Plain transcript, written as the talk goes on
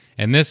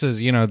And this is,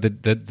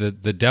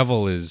 the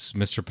devil is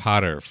Mr.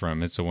 Potter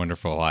from It's a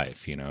Wonderful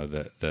Life.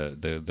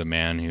 The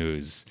man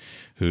who's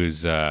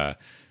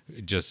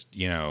just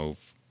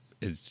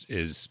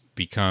is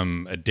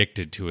become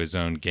addicted to his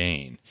own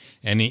gain,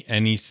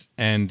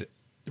 and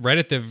right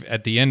at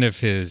the end of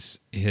his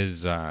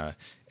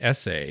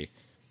essay,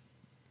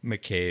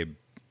 McCabe,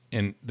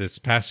 in this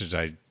passage,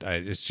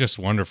 it's just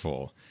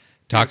wonderful.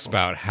 Talks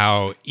about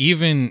how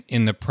even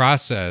in the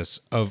process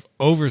of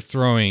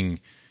overthrowing,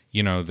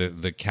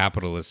 the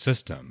capitalist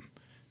system,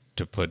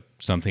 to put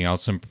something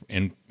else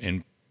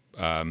in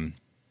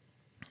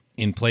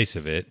place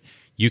of it,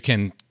 you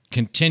can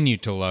continue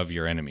to love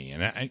your enemy,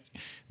 and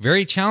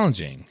very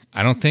challenging.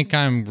 I don't think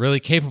I'm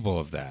really capable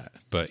of that,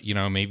 but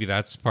maybe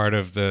that's part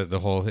of the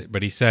whole.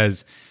 But he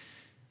says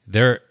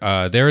there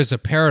is a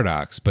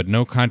paradox, but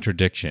no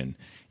contradiction,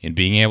 in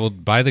being able,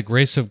 by the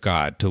grace of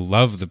God, to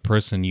love the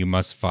person you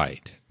must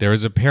fight. There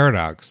is a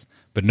paradox,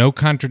 but no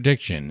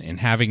contradiction, in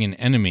having an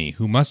enemy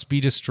who must be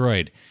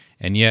destroyed,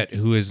 and yet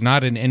who is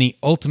not in any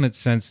ultimate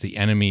sense the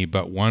enemy,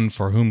 but one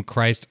for whom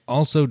Christ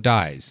also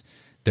dies.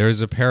 There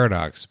is a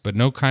paradox, but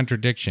no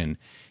contradiction,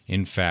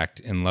 in fact,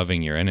 in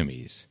loving your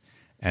enemies.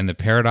 And the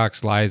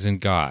paradox lies in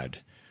God,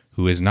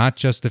 who is not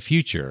just the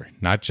future,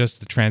 not just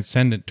the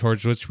transcendent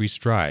towards which we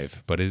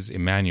strive, but is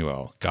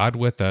Emmanuel, God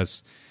with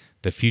us,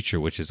 the future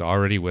which is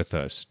already with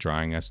us,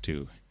 drawing us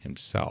to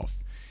himself.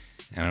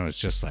 And I was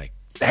just like,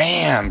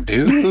 damn,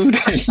 dude.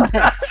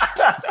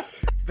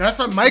 That's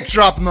a mic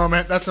drop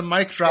moment.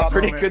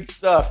 Pretty good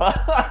stuff,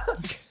 huh?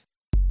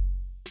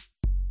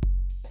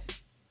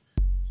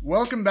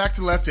 Welcome back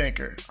to Left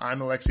Anchor.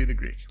 I'm Alexei the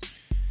Greek.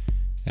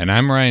 And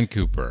I'm Ryan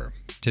Cooper.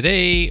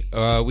 Today,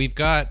 we've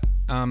got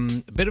a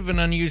bit of an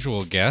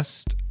unusual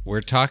guest.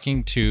 We're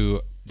talking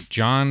to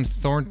John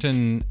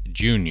Thornton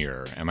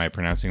Jr. Am I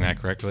pronouncing that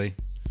correctly?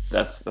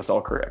 That's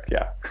all correct,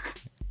 yeah.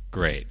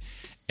 Great.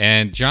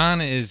 And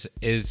John is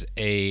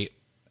a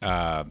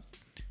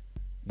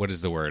what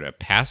is the word? A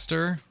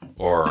pastor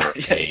or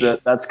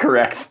that's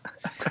correct.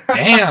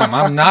 Damn,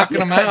 I'm knocking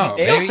them out,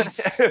 baby.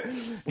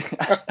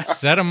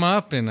 Set them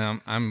up, and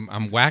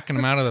I'm whacking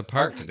them out of the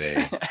park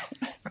today.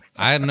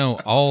 I know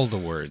all the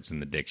words in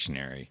the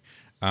dictionary.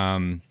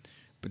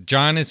 But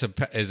John is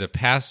a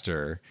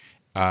pastor,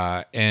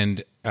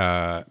 and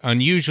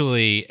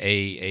unusually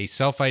a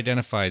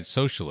self-identified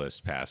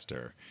socialist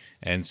pastor.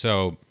 And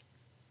so,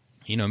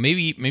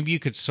 maybe you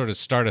could sort of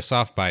start us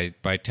off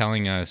by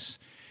telling us,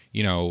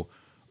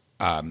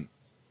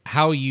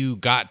 how you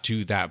got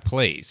to that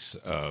place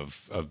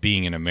of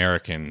being an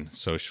American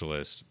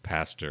socialist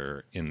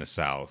pastor in the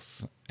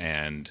South,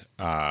 and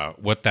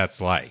what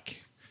that's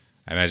like.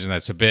 I imagine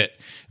that's a bit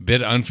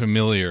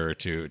unfamiliar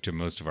to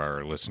most of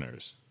our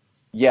listeners.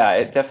 Yeah,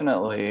 it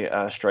definitely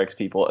strikes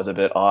people as a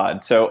bit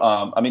odd. So,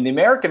 the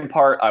American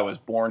part, I was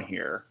born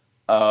here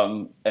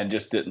and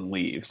just didn't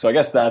leave. So I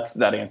guess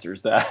that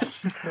answers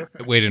that.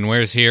 Wait, and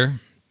where's here?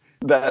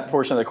 That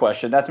portion of the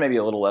question. That's maybe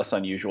a little less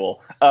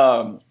unusual.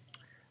 So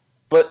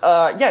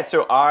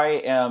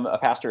I am a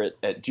pastor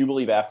at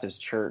Jubilee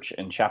Baptist Church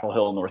in Chapel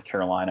Hill, North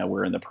Carolina.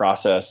 We're in the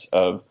process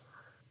of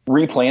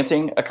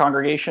replanting a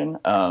congregation,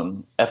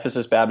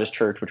 Ephesus Baptist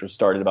Church, which was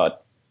started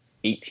about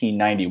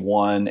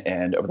 1891,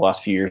 and over the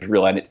last few years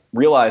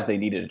realized they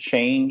needed a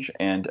change.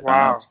 And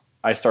wow.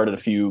 I started a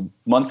few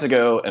months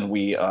ago, and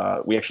we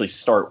actually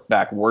start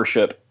back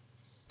worship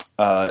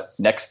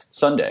next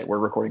Sunday. We're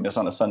recording this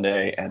on a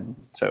Sunday, and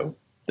so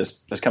this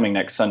coming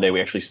next Sunday we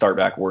actually start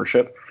back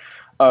worship.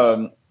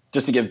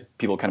 Just to give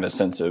people kind of a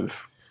sense of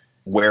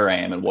where I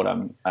am and what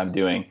I'm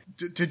doing.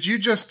 Did you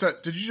just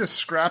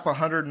scrap a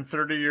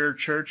 130-year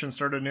church and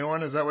start a new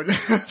one? Is that what?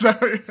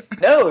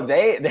 No,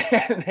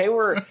 they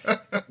were.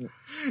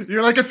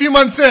 You're like a few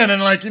months in,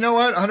 and like, you know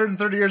what?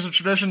 130 years of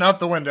tradition out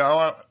the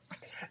window.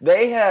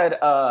 They had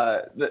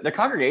the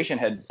congregation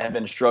had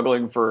been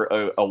struggling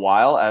for a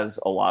while, as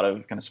a lot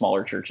of kind of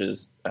smaller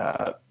churches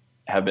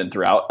have been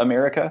throughout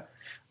America.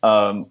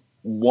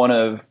 One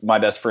of my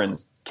best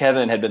friends,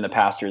 Kevin, had been the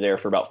pastor there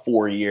for about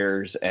 4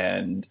 years,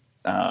 and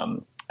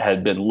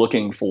had been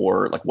looking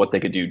for like what they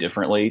could do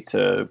differently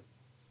to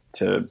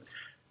kind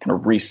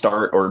of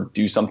restart or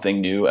do something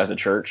new as a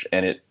church.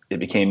 And it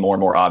became more and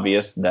more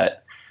obvious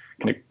that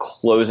kind of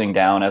closing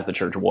down as the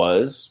church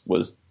was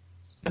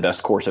the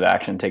best course of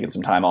action, taking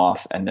some time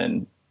off and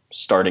then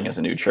starting as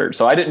a new church.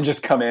 So I didn't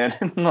just come in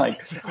and like,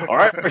 all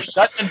right, we're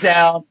shutting it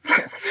down.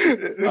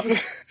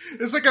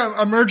 It's like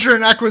a merger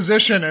and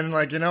acquisition, and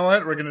like, you know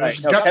what, we're gonna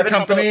just gut the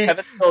company.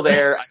 Kevin's still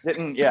there. I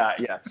didn't. Yeah.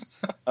 It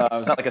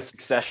was not like a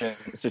succession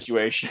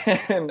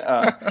situation.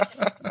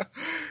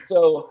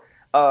 So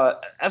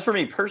as for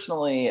me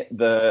personally,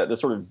 the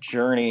sort of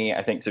journey,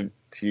 I think,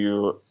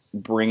 to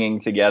bringing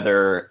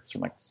together sort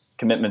of like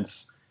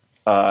commitments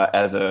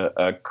as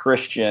a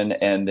Christian,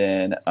 and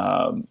then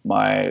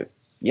my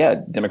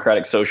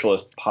democratic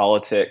socialist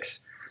politics.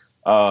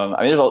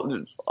 There's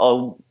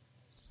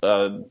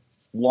a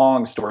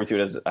long story to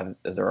it,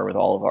 as there are with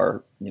all of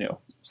our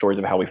stories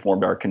of how we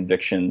formed our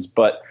convictions.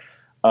 But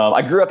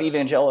I grew up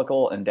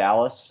evangelical in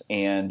Dallas,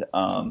 and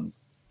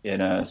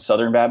in a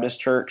Southern Baptist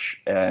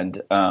church,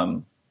 and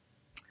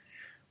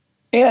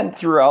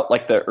throughout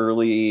like the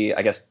early,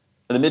 I guess,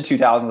 in the mid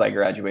 2000s, I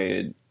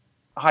graduated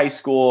high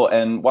school,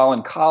 and while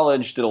in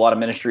college, did a lot of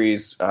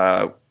ministries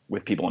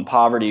with people in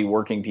poverty,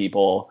 working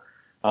people,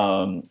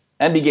 and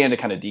began to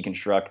kind of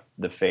deconstruct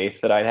the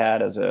faith that I'd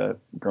had as a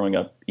growing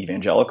up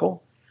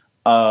evangelical.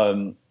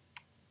 And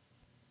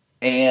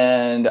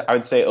I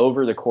would say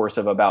over the course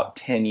of about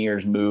 10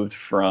 years, moved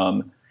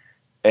from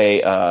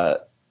a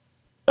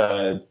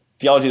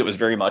theology that was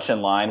very much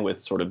in line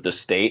with sort of the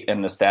state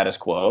and the status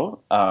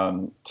quo,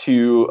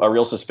 to a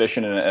real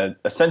suspicion and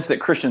a sense that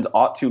Christians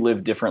ought to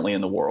live differently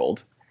in the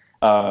world,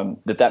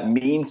 that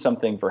means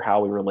something for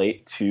how we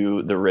relate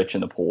to the rich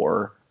and the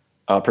poor,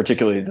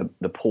 particularly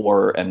the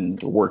poor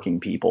and working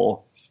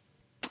people.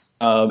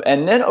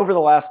 And then over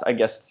the last, I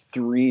guess,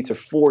 3 to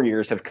 4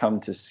 years, have come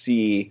to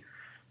see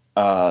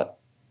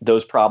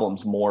those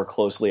problems more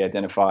closely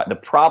identified. The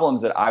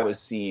problems that I was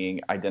seeing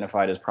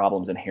identified as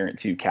problems inherent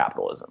to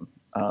capitalism.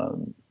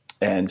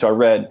 And so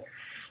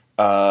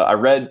I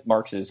read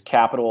Marx's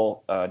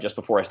Capital just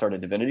before I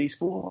started divinity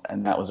school,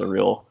 and that was a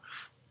real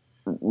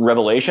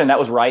revelation. That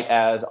was right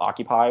as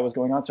Occupy was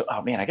going on. So,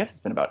 oh man, I guess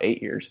it's been about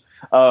 8 years.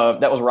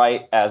 That was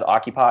right as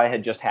Occupy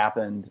had just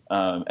happened.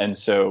 And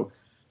so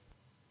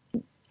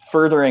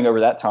furthering over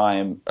that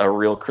time, a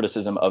real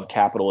criticism of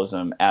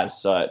capitalism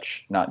as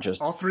such, not just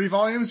all 3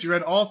 volumes. You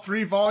read all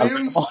 3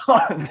 volumes?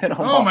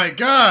 Oh my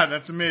God,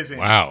 that's amazing!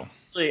 Wow.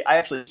 I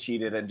actually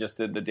cheated and just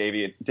did the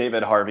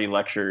David Harvey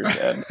lectures.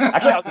 And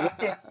actually,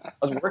 I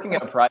was working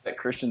at a private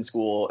Christian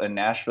school in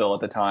Nashville at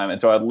the time,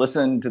 and so I'd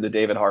listen to the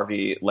David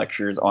Harvey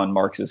lectures on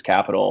Marx's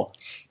Capital,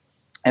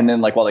 and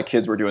then like while the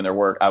kids were doing their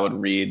work, I would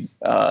read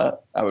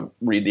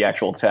the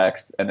actual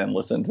text and then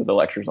listen to the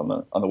lectures on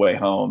the way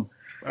home.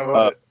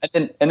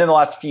 And then the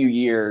last few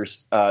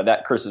years,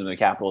 that criticism of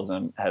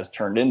capitalism has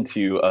turned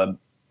into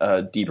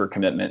a deeper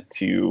commitment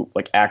to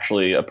like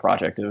actually a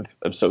project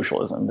of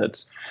socialism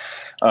that's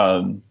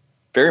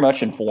very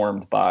much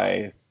informed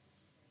by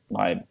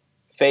my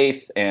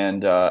faith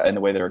and the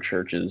way that our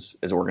church is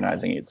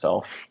organizing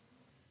itself.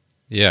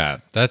 Yeah,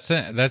 that's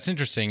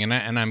interesting, and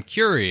I'm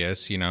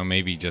curious,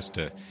 maybe just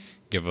to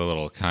give a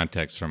little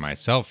context for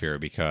myself here,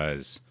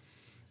 because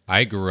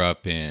I grew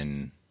up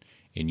in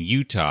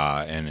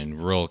Utah and in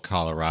rural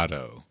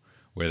Colorado,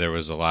 where there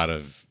was a lot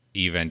of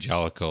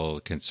evangelical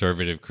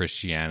conservative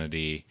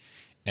Christianity,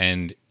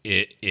 and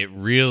it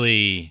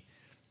really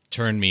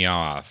turned me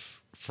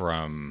off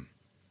from,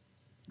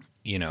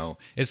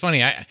 it's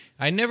funny,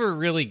 I never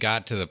really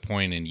got to the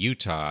point in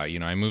Utah,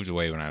 I moved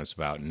away when I was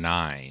about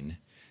 9,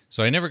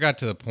 so I never got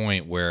to the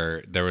point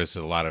where there was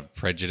a lot of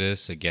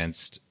prejudice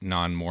against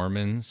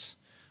non-Mormons.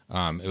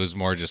 It was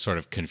more just sort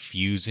of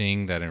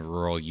confusing that in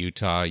rural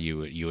Utah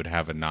you would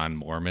have a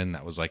non-Mormon.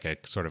 That was like a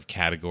sort of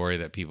category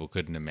that people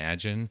couldn't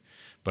imagine.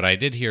 But I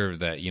did hear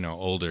that,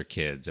 older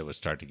kids, it would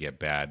start to get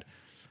bad.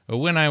 But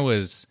when I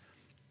was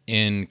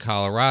in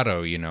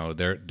Colorado,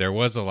 there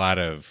was a lot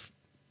of,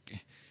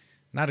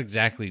 not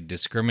exactly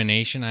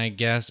discrimination, I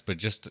guess, but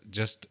just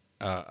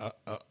a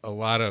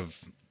lot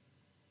of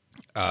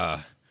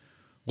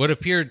what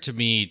appeared to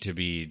me to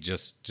be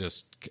just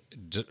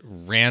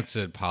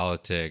rancid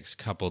politics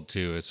coupled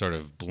to a sort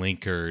of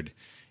blinkered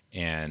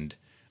and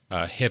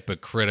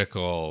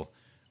hypocritical,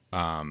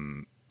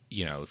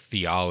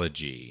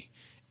 theology.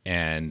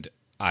 And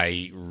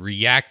I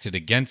reacted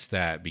against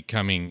that,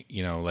 becoming,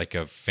 like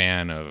a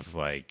fan of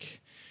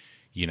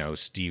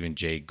Stephen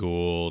Jay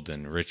Gould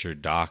and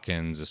Richard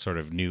Dawkins, a sort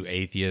of new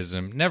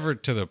atheism, never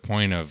to the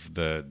point of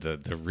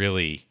the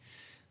really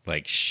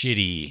like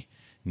shitty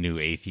new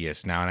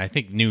atheists now. And I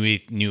think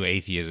new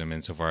atheism,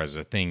 insofar as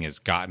a thing, has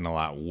gotten a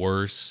lot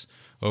worse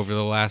over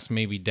the last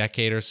maybe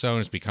decade or so, and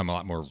it's become a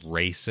lot more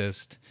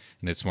racist,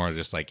 and it's more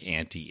just like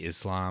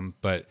anti-Islam.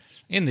 But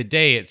in the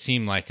day, it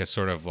seemed like a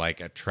sort of like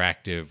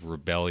attractive,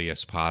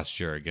 rebellious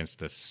posture against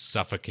the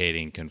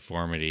suffocating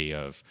conformity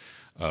of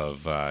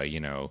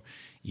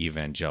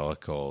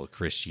evangelical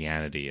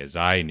Christianity as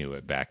I knew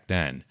it back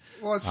then.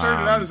 Well, it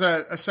started out as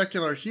a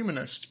secular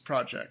humanist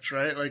project,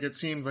 right? Like it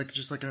seemed like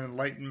just like an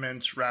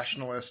Enlightenment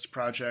rationalist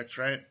project,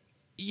 right?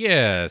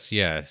 Yes.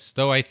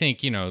 Though I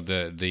think,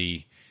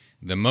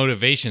 the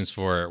motivations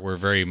for it were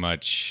very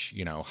much,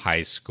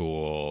 high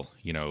school,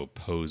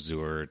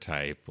 poseur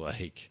type,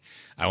 like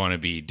I want to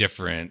be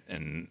different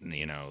and,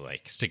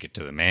 like stick it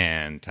to the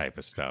man type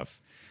of stuff.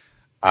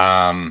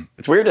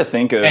 It's weird to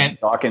think of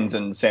Dawkins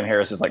and Sam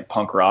Harris as like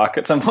punk rock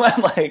at some point,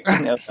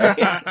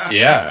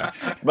 yeah.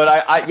 But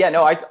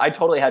I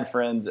totally had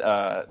friends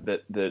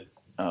that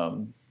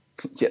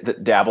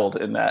dabbled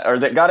in that, or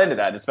that got into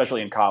that,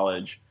 especially in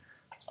college,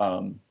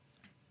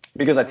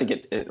 because I think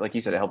it like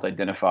you said, it helped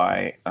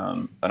identify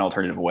an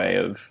alternative way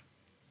of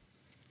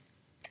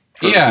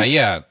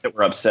that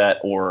were upset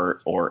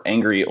or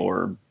angry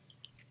or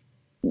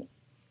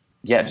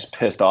just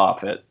pissed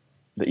off at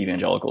the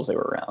evangelicals they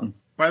were around.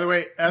 By the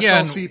way,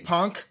 SLC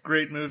Punk,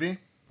 great movie.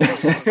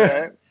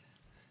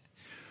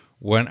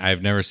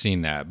 I've never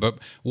seen that, but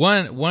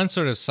one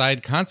sort of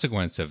side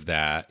consequence of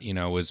that,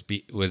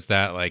 was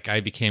that like I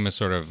became a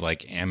sort of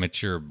like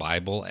amateur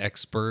Bible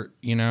expert.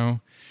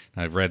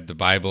 I've read the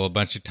Bible a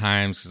bunch of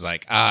times because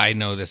like I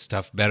know this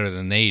stuff better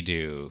than they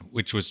do,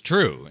 which was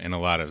true in a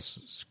lot of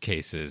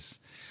cases.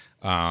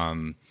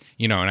 And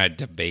I'd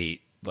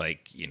debate,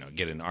 like,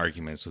 get in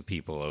arguments with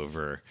people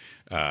over,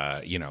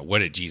 what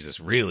did Jesus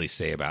really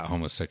say about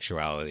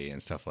homosexuality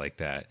and stuff like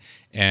that.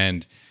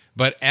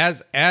 But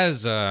as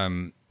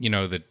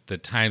the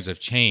times have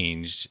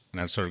changed and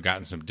I've sort of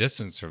gotten some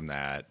distance from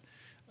that,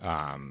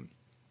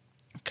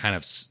 kind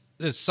of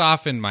it's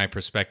softened my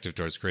perspective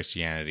towards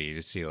Christianity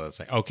to see it's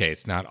like, okay,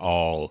 it's not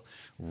all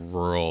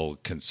rural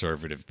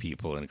conservative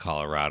people in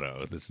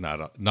Colorado. It's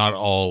not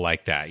all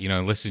like that.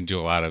 Listening to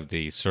a lot of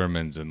the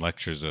sermons and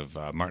lectures of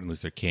Martin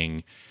Luther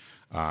King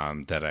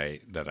that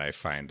I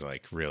find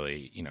like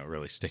really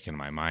stick in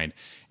my mind,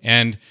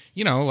 and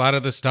a lot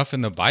of the stuff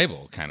in the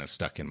Bible kind of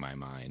stuck in my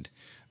mind.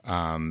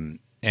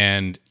 And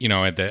and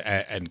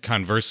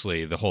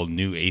conversely, the whole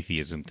new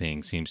atheism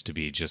thing seems to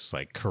be just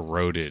like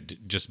corroded,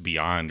 just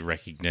beyond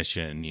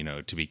recognition.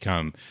 To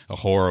become a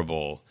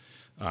horrible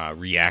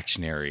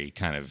reactionary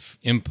kind of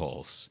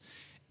impulse.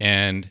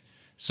 And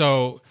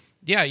so,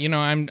 yeah,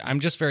 I'm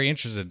just very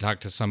interested to talk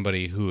to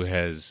somebody who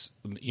has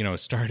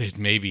started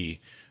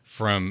maybe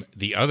from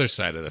the other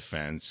side of the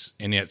fence,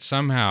 and yet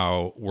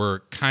somehow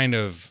we're kind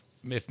of,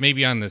 if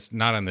maybe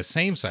not on the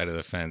same side of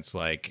the fence,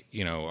 like,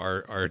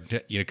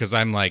 because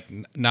I'm like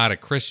not a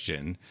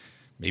Christian,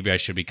 maybe I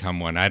should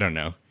become one. I don't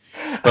know.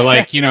 But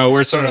like,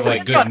 we're sort of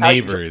like good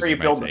neighbors. You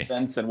build the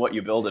fence and what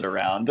you build it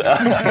around.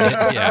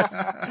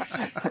 Yeah.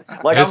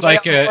 Like it's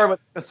like with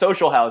the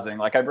social housing.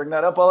 Like I bring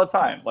that up all the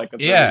time. Like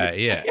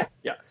yeah.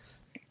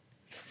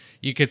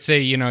 You could say,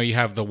 you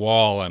have the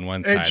wall on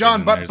one side. Hey,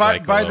 John, but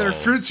by their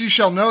fruits you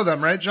shall know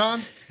them, right,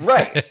 John?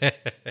 Right.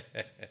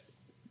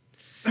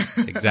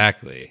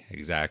 Exactly.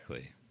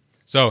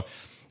 So,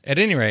 at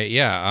any rate,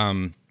 yeah,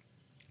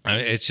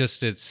 it's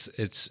just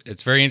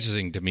it's very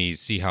interesting to me to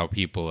see how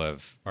people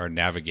are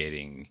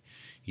navigating,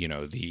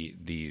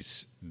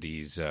 these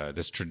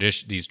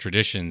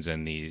traditions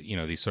and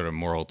these sort of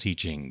moral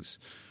teachings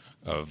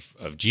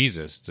of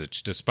Jesus,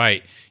 which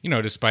despite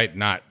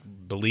not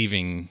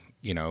believing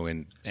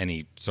in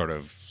any sort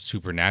of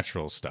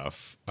supernatural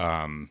stuff,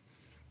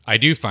 I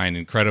do find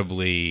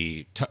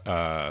incredibly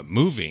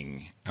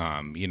moving.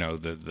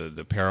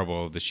 The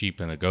parable of the sheep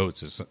and the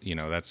goats is,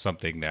 that's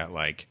something that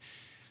like,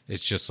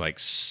 it's just like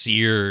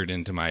seared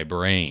into my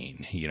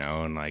brain,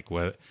 and like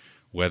whether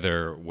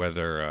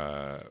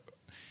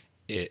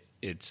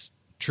it's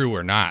true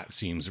or not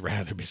seems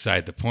rather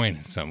beside the point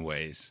in some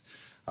ways.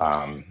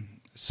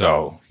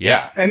 So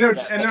yeah. And no,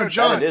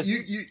 John,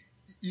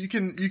 you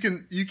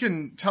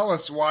can tell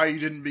us why you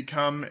didn't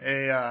become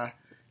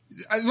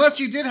unless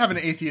you did have an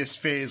atheist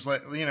phase,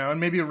 and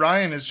maybe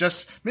Ryan's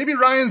just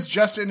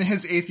in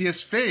his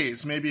atheist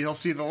phase. Maybe he'll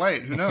see the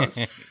light. Who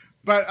knows?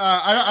 But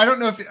I don't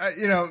know if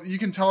you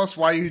can tell us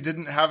why you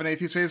didn't have an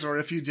atheist phase, or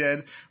if you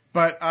did.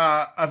 But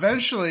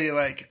eventually,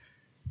 like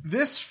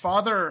this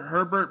Father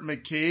Herbert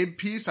McCabe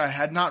piece, I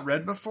had not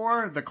read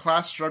before. The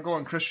Class Struggle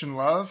and Christian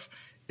Love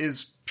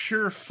is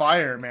pure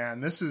fire,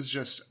 man. This is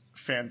just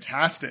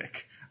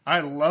fantastic.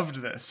 I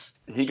loved this.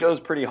 He goes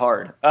pretty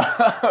hard.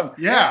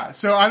 Yeah.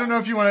 So I don't know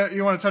if you want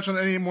to touch on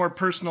any more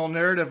personal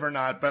narrative or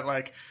not, but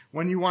like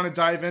when you want to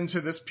dive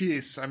into this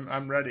piece,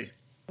 I'm ready.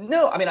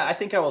 No, I mean, I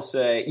think I will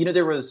say,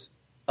 there was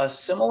a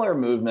similar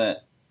movement,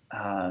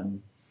 or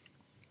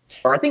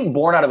I think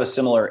born out of a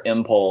similar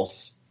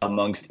impulse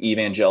amongst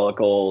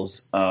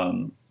evangelicals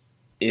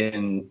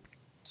in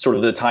sort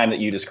of the time that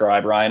you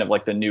described, Ryan, of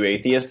like the new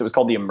atheist. It was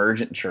called the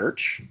Emergent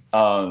Church.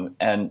 And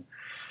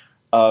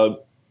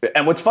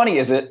what's funny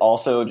is it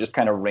also just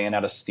kind of ran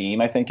out of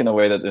steam, I think, in the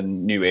way that the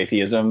new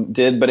atheism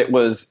did. But it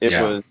was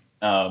a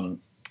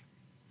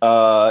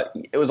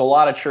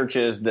lot of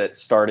churches that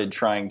started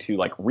trying to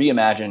like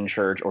reimagine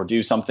church or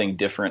do something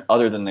different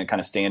other than the kind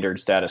of standard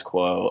status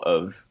quo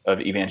of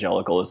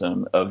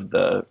evangelicalism of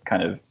the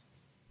kind of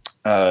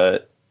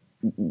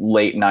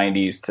late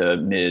 90s to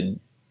mid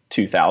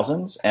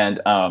 2000s.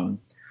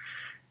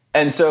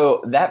 And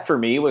so that for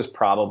me was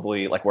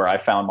probably like where I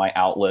found my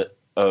outlet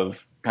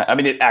of, I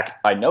mean,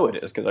 I know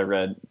it is because I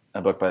read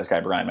a book by this guy,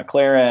 Brian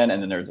McLaren, and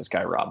then there's this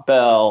guy, Rob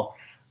Bell.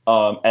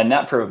 And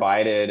that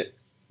provided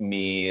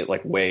me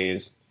like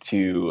ways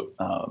to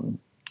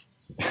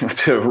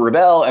to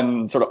rebel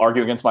and sort of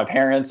argue against my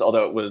parents,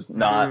 although it was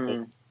not,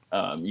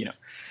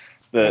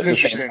 the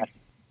same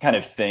kind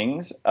of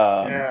things.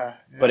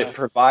 But it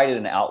provided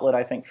an outlet,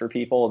 I think, for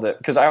people that,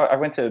 because I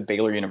went to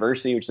Baylor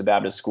University, which is a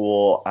Baptist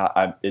school.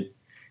 It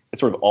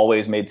sort of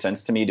always made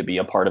sense to me to be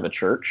a part of a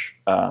church.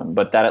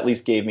 But that at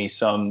least gave me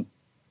some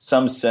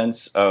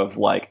sense of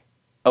like,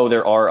 oh,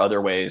 there are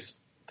other ways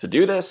to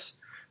do this.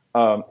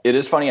 It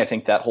is funny. I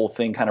think that whole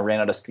thing kind of ran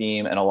out of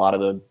steam, and a lot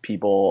of the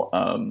people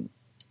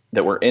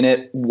that were in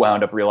it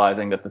wound up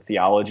realizing that the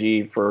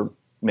theology for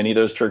many of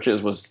those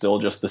churches was still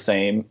just the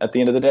same at the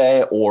end of the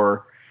day,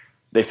 or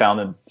they found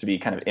them to be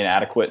kind of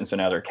inadequate, and so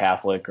now they're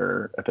Catholic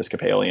or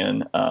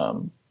Episcopalian.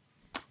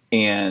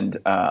 And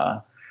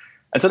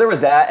so there was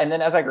that. And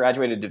then as I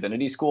graduated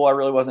divinity school, I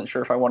really wasn't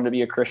sure if I wanted to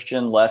be a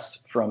Christian, less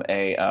from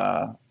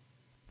a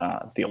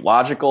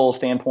theological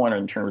standpoint or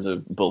in terms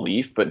of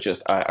belief, but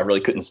just I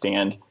really couldn't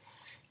stand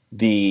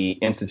the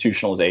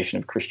institutionalization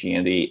of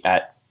Christianity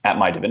at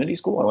my divinity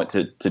school. I went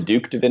to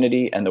Duke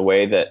Divinity, and the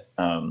way that,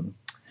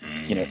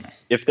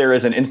 if there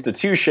is an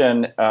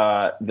institution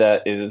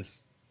that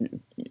is,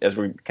 as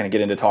we kind of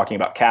get into talking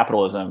about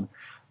capitalism,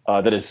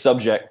 that is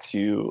subject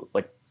to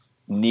like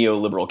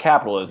neoliberal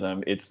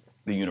capitalism, it's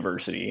the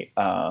university.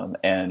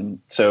 And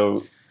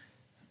so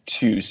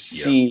to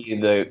see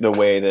the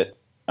way that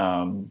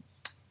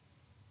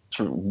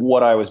sort of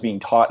what I was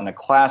being taught in the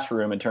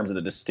classroom in terms of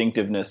the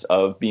distinctiveness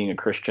of being a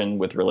Christian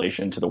with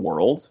relation to the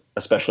world,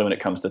 especially when it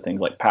comes to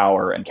things like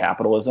power and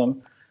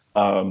capitalism,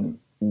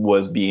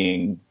 was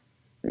being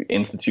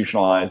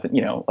institutionalized.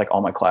 Like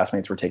all my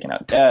classmates were taking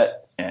out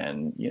debt,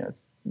 and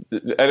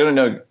I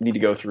don't need to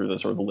go through the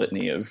sort of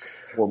litany of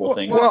horrible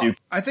things. Well,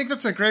 I think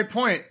that's a great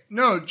point.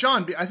 No,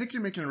 John, I think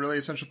you're making a really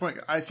essential point.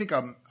 I think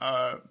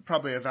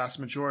probably a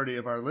vast majority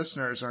of our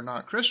listeners are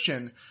not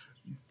Christian,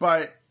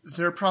 but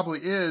there probably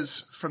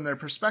is, from their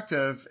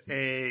perspective,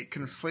 a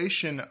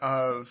conflation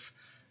of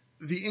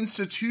the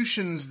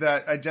institutions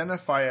that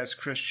identify as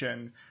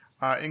Christian,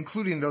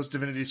 including those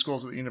divinity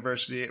schools at the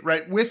university,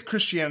 right, with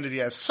Christianity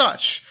as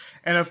such.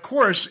 And of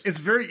course, it's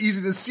very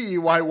easy to see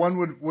why one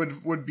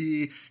would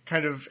be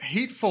kind of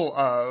hateful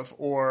of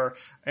or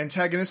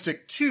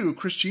antagonistic to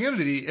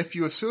Christianity if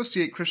you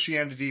associate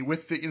Christianity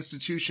with the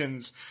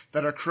institutions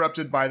that are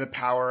corrupted by the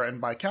power and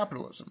by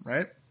capitalism,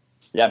 right?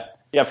 Yeah.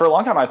 Yeah, for a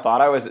long time I thought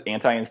I was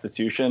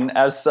anti-institution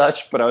as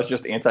such, but I was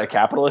just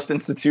anti-capitalist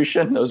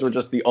institution. Those were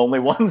just the only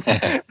ones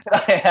that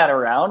I had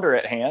around or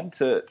at hand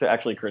to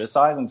actually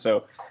criticize. And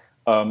so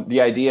the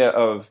idea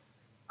of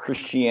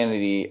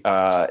Christianity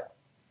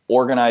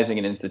organizing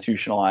and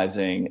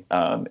institutionalizing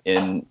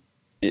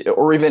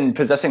or even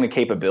possessing the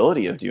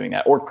capability of doing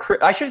that, or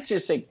I should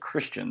just say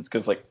Christians,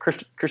 because like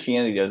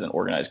Christianity doesn't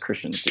organize,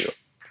 Christians do.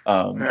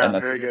 And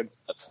that's, very good.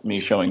 That's me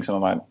showing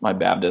some of my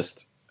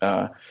Baptist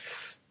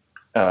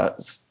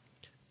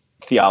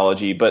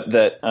theology, but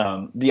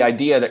that the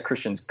idea that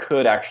Christians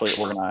could actually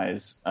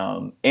organize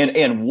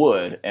and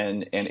would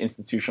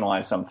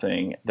institutionalize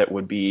something that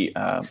would be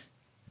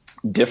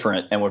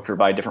different and would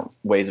provide different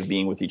ways of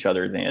being with each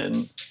other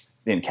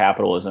than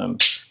capitalism.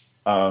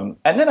 And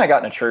then I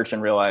got in a church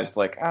and realized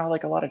like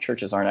a lot of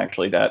churches aren't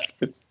actually that.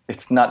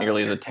 It's not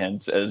nearly as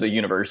intense as a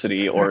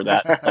university, or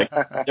that like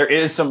there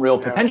is some real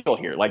potential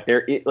here. Like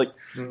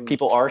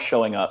people are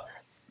showing up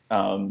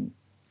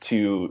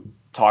to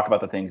talk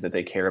about the things that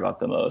they care about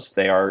the most.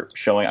 They are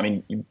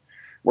showing, you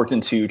worked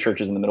in 2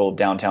 churches in the middle of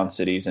downtown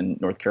cities in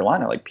North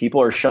Carolina. Like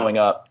people are showing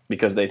up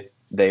because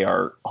they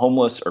are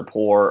homeless or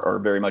poor or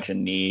very much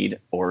in need,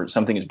 or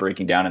something is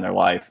breaking down in their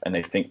life, and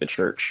they think the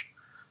church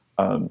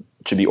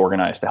should be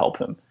organized to help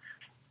them.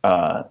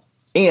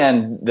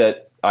 And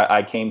that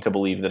I came to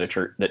believe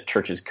that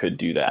churches could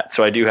do that.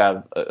 So I do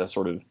have a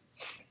sort of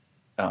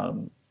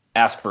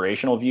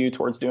aspirational view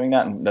towards doing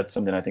that, and that's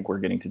something I think we're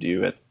getting to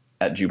do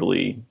at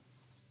Jubilee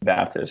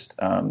Baptist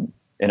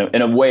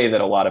in a way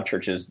that a lot of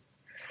churches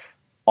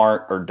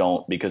aren't or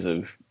don't, because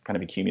of kind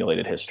of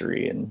accumulated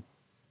history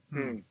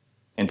and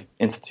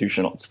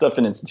institutional stuff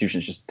in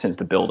institutions just tends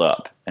to build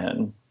up,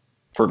 and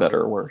for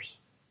better or worse.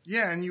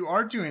 Yeah, and you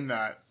are doing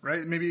that,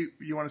 right? Maybe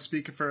you want to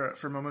speak for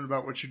a moment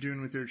about what you're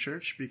doing with your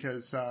church,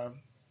 because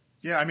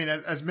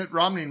as Mitt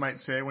Romney might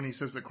say when he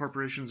says that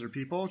corporations are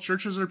people,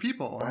 churches are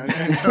people.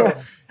 And so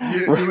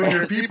you and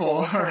your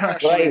people are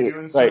actually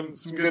doing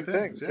some good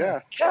things.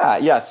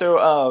 Yeah. So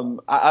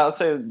I'll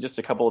say just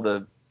a couple of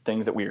the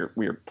things that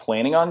we're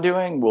planning on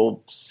doing.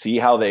 We'll see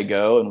how they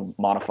go and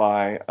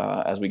modify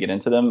as we get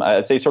into them.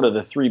 I'd say sort of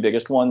the 3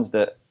 biggest ones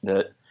that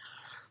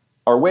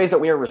are ways that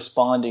we are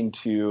responding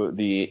to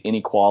the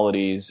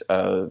inequalities,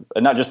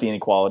 not just the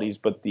inequalities,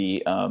 but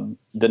the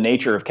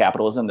nature of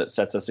capitalism that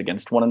sets us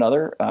against one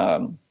another,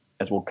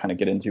 as we'll kind of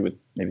get into with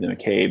maybe the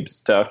McCabe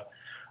stuff.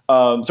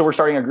 So we're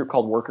starting a group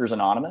called Workers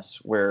Anonymous,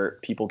 where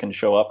people can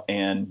show up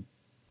and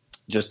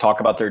just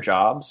talk about their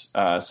jobs.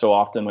 So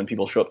often when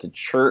people show up to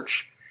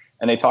church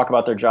and they talk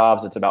about their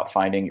jobs, it's about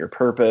finding your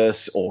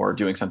purpose or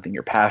doing something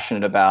you're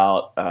passionate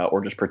about,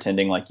 or just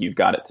pretending like you've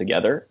got it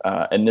together.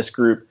 And this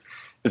group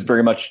is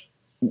very much,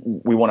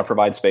 we want to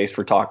provide space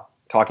for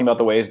talking about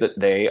the ways that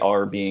they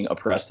are being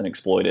oppressed and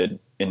exploited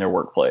in their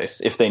workplace,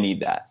 if they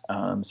need that.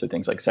 So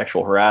things like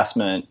sexual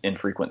harassment,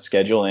 infrequent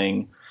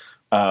scheduling.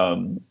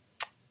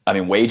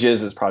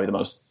 Wages is probably the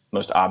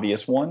most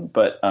obvious one,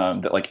 but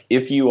that like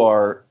if you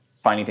are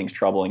finding things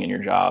troubling in your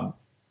job,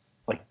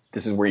 like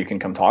this is where you can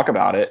come talk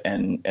about it,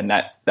 and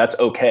that's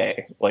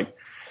okay. Like,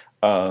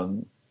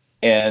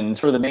 and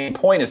sort of the main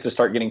point is to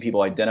start getting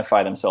people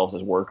identify themselves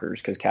as workers,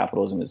 because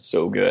capitalism is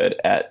so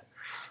good at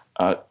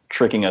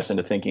tricking us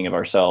into thinking of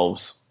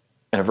ourselves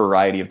in a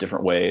variety of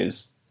different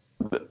ways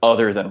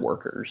other than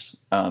workers,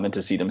 and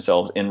to see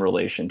themselves in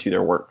relation to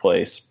their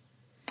workplace.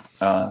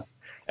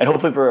 and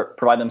hopefully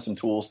provide them some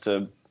tools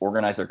to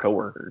organize their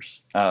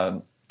coworkers.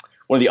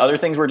 One of the other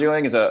things we're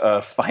doing is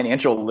a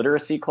financial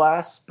literacy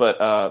class, but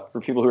for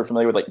people who are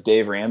familiar with like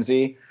Dave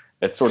Ramsey,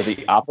 it's sort of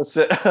the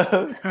opposite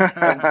of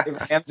Dave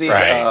Ramsey.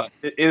 Right.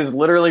 It is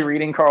literally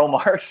reading Karl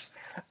Marx.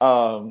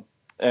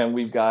 And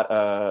we've got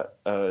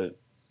a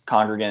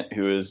congregant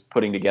who is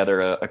putting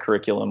together a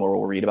curriculum where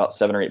we'll read about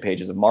 7 or 8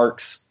 pages of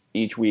Marx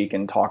each week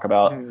and talk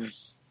about.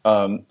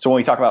 So when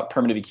we talk about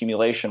primitive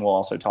accumulation, we'll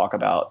also talk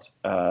about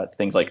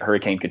things like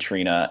Hurricane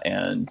Katrina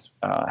and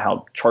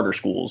how charter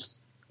schools,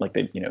 like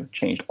they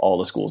changed all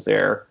the schools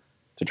there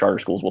to charter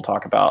schools. We'll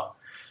talk about.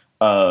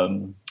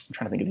 I'm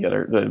trying to think of the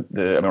other.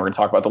 We're going to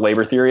talk about the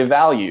labor theory of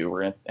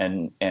value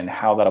and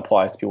how that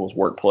applies to people's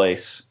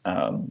workplace.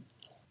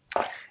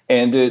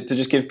 And to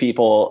just give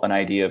people an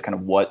idea of kind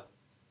of what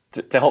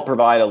to help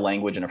provide a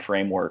language and a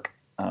framework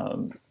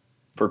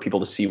for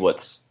people to see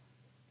what's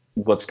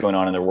going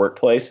on in their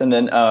workplace. And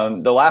then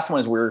the last one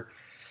is we're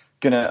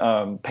going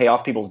to pay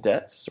off people's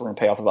debts. We're going to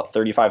pay off about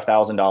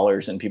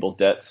 $35,000 in people's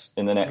debts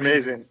in the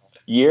next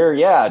year.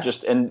 Yeah,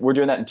 and we're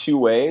doing that in 2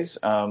 ways.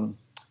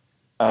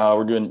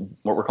 We're doing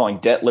what we're calling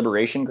debt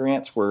liberation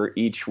grants, where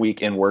each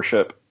week in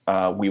worship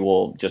we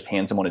will just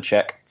hand someone a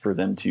check for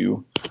them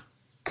to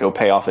go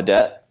pay off a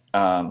debt.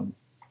 And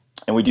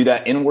we do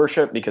that in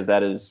worship because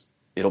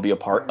it'll be a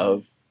part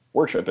of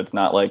worship. It's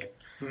not like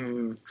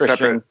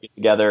Christians get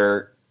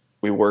together,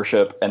 we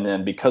worship, and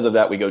then because of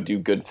that, we go do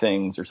good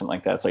things or something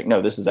like that. It's like,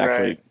 no, this is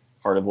actually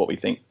part of what we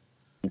think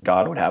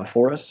God would have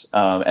for us.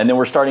 And then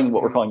we're starting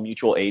what we're calling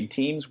mutual aid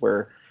teams,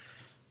 where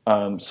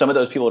some of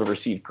those people that have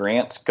received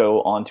grants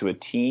go onto a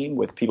team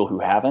with people who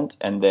haven't,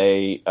 and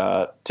they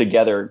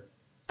together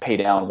pay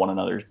down one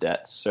another's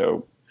debts.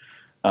 So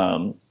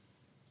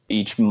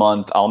each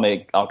month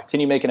I'll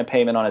continue making a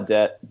payment on a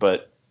debt,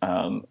 but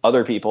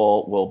other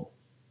people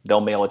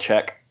they'll mail a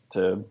check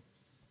to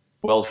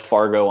Wells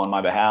Fargo on my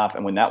behalf,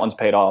 and when that one's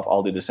paid off,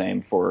 I'll do the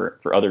same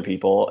for other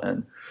people.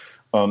 And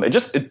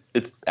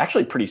it's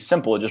actually pretty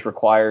simple. It just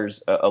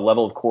requires a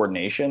level of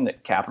coordination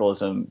that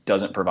capitalism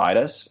doesn't provide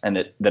us, and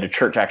that a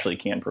church actually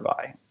can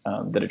provide.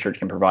 That a church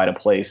can provide a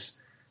place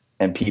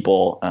and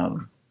people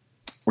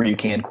where you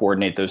can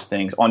coordinate those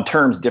things on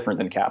terms different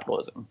than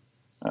capitalism.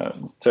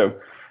 So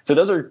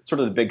those are sort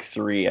of the big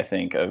 3, I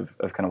think, of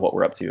kind of what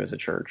we're up to as a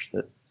church,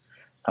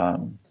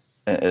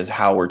 that is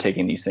how we're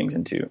taking these things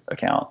into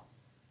account.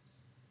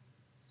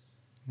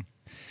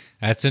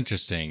 That's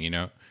interesting.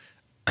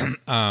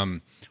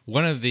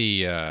 One of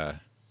the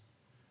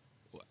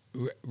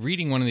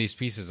reading one of these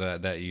pieces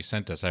that you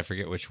sent us, I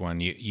forget which one.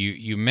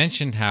 You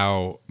mentioned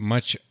how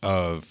much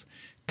of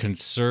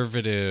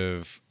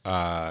conservative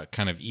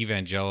kind of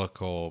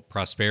evangelical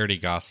prosperity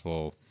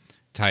gospel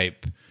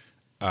type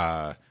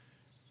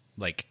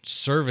like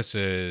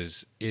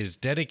services is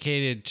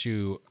dedicated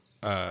to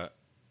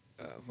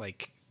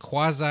like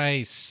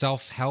quasi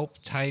self-help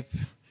type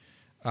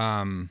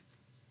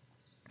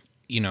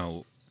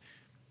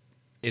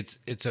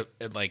it's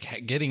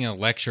like getting a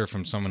lecture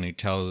from someone who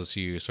tells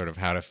you sort of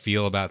how to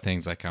feel about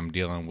things, like I'm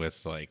dealing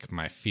with like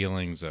my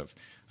feelings of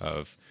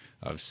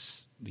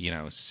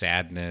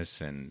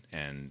sadness and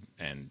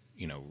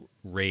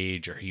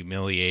rage or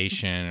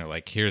humiliation, or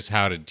like here's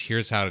how to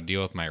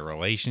deal with my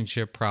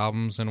relationship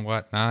problems and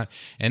whatnot.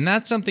 And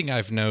that's something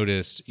I've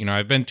noticed.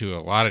 I've been to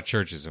a lot of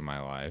churches in my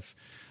life,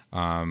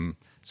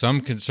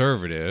 some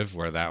conservative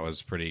where that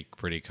was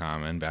pretty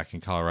common back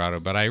in Colorado,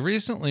 but I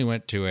recently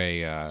went to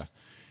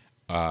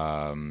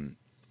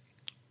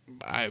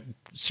I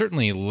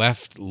certainly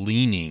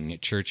left-leaning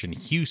church in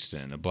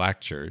Houston, a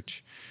black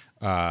church,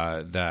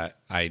 that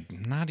I'm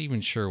not even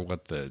sure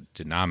what the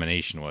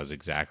denomination was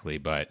exactly,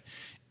 but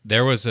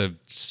there was a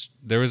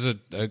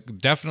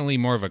definitely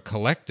more of a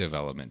collective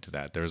element to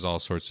that. There was all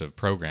sorts of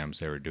programs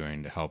they were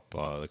doing to help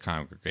the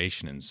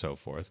congregation and so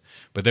forth.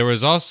 But there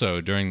was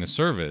also, during the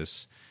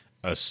service,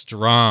 a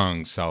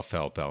strong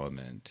self-help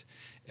element,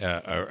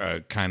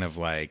 a kind of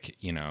like,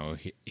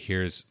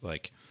 here's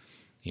like,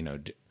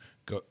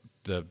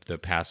 the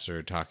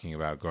pastor talking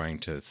about going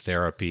to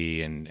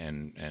therapy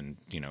and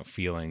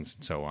feelings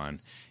and so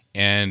on.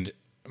 And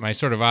my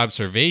sort of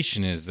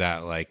observation is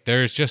that like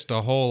there's just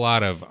a whole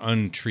lot of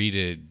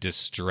untreated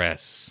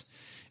distress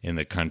in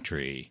the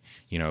country.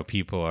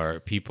 People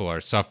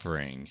are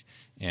suffering,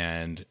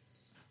 and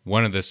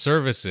one of the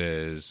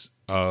services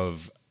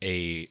of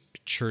a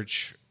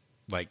church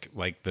like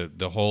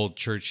the whole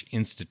church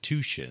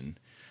institution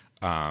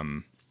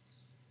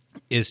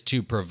is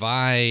to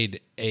provide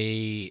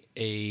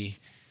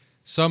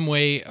some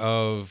way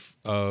of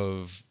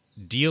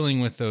dealing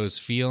with those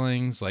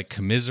feelings, like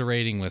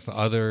commiserating with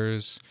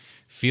others,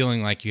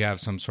 feeling like you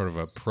have some sort of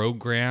a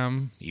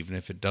program, even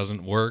if it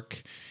doesn't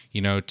work,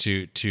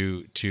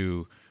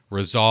 to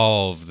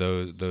resolve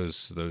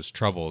those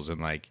troubles.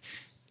 And like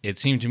it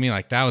seemed to me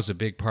like that was a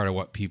big part of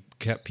what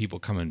kept people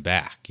coming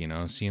back.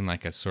 Seeing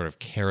like a sort of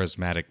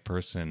charismatic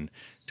person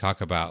talk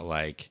about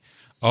like,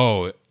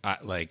 oh,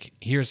 like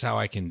here's how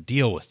I can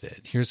deal with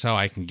it. Here's how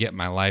I can get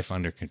my life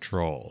under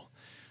control.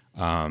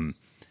 And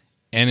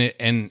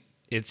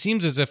it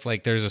seems as if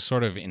like there's a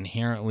sort of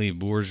inherently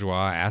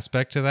bourgeois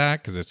aspect to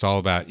that, because it's all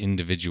about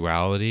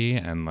individuality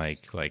and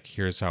like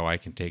here's how I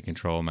can take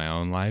control of my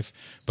own life,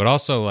 but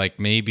also like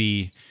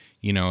maybe,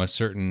 you know,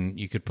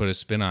 you could put a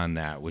spin on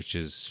that, which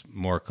is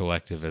more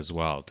collective as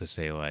well, to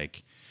say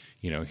like,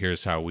 you know,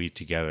 here's how we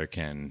together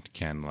can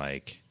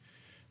like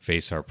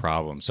face our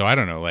problems. So I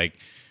don't know, like,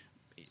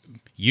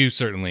 you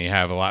certainly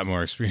have a lot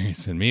more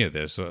experience than me at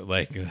this. So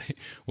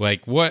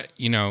like what,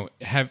 you know,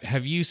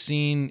 have you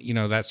seen, you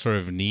know, that sort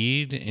of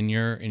need in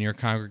your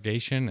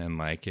congregation, and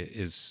like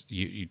is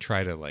you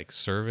try to like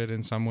serve it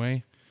in some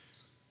way?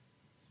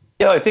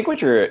 Yeah, I think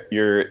what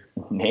you're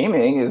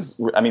naming is,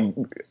 I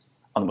mean,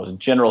 on the most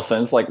general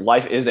sense, like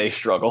life is a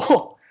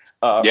struggle.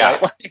 Yeah.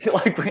 Right?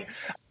 like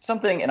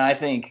something, and I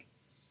think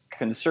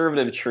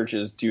conservative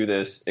churches do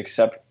this,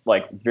 except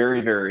like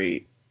very,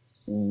 very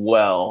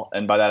well,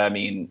 and by that I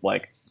mean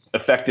like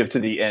effective to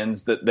the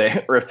ends that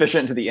they, or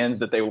efficient to the ends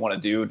that they want to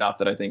do. Not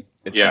that I think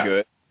it's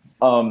good,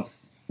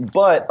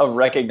 but of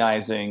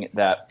recognizing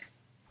that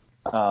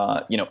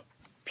you know,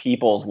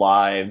 people's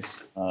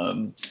lives,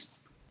 that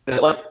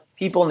like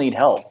people need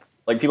help.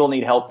 Like people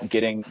need help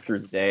getting through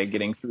the day,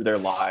 getting through their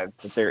lives.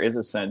 That there is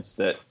a sense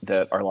that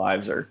our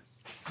lives are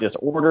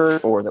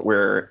disordered, or that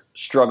we're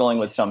struggling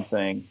with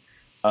something,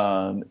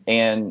 and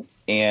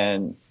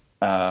in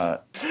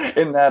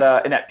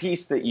that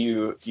piece that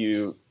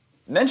you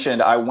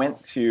mentioned, I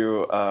went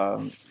to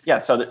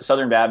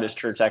Southern Baptist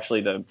Church,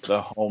 actually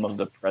the home of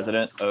the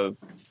president of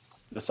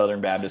the Southern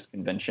Baptist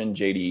Convention,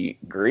 J.D.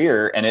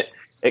 Greear, and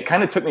it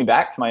kind of took me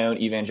back to my own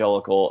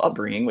evangelical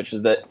upbringing, which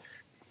is that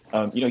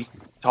you know, he's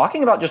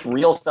talking about just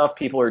real stuff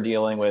people are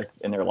dealing with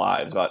in their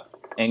lives, about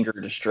anger,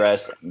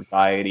 distress,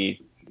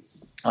 anxiety.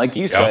 Like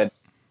you said,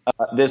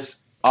 this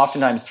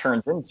oftentimes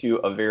turns into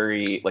a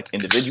very like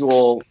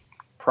individual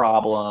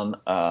problem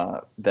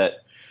that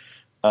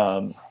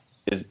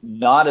is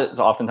not as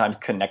oftentimes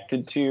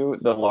connected to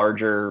the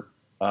larger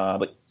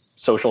like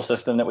social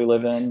system that we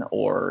live in,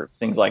 or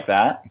things like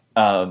that.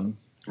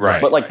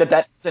 Right. But like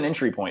that's an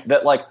entry point.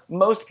 That like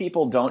most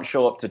people don't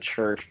show up to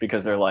church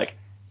because they're like,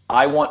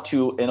 I want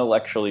to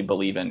intellectually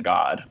believe in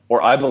God,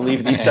 or I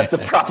believe these sets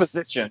of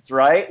propositions,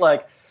 right?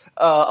 Like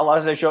a lot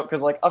of times they show up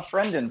because like a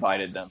friend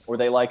invited them, or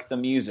they like the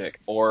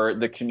music, or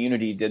the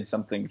community did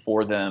something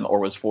for them, or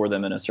was for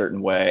them in a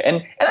certain way.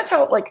 And that's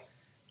how like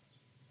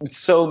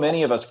so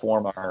many of us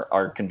form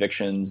our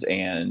convictions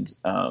and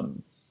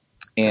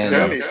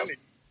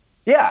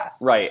yeah,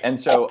 right. And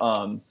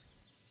so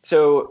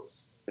so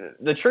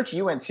the church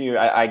you went to,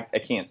 I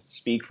can't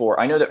speak for.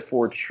 I know that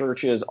for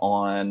churches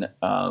on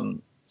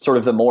sort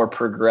of the more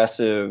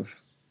progressive,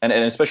 and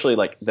especially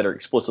like that are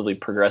explicitly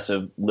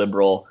progressive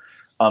liberal,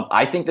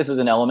 I think this is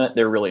an element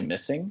they're really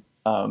missing,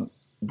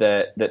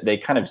 that they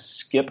kind of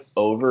skip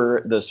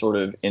over the sort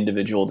of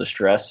individual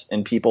distress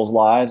in people's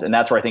lives. And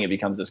that's where I think it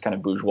becomes this kind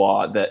of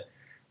bourgeois that,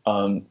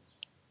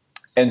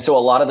 and so a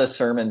lot of the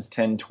sermons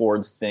tend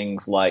towards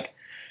things like,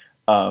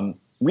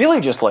 really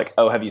just like,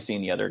 oh, have you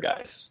seen the other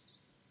guys?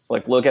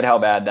 Like, look at how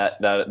bad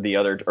that the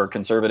other or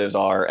conservatives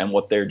are and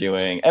what they're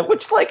doing, and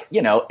which, like,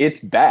 you know,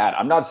 it's bad.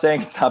 I'm not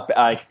saying it's not bad.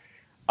 Like,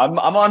 I'm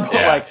on board.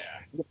 Like,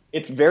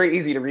 it's very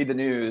easy to read the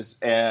news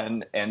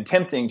and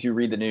tempting to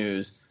read the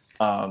news,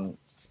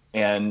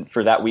 and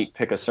for that week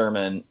pick a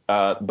sermon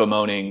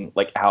bemoaning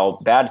like how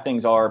bad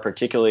things are,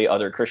 particularly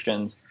other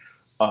Christians.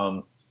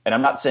 And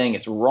I'm not saying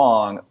it's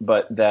wrong,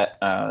 but that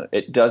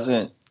it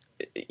doesn't.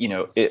 You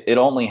know, it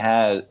only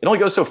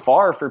goes so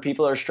far for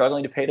people that are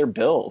struggling to pay their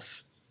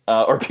bills.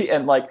 And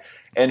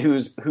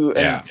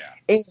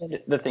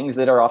the things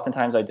that are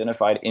oftentimes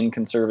identified in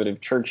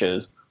conservative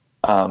churches,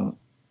 you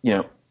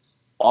know,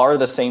 are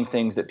the same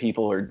things that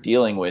people are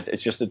dealing with.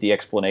 It's just that the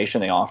explanation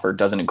they offer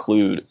doesn't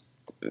include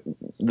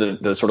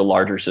the sort of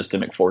larger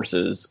systemic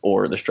forces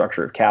or the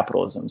structure of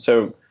capitalism.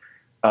 So,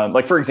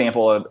 like, for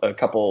example, a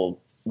couple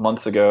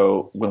months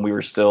ago when we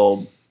were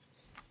still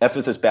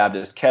Ephesus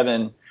Baptist,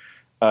 Kevin,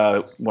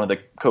 one of the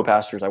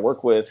co-pastors I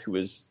work with, who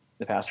was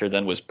the pastor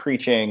then, was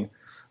preaching.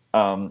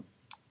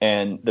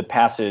 And the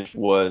passage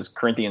was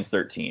Corinthians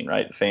 13,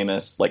 right?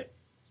 Famous, like,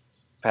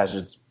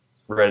 passage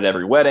read at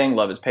every wedding.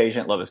 Love is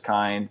patient, love is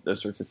kind,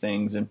 those sorts of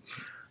things. And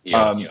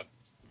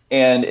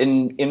and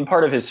in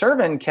part of his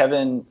sermon,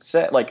 Kevin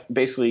said, like,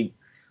 basically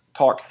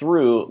talked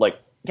through, like,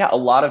 a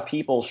lot of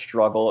people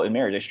struggle in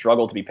marriage. They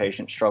struggle to be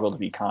patient, struggle to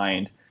be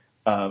kind.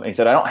 And he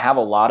said, I don't have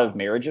a lot of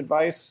marriage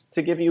advice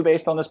to give you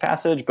based on this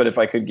passage, but if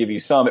I could give you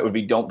some, it would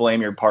be don't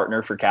blame your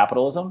partner for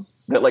capitalism.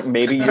 That, like,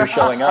 maybe you're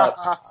showing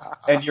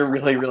up and you're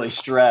really, really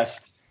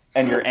stressed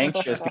and you're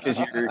anxious because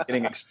you're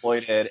getting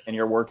exploited and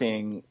you're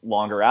working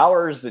longer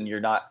hours and you're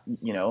not,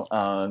 you know,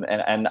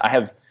 and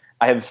I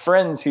have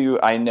friends who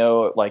I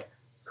know, like,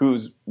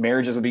 whose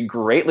marriages would be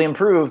greatly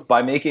improved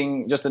by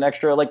making just an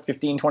extra like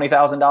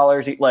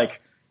 $15,000-$20,000,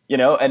 like, you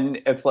know, and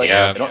it's like,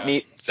 they don't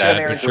need a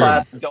marriage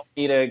class, don't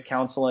need a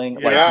counseling.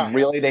 Like,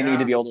 really, they need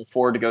to be able to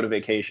afford to go on a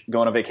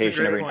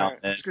vacation every now and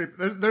then. That's great.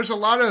 There's a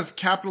lot of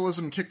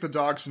capitalism kick the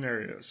dog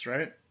scenarios,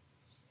 right?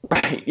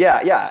 Right.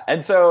 Yeah.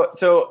 And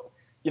so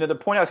the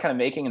point I was kind of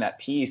making in that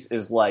piece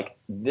is like,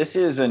 this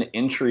is an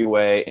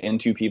entryway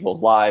into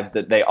people's lives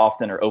that they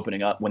often are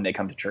opening up when they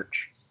come to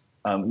church.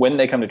 When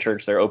they come to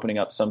church, they're opening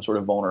up some sort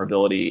of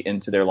vulnerability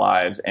into their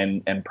lives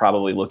and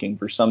probably looking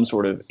for some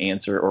sort of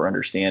answer or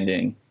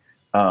understanding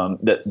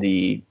that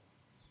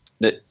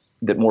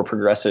more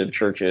progressive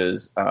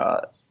churches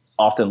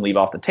often leave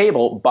off the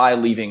table by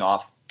leaving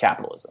off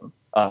capitalism.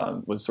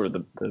 Was sort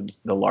of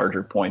the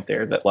larger point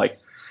there, that like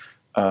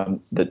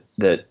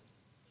that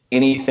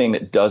anything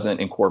that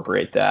doesn't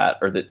incorporate that,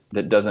 or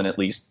that doesn't at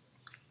least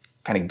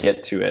kind of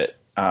get to it,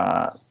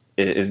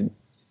 is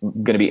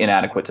going to be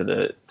inadequate to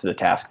the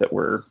task that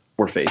we're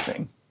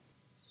facing.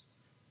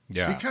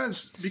 Yeah.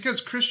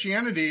 Because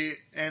Christianity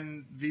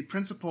and the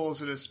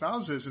principles it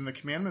espouses and the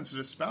commandments it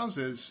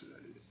espouses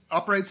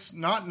operates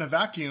not in a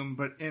vacuum,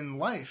 but in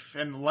life.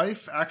 And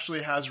life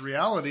actually has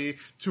reality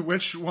to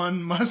which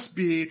one must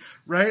be,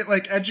 right,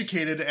 like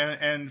educated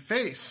and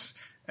face.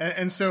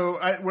 And so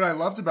what I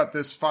loved about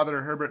this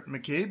Father Herbert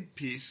McCabe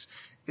piece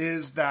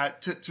is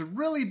that to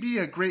really be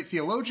a great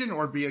theologian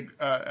or be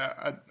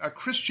a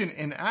Christian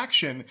in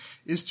action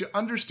is to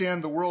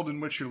understand the world in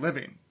which you're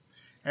living.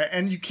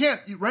 And you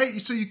can't, right?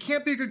 So you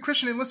can't be a good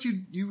Christian unless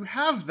you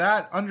have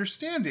that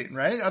understanding,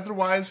 right?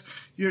 Otherwise,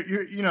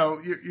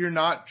 you're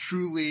not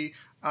truly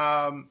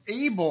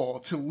able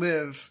to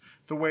live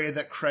the way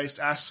that Christ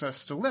asks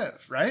us to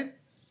live, right?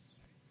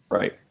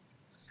 Right.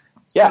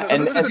 Yeah, so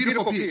this is a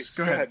beautiful piece.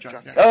 Go ahead,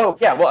 John. Yeah. Oh,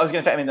 yeah. Well, I was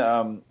going to say,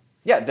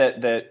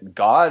 that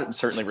God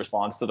certainly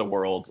responds to the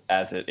world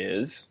as it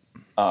is,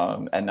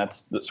 and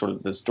that's sort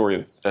of the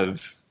story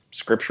of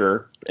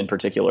Scripture in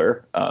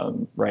particular,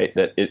 right?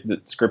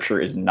 That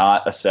Scripture is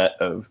not a set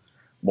of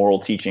moral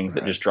teachings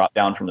that just drop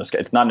down from the sky.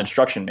 It's not an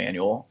instruction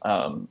manual.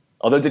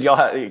 Although, did y'all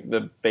have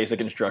the basic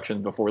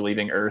instructions before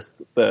leaving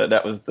Earth?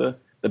 That was the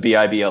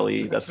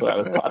Bible. That's what I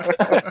was taught.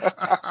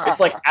 It's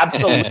like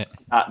absolutely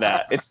not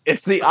that.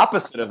 It's the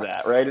opposite of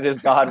that, right? It is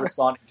God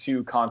responding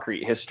to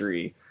concrete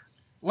history.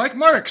 Like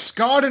Marx.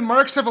 God and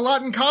Marx have a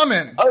lot in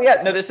common. Oh,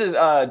 yeah. No, this is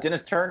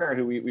Dennis Turner,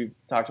 who we've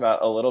talked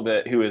about a little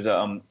bit, who is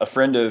a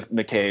friend of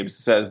McCabe's,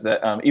 says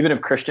that even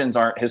if Christians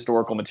aren't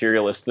historical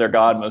materialists, their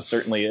God most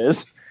certainly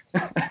is.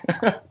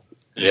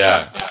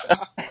 Yeah.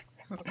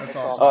 That's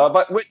awesome.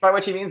 By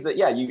which he means that,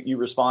 you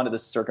respond to the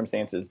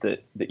circumstances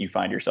that you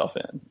find yourself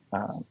in.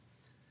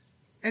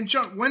 And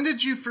John, when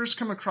did you first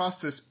come across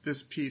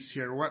this piece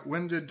here?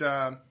 When did,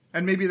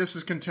 and maybe this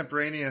is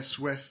contemporaneous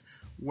with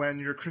when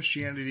your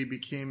Christianity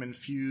became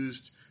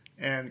infused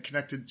and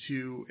connected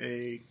to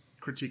a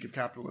critique of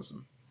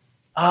capitalism?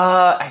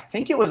 I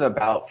think it was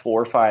about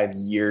 4 or 5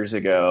 years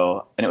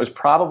ago, and it was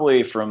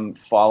probably from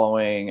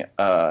following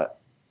Are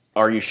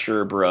You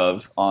Sure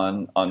Bruv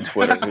on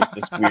Twitter, who's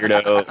this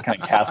weirdo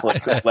kind of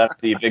Catholic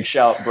lefty, big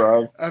shout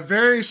bruv. A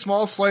very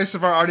small slice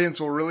of our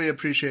audience will really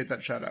appreciate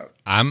that shout out.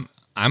 I'm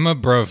a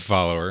Bruv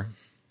follower.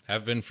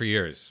 Have been for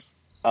years.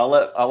 I'll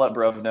let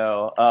Bruv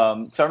know.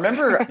 So I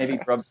remember maybe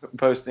Bruv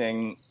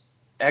posting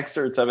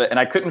excerpts of it, and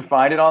I couldn't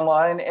find it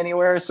online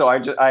anywhere. So I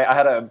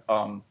had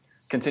a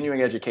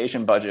continuing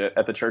education budget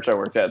at the church I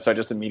worked at, so I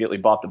just immediately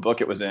bought the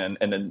book it was in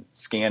and then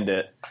scanned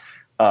it.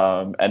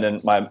 And then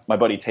my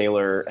buddy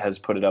Taylor has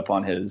put it up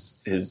on his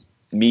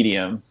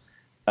Medium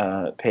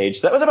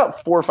page. So that was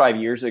about 4 or 5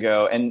 years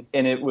ago, and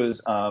it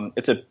was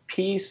it's a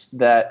piece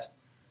that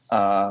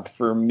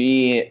for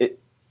me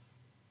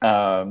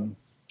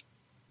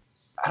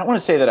I don't want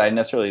to say that I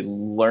necessarily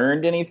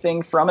learned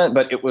anything from it,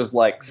 but it was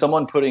like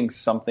someone putting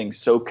something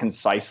so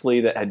concisely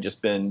that had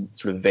just been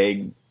sort of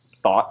vague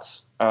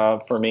thoughts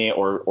for me,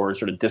 or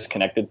sort of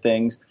disconnected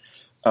things.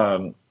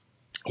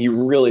 He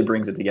really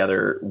brings it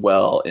together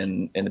well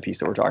in the piece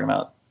that we're talking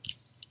about.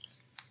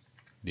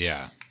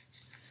 Yeah.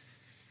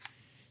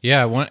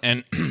 Yeah. One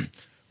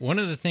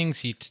of the things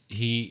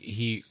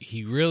he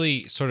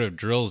really sort of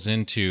drills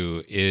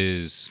into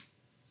is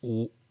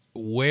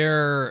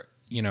where,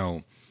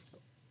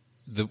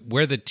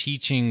 where the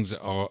teachings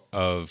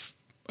of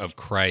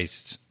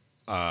Christ,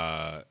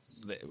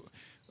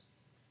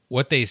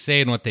 what they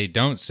say and what they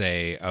don't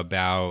say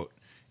about,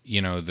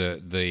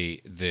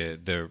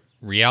 the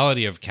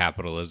reality of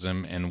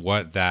capitalism and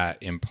what that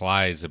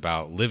implies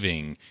about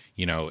living,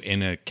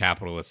 in a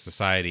capitalist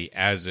society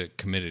as a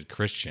committed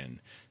Christian.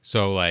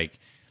 So, like,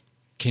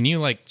 can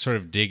you sort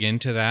of dig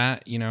into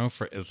that?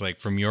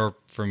 From your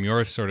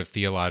sort of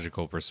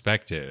theological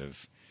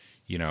perspective.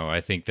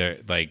 I think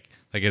that like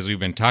as we've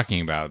been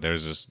talking about,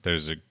 there's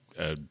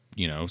a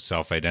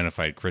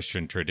self-identified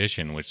Christian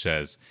tradition which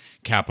says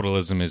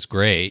capitalism is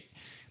great.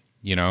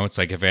 It's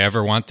like if I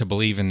ever want to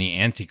believe in the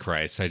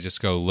Antichrist, I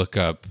just go look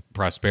up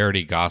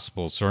prosperity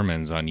gospel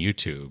sermons on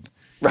YouTube.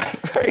 Right.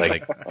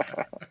 Like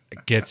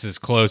it gets as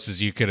close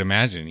as you could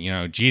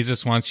imagine.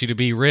 Jesus wants you to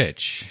be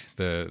rich.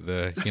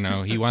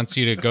 He wants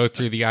you to go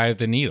through the eye of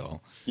the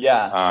needle.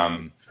 Yeah.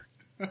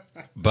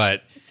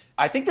 But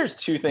I think there's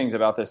two things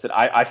about this that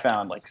I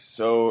found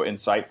so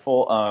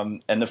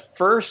insightful. And the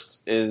first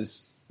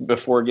is,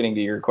 before getting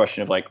to your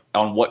question of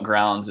on what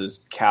grounds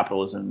is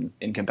capitalism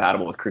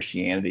incompatible with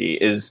Christianity,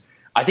 is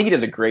I think he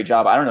does a great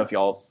job. I don't know if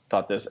y'all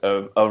thought this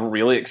of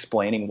really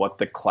explaining what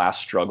the class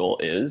struggle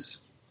is.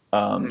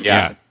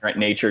 Yeah, right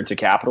nature to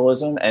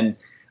capitalism, and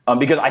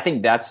because I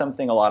think that's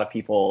something a lot of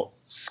people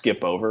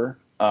skip over.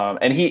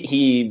 And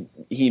he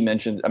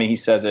mentioned, I mean, he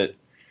says it.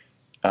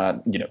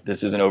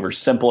 This is an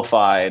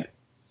oversimplified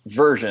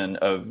version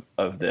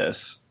of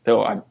this,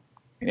 though.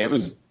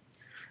 It's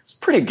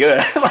pretty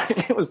good.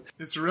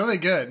 It's really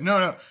good.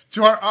 No.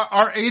 To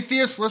our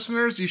atheist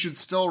listeners, you should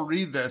still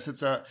read this.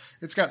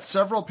 It's got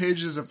several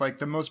pages of like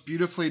the most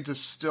beautifully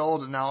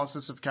distilled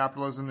analysis of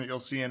capitalism that you'll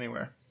see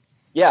anywhere.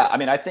 Yeah, I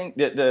mean, I think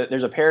that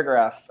there's a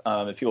paragraph,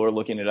 if people are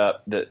looking it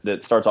up,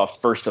 that starts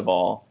off first of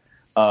all,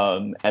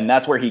 and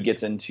that's where he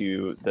gets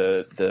into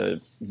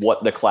the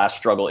what the class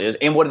struggle is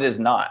and what it is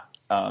not.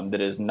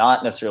 That is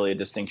not necessarily a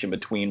distinction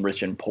between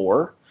rich and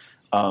poor,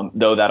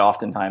 though that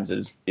oftentimes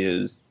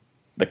is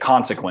the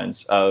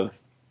consequence of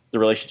the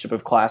relationship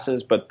of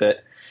classes. But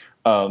that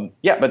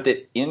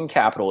in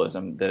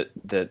capitalism,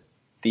 that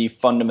the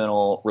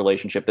fundamental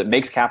relationship that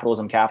makes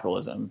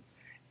capitalism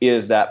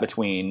is that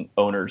between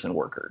owners and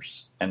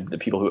workers, and the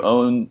people who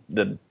own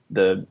the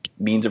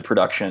means of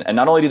production. And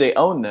not only do they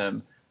own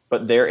them,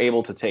 but they're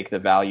able to take the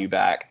value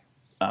back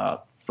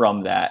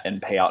from that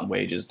and pay out in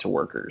wages to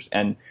workers.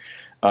 And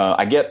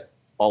I get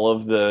all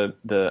of the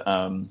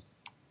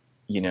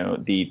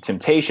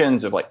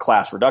temptations of like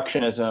class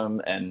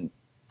reductionism and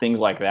things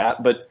like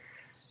that, but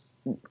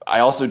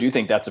I also do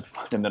think that's a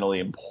fundamentally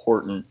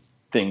important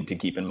thing to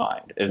keep in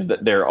mind, is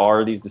that there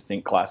are these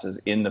distinct classes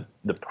in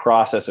the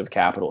process of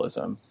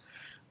capitalism.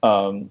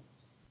 And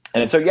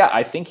so, yeah,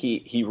 I think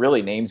he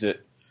really names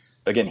it.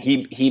 Again,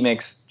 he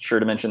makes sure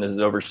to mention this is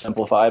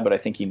oversimplified, but I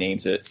think he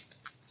names it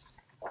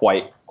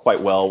quite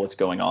well what's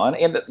going on.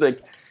 And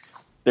like,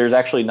 there's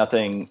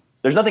nothing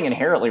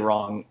inherently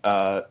wrong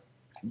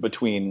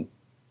between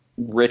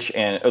rich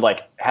and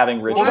like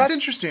having rich. Well, that's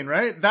interesting,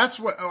 right? That's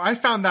what I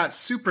found that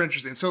super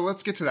interesting. So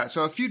let's get to that.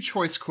 So a few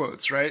choice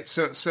quotes, right?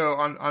 So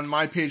on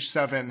my page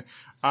 7,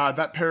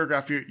 that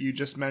paragraph you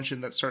just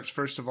mentioned that starts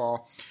first of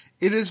all,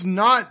 it is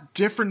not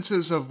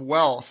differences of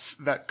wealth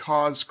that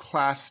cause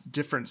class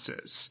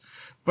differences,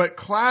 but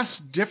class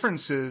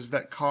differences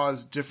that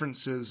cause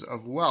differences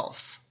of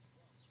wealth,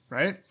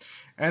 right?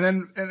 And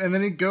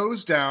then he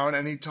goes down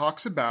and he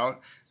talks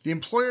about the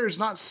employer is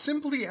not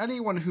simply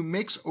anyone who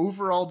makes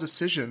overall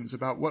decisions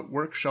about what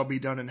work shall be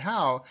done and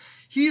how.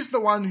 He's the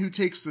one who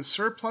takes the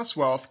surplus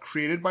wealth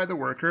created by the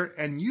worker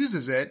and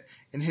uses it,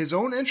 in his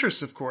own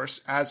interests, of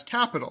course, as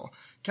capital.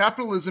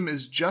 Capitalism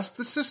is just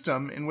the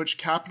system in which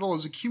capital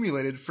is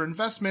accumulated for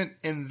investment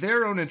in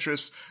their own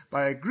interests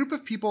by a group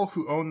of people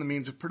who own the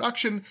means of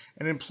production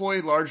and employ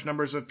large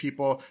numbers of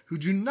people who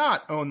do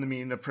not own the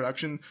means of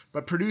production,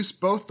 but produce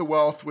both the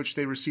wealth which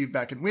they receive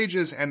back in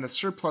wages and the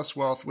surplus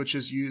wealth which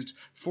is used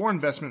for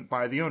investment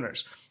by the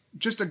owners.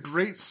 Just a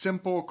great,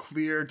 simple,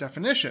 clear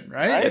definition,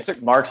 right? It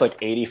took Marx like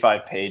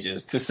 85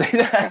 pages to say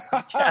that.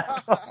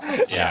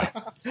 Yeah.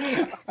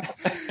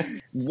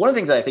 One of the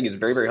things that I think is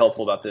very, very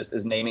helpful about this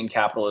is naming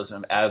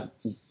capitalism as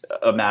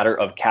a matter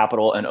of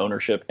capital and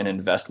ownership and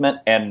investment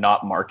and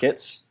not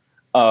markets.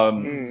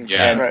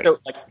 So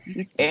like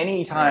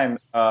anytime,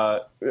 I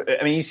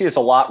mean, you see this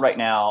a lot right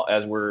now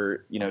as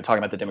we're, talking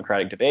about the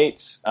Democratic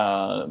debates,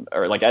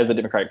 or like as the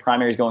Democratic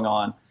primary is going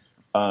on.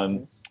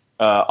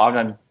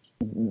 Often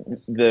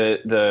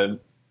the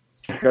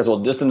guys will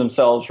distance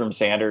themselves from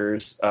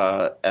Sanders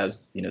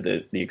as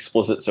the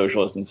explicit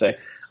socialist and say,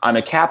 I'm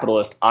a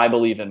capitalist, I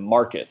believe in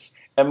markets.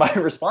 And my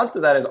response to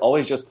that is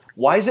always just,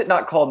 why is it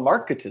not called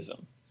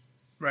marketism?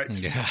 Right.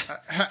 Yeah.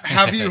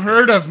 Have you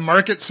heard of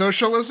market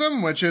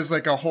socialism, which is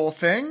like a whole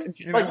thing?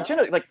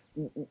 Generally, like,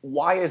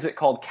 why is it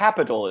called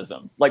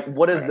capitalism? Like,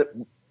 what is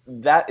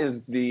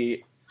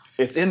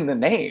it's in the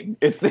name.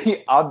 It's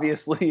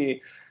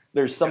obviously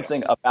there's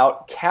something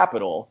about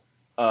capital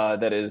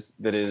that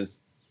is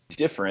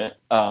different.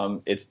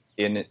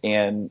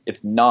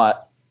 It's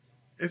not.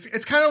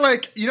 It's kind of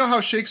like, how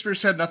Shakespeare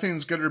said nothing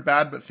is good or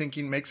bad, but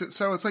thinking makes it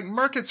so. It's like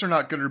markets are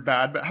not good or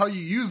bad, but how you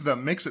use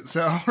them makes it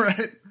so,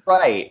 right?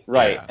 Right.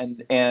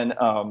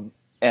 Yeah.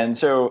 And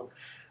so,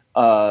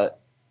 I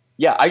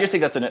just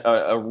think that's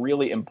a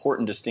really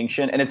important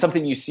distinction, and it's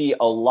something you see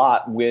a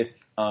lot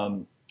with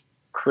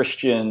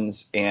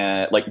Christians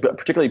and like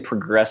particularly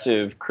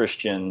progressive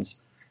Christians.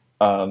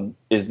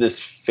 Is this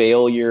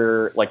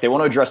failure, like they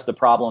want to address the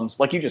problems,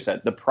 like you just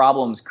said, the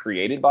problems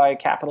created by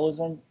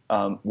capitalism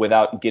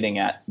without getting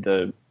at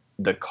the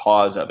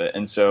cause of it.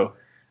 And so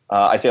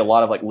I'd say a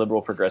lot of like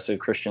liberal progressive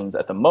Christians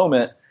at the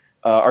moment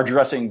are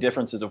addressing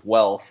differences of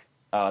wealth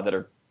that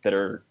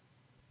are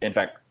in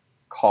fact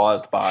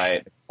caused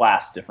by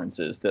class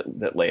differences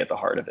that lay at the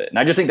heart of it. And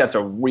I just think that's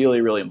a really,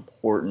 really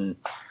important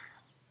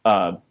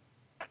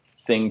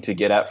thing to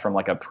get at from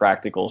like a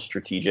practical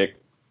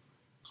strategic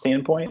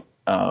standpoint.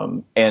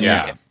 And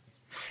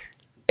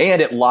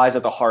it lies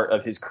at the heart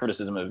of his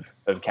criticism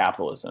of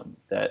capitalism,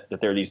 that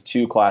there are these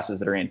two classes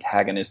that are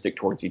antagonistic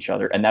towards each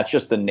other, and that's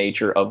just the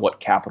nature of what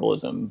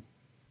capitalism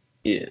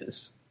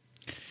is.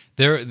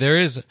 There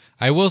is.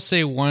 I will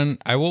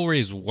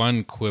raise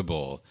one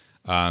quibble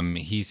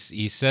He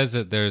says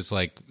that there's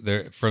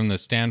from the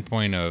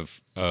standpoint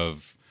of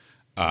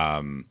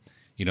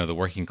the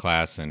working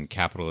class and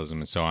capitalism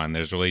and so on,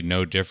 there's really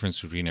no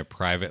difference between a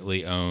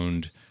privately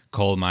owned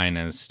coal mine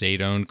and a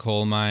state-owned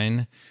coal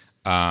mine.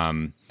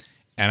 And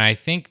I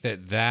think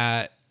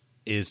that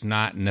is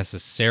not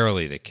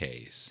necessarily the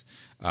case.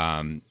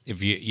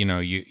 If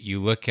you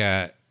look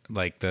at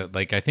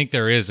I think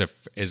there is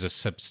a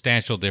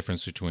substantial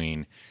difference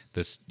between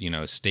this,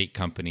 state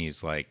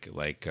companies like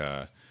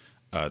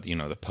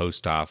the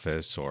post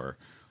office or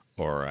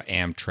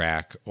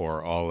Amtrak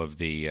or all of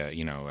the,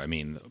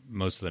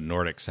 most of the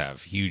Nordics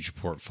have huge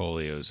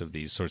portfolios of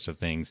these sorts of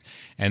things.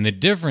 And the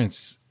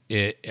difference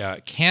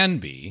can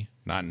be,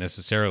 not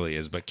necessarily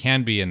is, but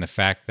can be in the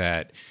fact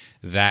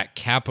that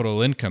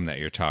capital income that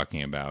you're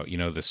talking about,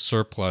 the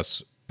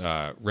surplus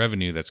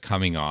revenue that's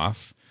coming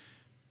off,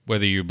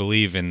 whether you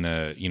believe in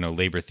the,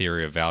 labor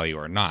theory of value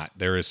or not,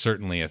 there is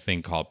certainly a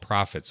thing called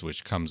profits,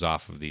 which comes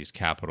off of these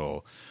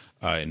capital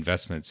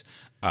investments.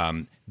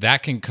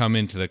 That can come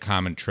into the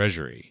common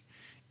treasury.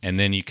 And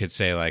then you could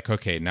say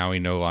okay, now we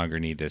no longer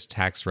need this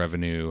tax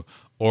revenue,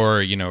 or,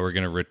 we're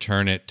going to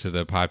return it to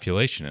the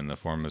population in the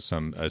form of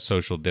some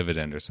social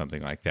dividend or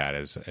something like that,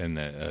 as in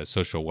the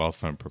social wealth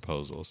fund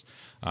proposals.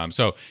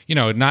 So,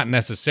 not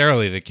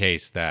necessarily the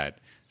case that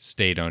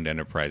state-owned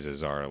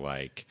enterprises are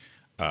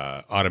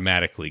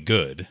automatically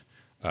good.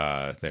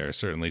 There are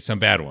certainly some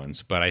bad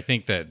ones, but I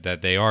think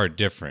that they are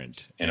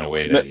different in a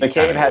way that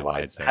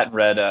McCabe hadn't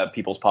read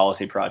People's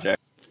Policy Project.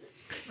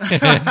 No, and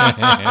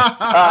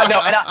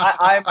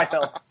I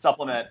myself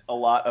supplement a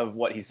lot of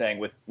what he's saying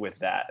with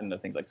that and the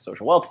things like the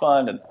Social Wealth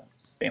Fund and the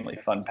Family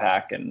Fund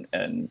Pack, and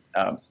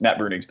Matt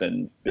Brunig's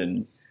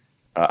been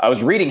I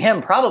was reading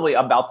him probably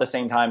about the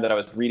same time that I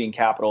was reading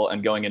Capital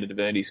and going into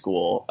divinity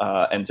school,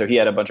 and so he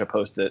had a bunch of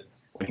post-it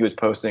when he was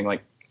posting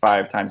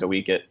 5 times a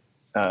week at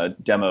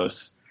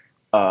Demos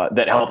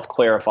that helped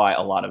clarify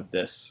a lot of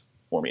this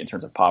for me in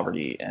terms of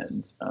poverty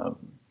and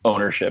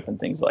ownership and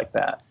things like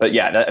that. But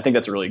yeah, I think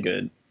that's a really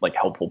good,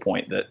 helpful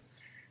point, that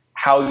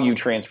how you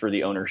transfer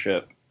the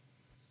ownership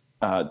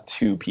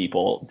to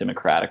people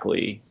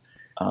democratically,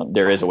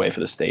 there is a way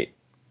for the state.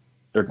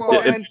 There's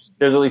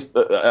at least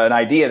an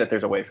idea that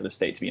there's a way for the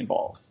state to be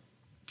involved.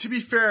 To be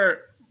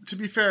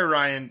fair,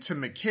 Ryan, to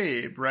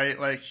McCabe,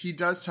 right? He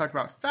does talk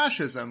about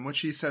fascism,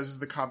 which he says is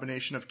the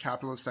combination of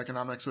capitalist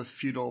economics with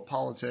feudal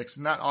politics,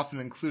 and that often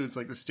includes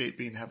the state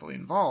being heavily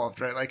involved,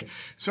 right?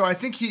 So I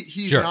think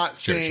he's not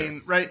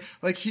saying, right?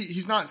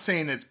 He's not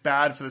saying it's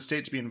bad for the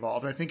state to be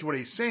involved. I think what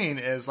he's saying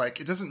is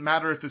it doesn't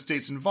matter if the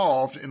state's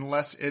involved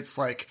unless it's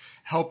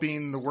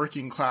helping the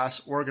working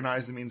class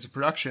organize the means of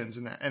productions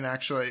and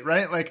actually,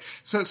 right?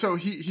 So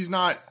he's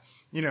not,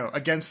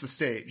 against the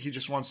state. He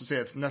just wants to say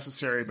it's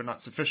necessary but not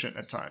sufficient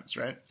at times,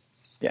 right?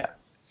 Yeah.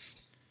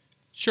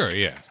 Sure,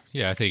 yeah.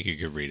 Yeah, I think you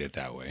could read it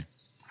that way.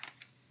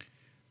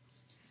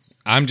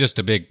 I'm just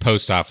a big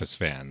post office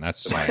fan.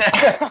 That's I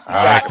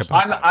like the post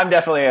office. I'm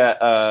definitely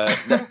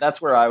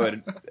that's where I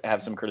would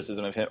have some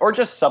criticism of him, or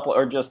just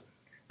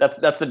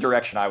that's the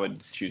direction I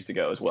would choose to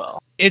go as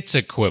well. It's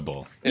a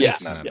quibble. Yeah.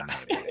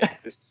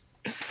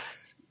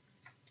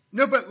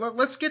 No, but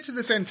let's get to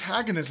this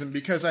antagonism,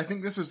 because I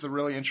think this is the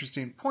really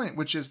interesting point,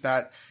 which is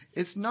that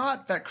it's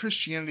not that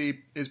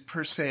Christianity is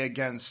per se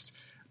against,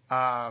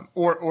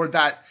 or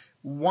that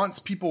wants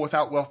people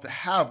without wealth to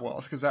have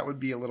wealth, because that would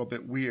be a little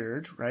bit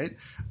weird, right?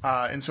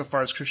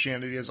 Insofar as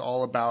Christianity is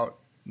all about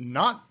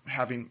not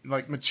having,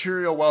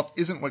 material wealth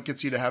isn't what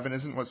gets you to heaven,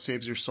 isn't what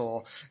saves your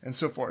soul, and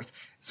so forth.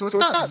 So it's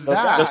not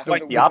that. Just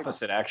the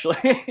opposite,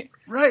 actually.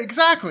 Right,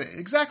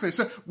 exactly.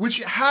 So, which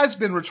has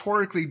been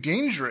rhetorically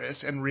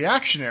dangerous and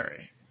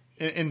reactionary,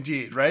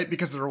 indeed, right?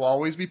 Because there will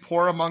always be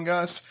poor among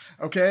us,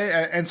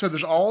 okay? And so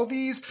there's all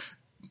these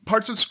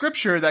parts of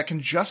Scripture that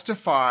can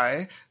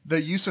justify the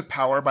use of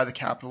power by the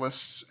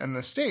capitalists and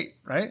the state,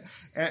 right?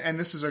 And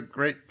this is a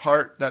great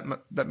part that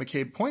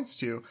McCabe points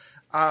to.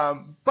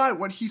 But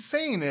what he's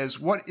saying is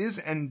what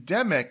is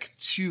endemic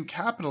to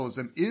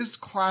capitalism is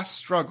class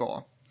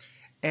struggle.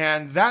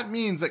 And that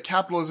means that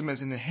capitalism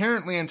is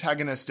inherently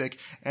antagonistic,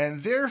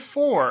 and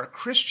therefore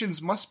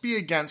Christians must be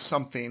against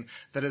something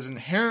that is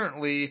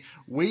inherently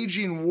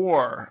waging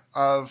war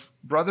of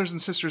brothers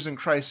and sisters in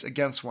Christ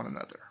against one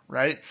another,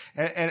 right?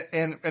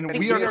 And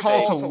we are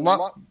called to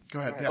love.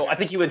 Go ahead. Yeah. Well, I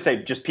think you would say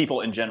just people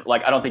in general.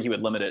 I don't think you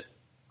would limit it.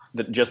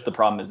 That just the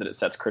problem is that it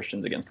sets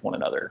Christians against one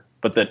another,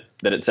 but that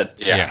it sets.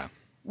 Yeah.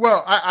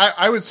 Well,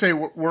 I would say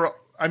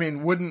wouldn't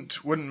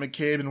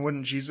McCabe and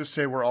wouldn't Jesus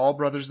say we're all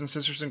brothers and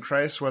sisters in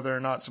Christ, whether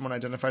or not someone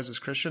identifies as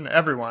Christian?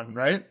 Everyone,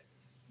 right?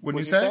 Wouldn't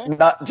you say?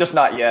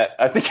 Not yet.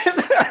 I think.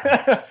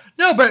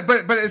 No, but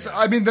it's.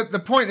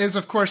 The point is,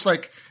 of course,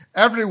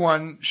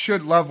 everyone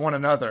should love one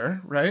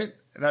another, right?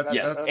 That's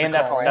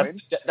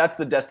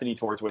the destiny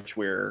towards which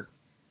we're.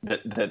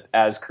 That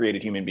as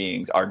created human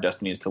beings, our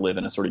destiny is to live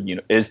in a sort of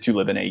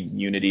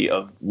unity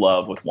of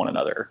love with one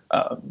another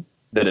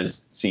that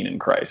is seen in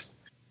Christ.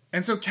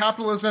 And so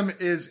capitalism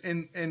is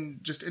in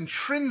just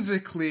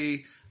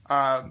intrinsically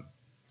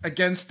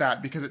against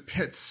that, because it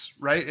pits,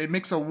 right? It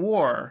makes a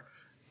war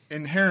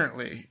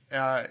inherently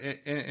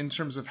in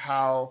terms of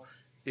how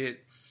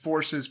it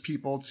forces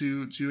people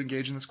to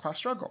engage in this class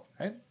struggle,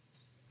 right?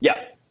 Yeah,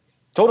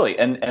 totally.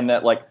 And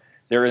that, like,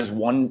 there is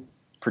one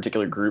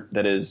particular group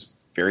that is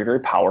very, very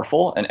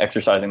powerful and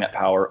exercising that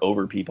power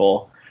over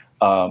people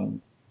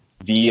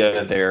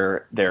via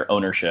their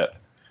ownership,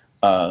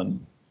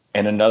 and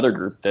another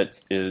group that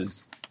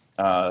is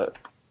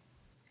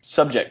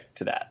subject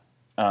to that,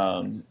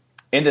 and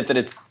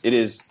that it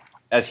is,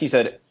 as he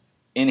said,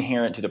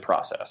 inherent to the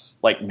process.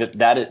 Like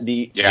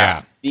the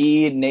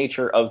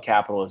nature of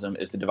capitalism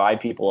is to divide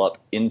people up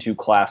into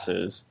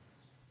classes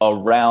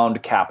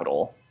around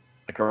capital,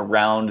 like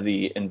around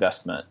the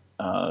investment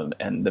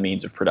and the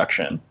means of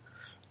production,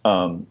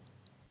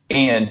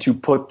 and to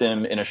put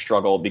them in a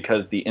struggle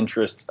because the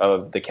interests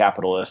of the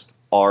capitalist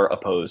are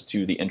opposed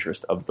to the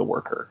interest of the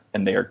worker,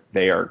 and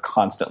they are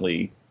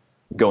constantly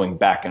going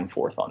back and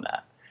forth on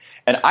that.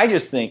 And I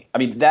just think, I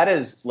mean, that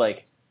is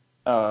like,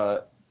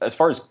 as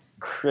far as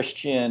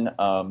Christian,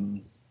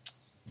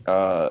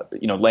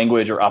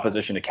 language or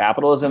opposition to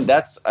capitalism,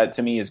 that's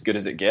to me as good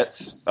as it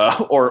gets,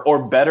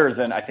 or better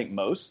than I think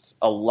most.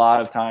 A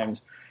lot of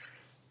times,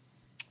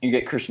 you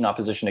get Christian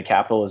opposition to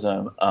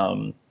capitalism.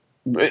 I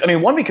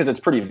mean, one, because it's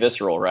pretty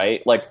visceral,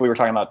 right? Like we were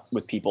talking about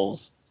with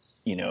people's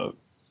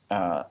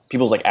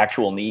like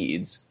actual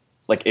needs.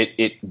 Like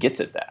it gets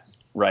at that,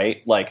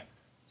 right? Like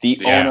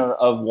the owner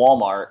of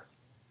Walmart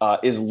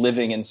is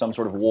living in some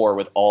sort of war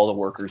with all the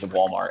workers of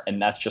Walmart,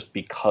 and that's just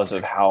because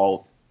of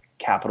how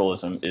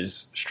capitalism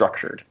is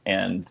structured.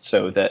 And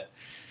so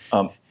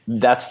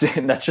that's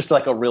just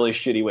like a really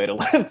shitty way to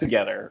live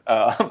together.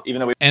 Even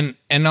though we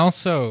and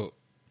also,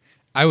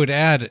 I would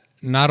add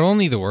not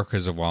only the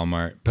workers of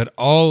Walmart, but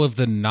all of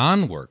the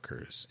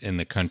non-workers in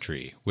the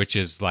country, which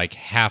is like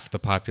half the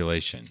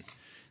population.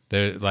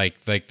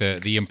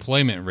 The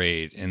employment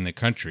rate in the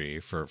country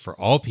for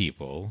all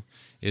people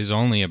is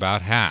only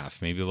about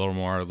half, maybe a little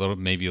more,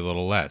 maybe a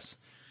little less.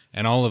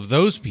 And all of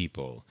those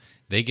people,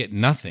 they get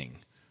nothing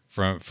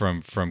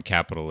from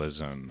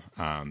capitalism,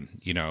 and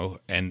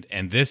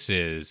this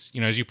is,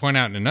 as you point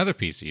out in another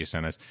piece that you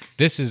sent us,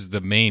 this is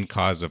the main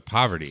cause of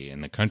poverty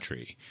in the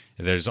country.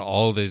 There's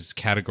all these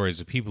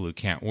categories of people who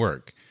can't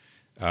work,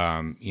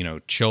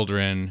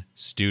 children,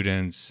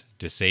 students,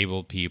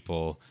 disabled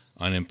people,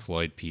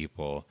 unemployed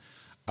people,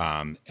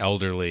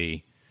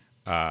 elderly,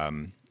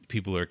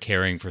 people who are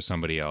caring for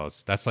somebody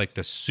else. That's like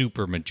the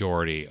super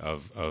majority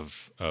of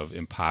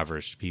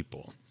impoverished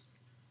people.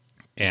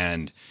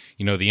 And,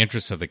 the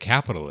interest of the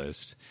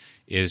capitalist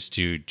is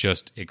to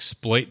just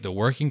exploit the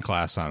working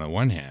class on the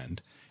one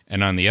hand,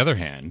 and on the other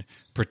hand,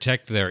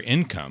 protect their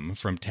income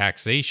from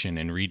taxation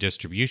and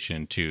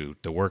redistribution to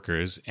the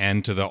workers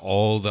and to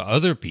all the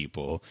other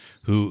people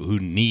who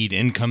need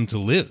income to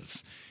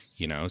live,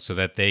 so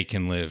that they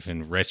can live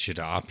in wretched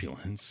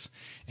opulence.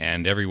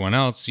 And everyone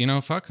else,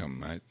 fuck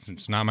them.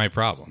 It's not my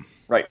problem.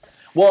 Right.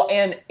 Well,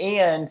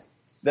 and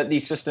that the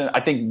system, I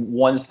think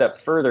one step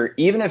further,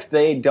 even if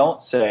they don't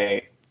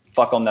say,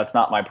 fuck them, that's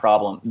not my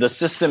problem, the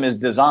system is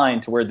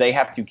designed to where they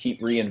have to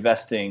keep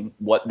reinvesting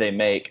what they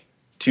make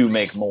to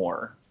make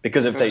more.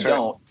 Because if they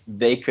don't,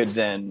 they could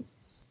then,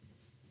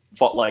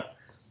 like,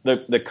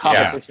 the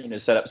competition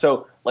is set up.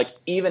 So, like,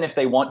 even if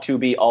they want to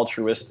be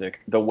altruistic,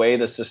 the way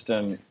the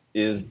system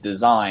is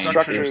designed, it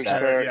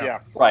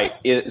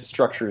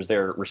structures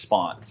their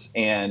response.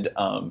 And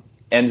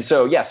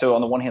so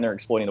on the one hand, they're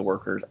exploiting the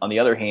workers. On the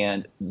other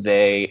hand,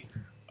 they,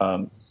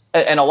 and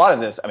a lot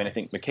of this, I mean, I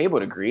think McCabe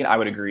would agree, and I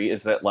would agree,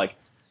 is that, like,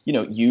 we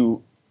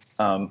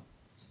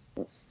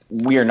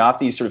are not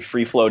these sort of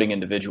free-floating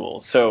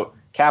individuals. So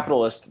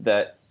capitalists,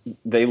 that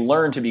they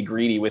learn to be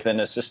greedy within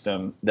a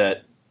system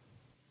that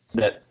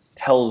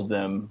tells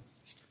them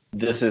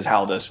this is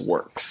how this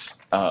works.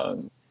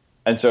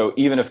 And so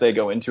even if they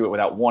go into it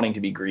without wanting to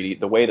be greedy,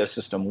 the way the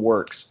system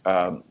works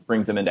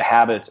brings them into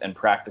habits and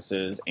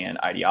practices and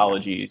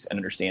ideologies and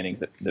understandings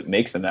that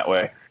makes them that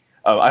way.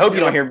 I hope you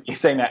don't hear me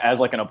saying that as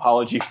like an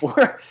apology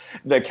for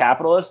the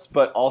capitalists,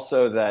 but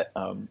also that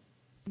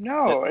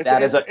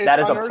that is a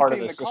part of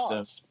the system.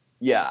 Cause.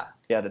 Yeah,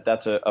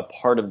 that's a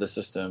part of the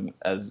system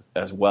as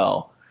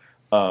well.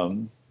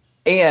 And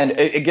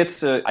it gets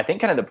to, I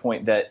think, kind of the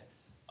point that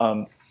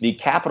the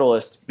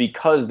capitalists,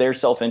 because their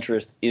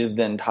self-interest is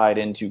then tied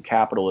into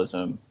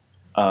capitalism,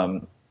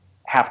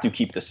 have to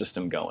keep the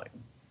system going,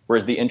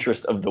 whereas the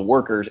interest of the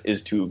workers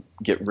is to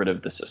get rid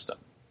of the system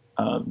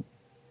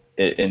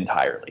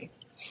entirely.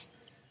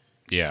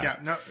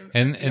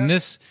 And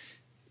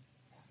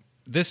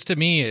this to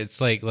me,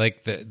 it's like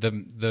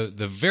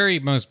the very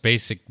most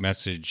basic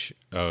message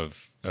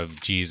of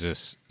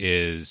Jesus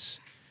is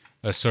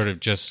a sort of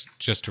just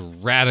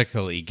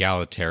radical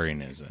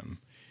egalitarianism.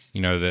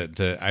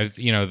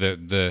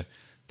 The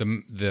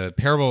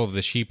parable of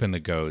the sheep and the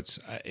goats.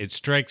 I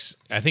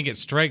think it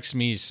strikes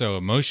me so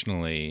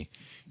emotionally,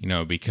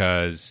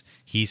 because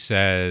he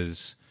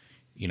says,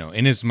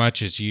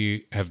 inasmuch as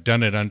you have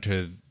done it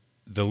unto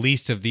the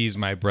least of these,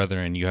 my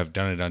brethren, you have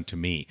done it unto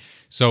me.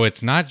 So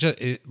it's not just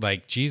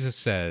like Jesus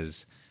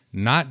says,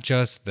 not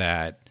just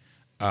that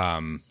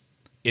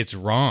it's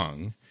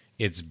wrong.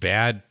 It's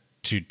bad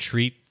to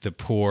treat the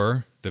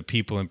poor, the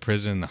people in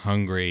prison, the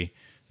hungry,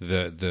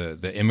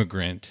 the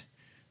immigrant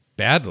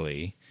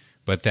badly,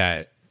 but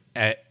that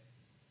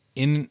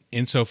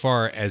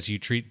insofar as you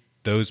treat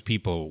those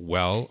people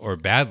well or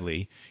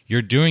badly,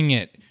 you're doing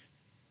it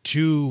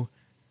to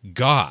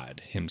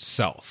God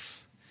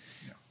himself.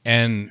 Yeah.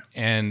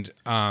 And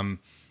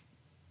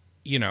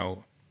you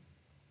know,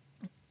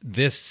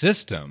 this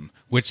system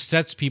which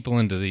sets people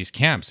into these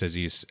camps, as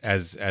you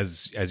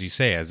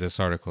say, as this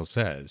article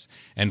says,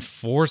 and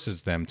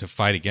forces them to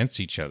fight against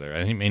each other.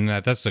 I mean,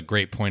 that's a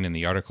great point in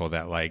the article,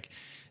 that like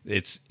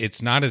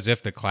it's not as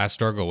if the class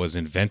struggle was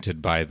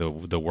invented by the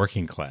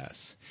working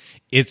class.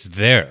 It's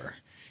there,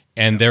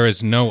 and there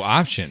is no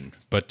option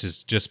but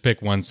to just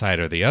pick one side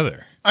or the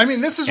other. I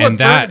mean, this is what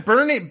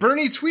Bernie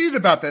tweeted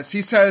about this.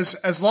 He says,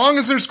 as long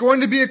as there's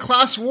going to be a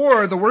class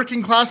war, the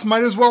working class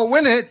might as well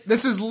win it.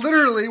 This is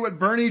literally what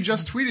Bernie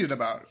just tweeted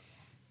about.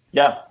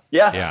 Yeah.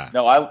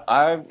 No,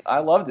 I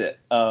loved it.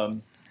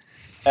 And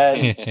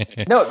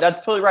no,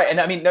 that's totally right. And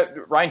I mean, no,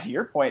 Ryan, to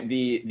your point,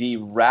 the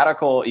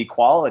radical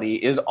equality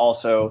is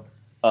also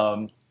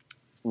the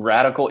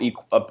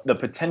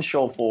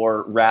potential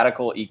for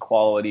radical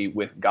equality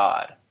with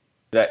God,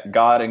 that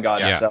God and God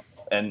himself.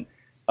 And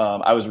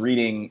I was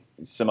reading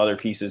some other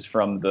pieces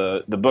from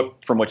the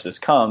book from which this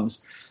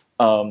comes,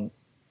 and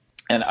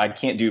I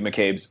can't do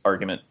McCabe's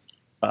argument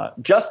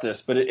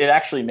justice, but it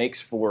actually makes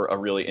for a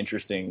really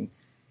interesting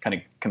kind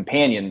of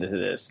companion to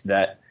this,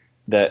 that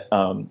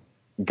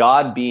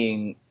God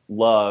being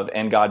love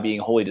and God being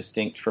wholly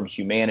distinct from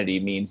humanity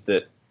means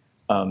that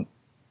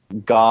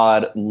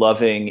God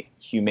loving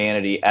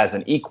humanity as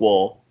an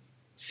equal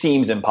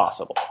seems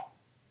impossible.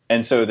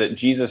 And so that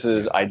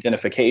Jesus's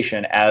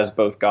identification as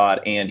both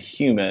God and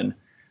human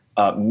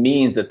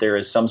means that there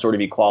is some sort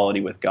of equality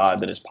with God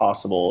that is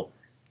possible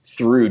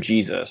through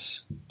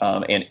Jesus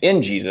and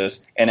in Jesus.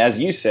 And as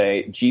you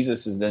say,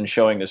 Jesus is then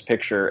showing this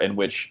picture in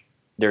which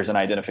there's an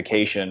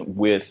identification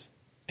with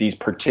these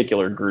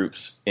particular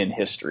groups in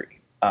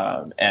history.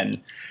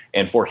 And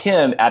for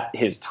him at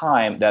his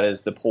time, that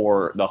is the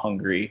poor, the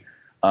hungry.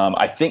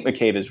 I think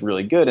McCabe is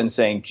really good in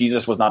saying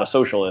Jesus was not a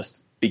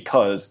socialist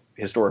because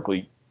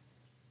historically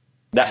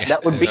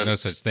that would be no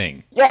such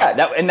thing. Yeah,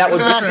 that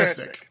was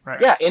anachronistic, right?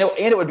 Yeah, and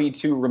it would be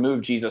to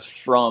remove Jesus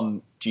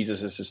from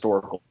Jesus's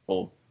historical.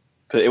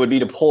 It would be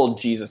to pull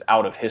Jesus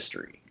out of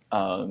history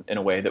in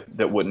a way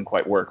that wouldn't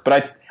quite work. But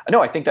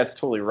I think that's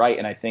totally right,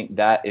 and I think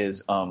that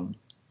is. And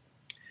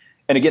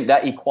again,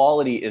 that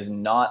equality is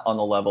not on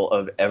the level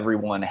of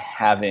everyone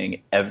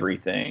having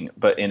everything,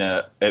 but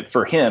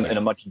for him in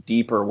a much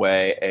deeper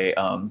way,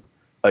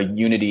 a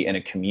unity and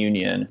a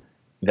communion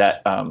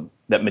that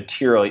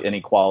material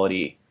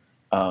inequality.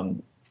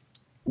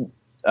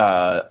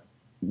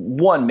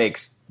 One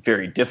makes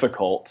very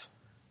difficult,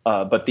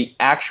 but the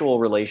actual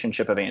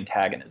relationship of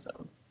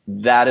antagonism,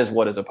 that is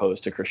what is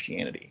opposed to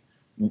Christianity.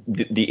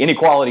 The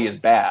inequality is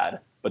bad,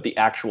 but the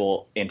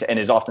actual, and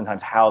is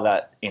oftentimes how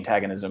that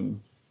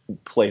antagonism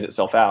plays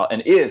itself out,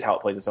 and is how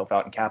it plays itself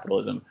out in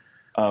capitalism.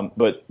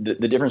 But the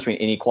difference between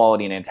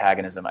inequality and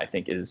antagonism, I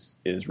think, is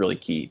really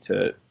key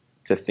to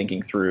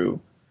thinking through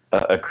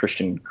a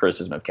Christian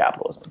criticism of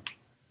capitalism.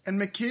 And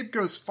McCabe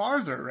goes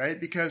farther, right?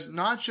 Because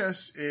not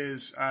just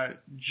is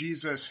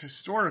Jesus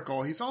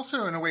historical, he's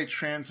also in a way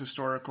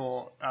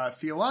trans-historical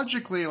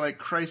theologically. Like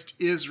Christ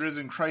is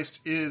risen, Christ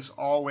is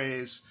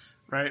always,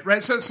 right?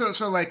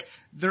 So like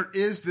there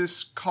is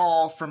this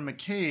call from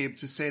McCabe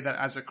to say that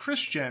as a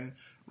Christian,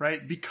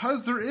 right,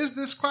 because there is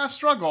this class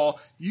struggle,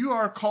 you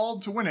are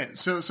called to win it.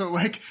 So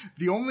like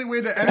the only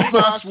way to end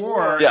class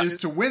war is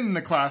to win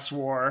the class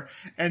war,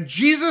 and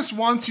Jesus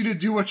wants you to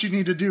do what you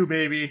need to do,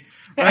 baby.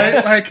 Right?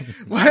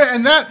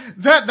 And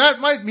that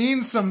might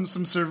mean some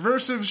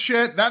subversive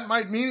shit. That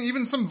might mean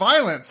even some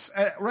violence.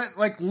 Right?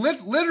 Like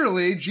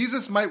literally,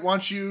 Jesus might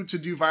want you to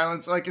do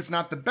violence. Like it's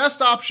not the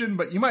best option,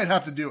 but you might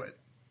have to do it.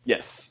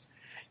 Yes.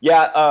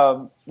 Yeah.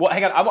 Well,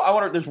 hang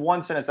on. There's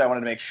one sentence I wanted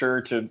to make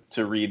sure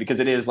to read,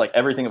 because it is like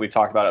everything that we've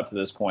talked about up to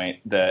this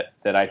point that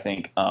I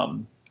think,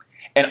 and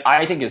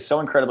I think is so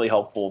incredibly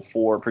helpful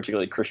for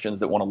particularly Christians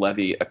that want to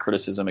levy a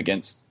criticism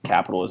against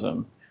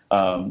capitalism.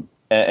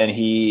 And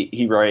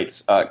he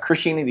writes,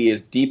 Christianity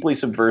is deeply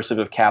subversive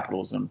of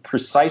capitalism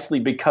precisely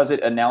because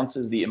it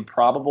announces the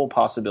improbable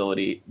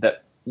possibility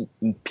that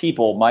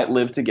people might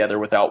live together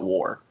without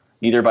war,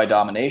 neither by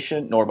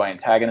domination nor by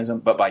antagonism,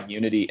 but by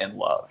unity and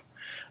love.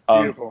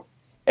 Beautiful.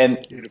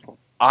 Beautiful.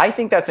 I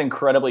think that's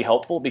incredibly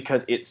helpful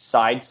because it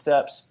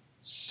sidesteps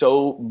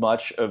so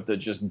much of the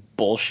just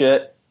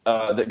bullshit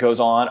that goes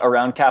on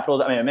around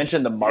capitalism. I mean, I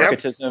mentioned the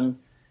marketism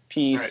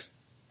piece.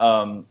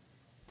 Right.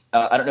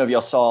 I don't know if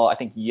y'all saw, I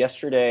think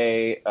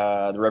yesterday,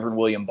 the Reverend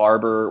William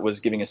Barber was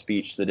giving a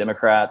speech to the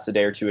Democrats a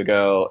day or two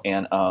ago,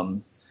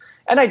 and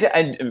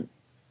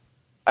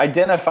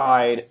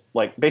identified,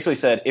 like, basically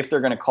said, if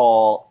they're going to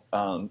call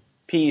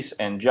peace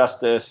and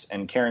justice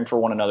and caring for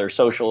one another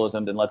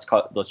socialism, then let's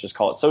just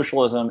call it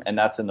socialism, and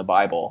that's in the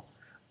Bible.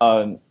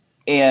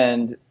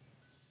 And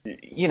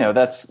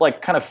that's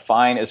like kind of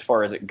fine as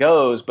far as it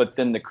goes. But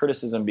then the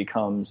criticism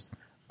becomes,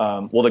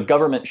 well, the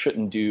government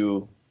shouldn't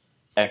do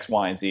X,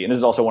 Y, and Z. And this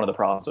is also one of the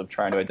problems of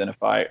trying to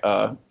identify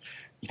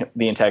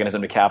the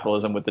antagonism to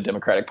capitalism with the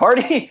Democratic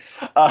Party.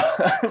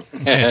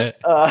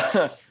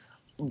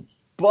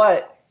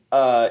 But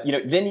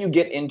then you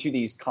get into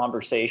these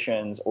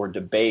conversations or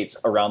debates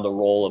around the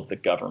role of the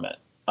government,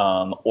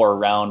 or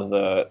around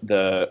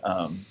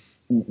the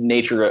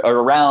nature, or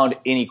around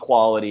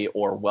inequality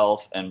or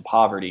wealth and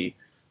poverty,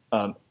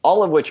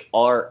 all of which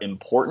are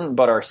important,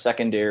 but are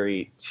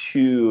secondary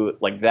to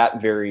like that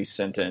very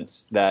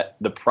sentence that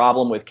the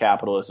problem with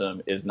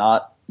capitalism is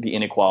not the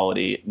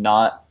inequality,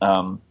 not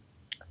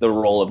the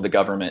role of the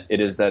government.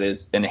 It is that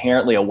is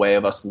inherently a way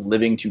of us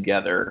living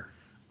together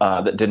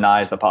that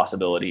denies the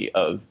possibility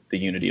of the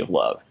unity of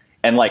love.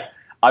 And like,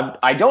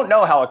 I don't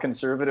know how a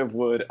conservative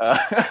would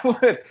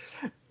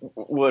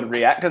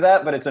react to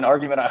that, but it's an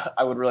argument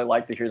I would really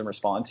like to hear them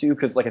respond to,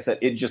 because, like I said,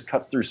 it just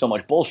cuts through so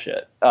much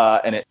bullshit.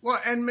 And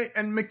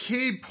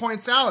McCabe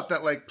points out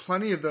that like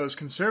plenty of those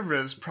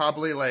conservatives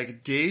probably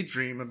like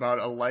daydream about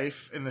a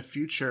life in the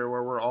future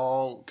where we're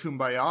all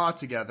kumbaya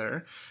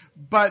together.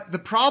 But the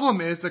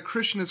problem is that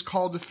Christian is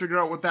called to figure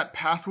out what that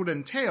path would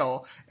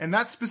entail, and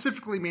that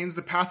specifically means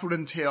the path would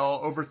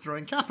entail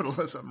overthrowing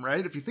capitalism,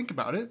 right? If you think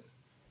about it.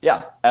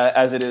 Yeah,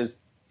 as it is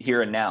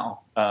here and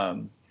now.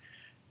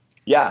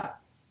 Yeah.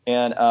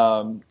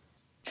 And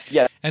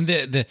yeah. And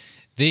the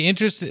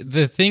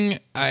thing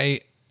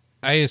I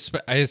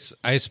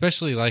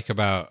especially like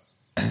about,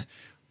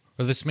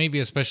 or this may be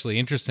especially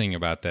interesting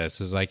about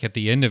this, is like at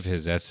the end of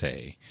his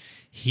essay,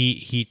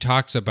 he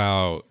talks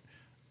about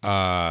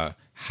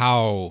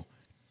how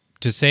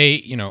to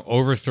say,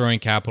 overthrowing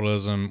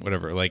capitalism,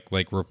 whatever, like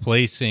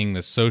replacing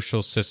the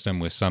social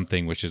system with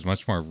something which is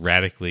much more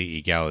radically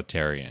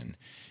egalitarian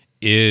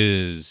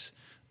is,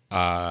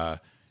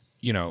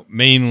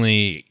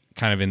 mainly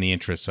kind of in the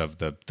interests of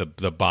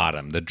the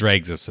bottom, the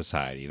dregs of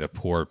society, the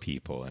poor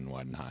people and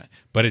whatnot.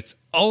 But it's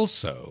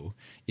also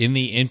in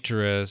the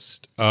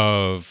interest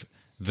of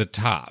the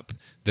top,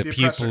 the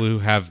people oppressor, who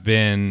have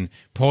been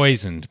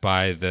poisoned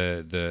by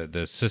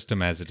the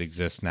system as it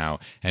exists now,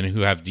 and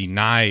who have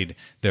denied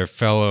their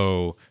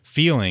fellow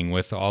feeling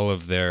with all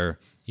of their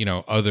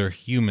other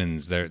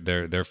humans,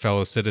 their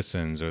fellow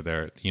citizens, or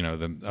their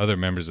the other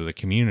members of the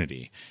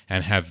community,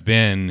 and have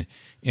been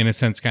in a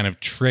sense kind of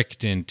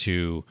tricked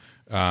into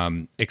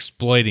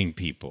exploiting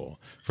people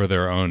for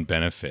their own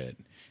benefit.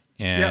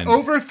 And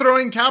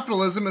overthrowing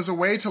capitalism is a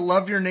way to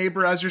love your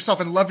neighbor as yourself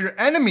and love your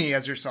enemy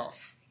as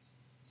yourself.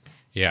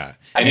 Yeah.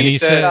 And he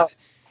said,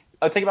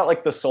 I think about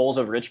like the souls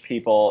of rich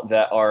people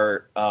that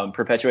are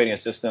perpetuating a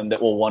system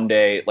that will one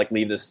day like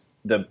leave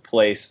the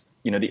place,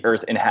 the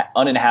earth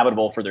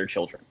uninhabitable for their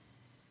children.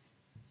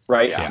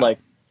 Right. Yeah.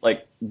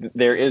 Like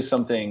there is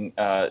something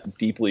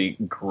deeply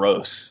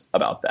gross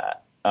about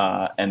that.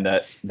 And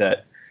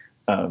that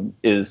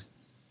is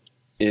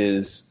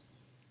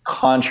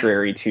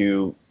contrary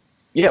to,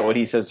 what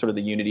he says, sort of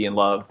the unity and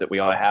love that we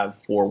ought to have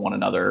for one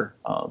another.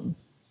 I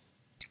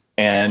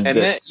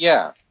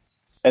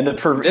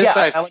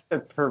like the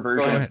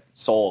perversion of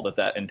soul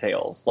that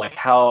entails. Like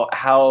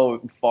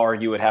how far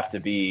you would have to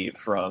be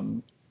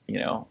from,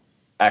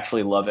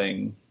 actually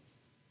loving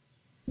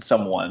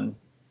someone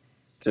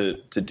to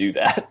do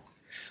that.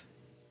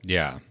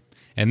 Yeah.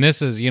 And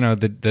this is,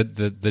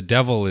 the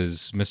devil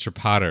is Mr.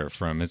 Potter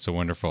from It's a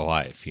Wonderful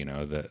Life,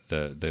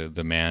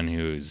 the man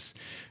who's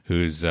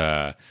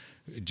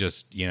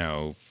just,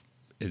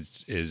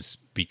 is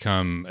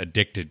become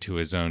addicted to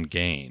his own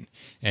gain.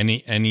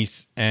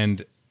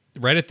 And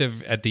right at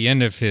the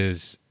end of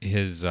his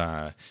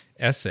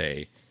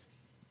essay,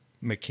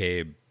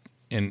 McCabe,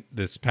 in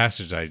this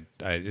passage,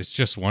 it's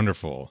just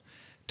wonderful,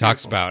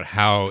 talks about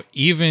how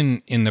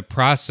even in the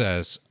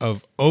process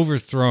of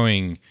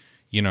overthrowing,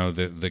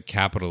 the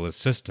capitalist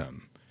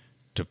system,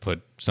 to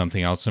put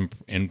something else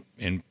in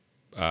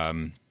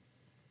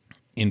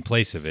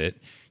place of it,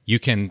 you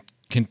can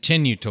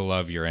continue to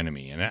love your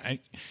enemy. And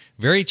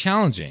very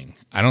challenging.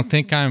 I don't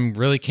think I'm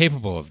really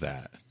capable of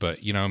that.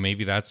 But,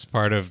 maybe that's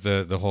part of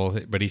the whole.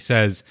 But he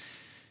says,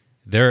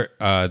 there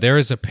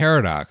is a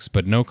paradox,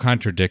 but no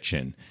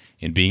contradiction,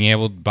 in being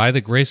able, by the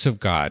grace of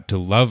God, to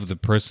love the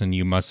person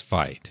you must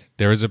fight.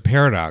 There is a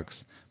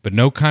paradox, but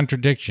no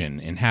contradiction,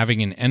 in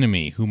having an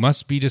enemy who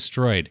must be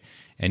destroyed,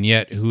 and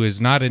yet who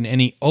is not in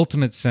any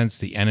ultimate sense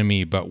the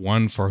enemy, but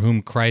one for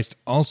whom Christ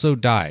also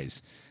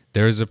dies.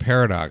 There is a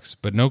paradox,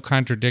 but no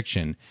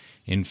contradiction,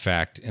 in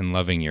fact, in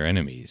loving your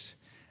enemies.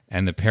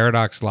 And the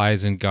paradox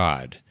lies in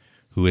God,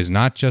 who is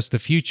not just the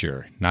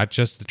future, not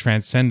just the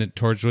transcendent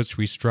towards which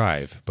we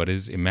strive, but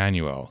is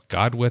Emmanuel,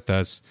 God with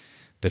us,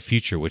 the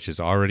future which is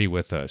already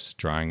with us,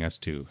 drawing us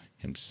to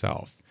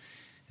himself.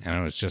 And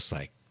I was just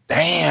like,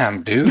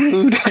 damn,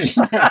 dude.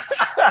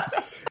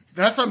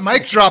 That's a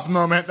mic drop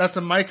moment.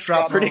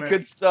 Pretty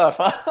good stuff.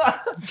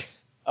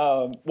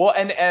 Well,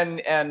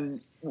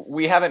 and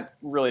we haven't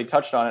really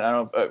touched on it. I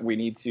don't know if we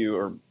need to,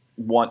 or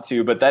want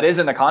to, but that is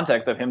in the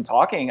context of him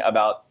talking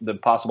about the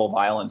possible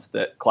violence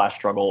that class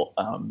struggle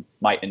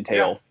might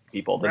entail for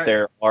people. That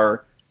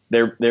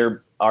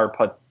there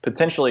are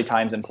potentially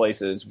times and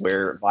places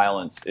where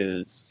violence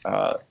is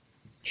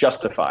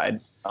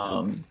justified.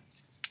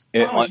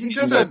 He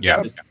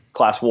does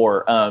class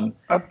war.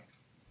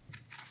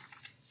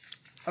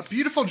 A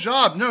beautiful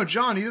job. No,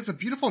 John, he does a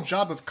beautiful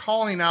job of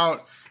calling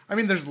out. I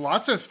mean, there's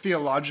lots of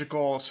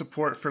theological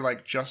support for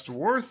like just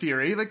war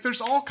theory. Like there's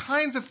all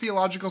kinds of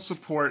theological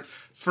support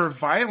for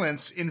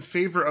violence in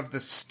favor of the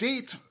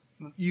state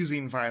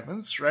using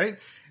violence, right?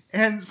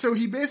 And so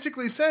he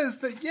basically says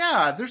that,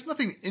 yeah, there's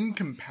nothing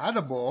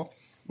incompatible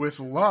with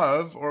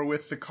love or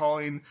with the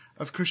calling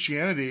of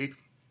Christianity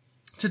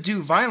to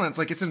do violence.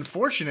 Like it's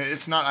unfortunate.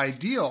 It's not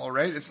ideal,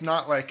 right? It's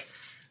not like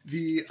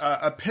the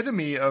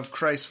epitome of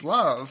Christ's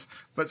love,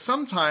 but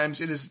sometimes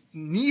it is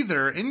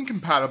neither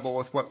incompatible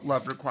with what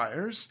love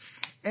requires.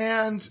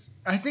 And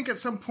I think at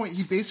some point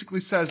he basically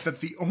says that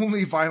the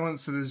only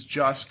violence that is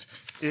just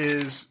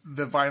is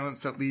the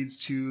violence that leads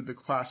to the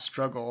class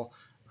struggle,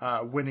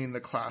 winning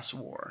the class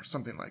war,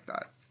 something like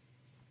that.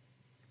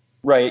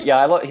 Right.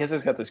 Yeah. He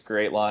has got this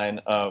great line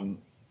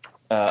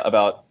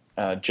about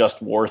just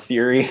war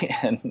theory,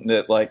 and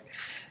that like,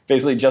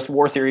 basically, just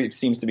war theory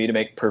seems to me to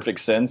make perfect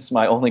sense.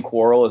 My only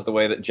quarrel is the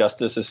way that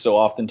justice has so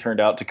often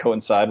turned out to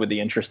coincide with the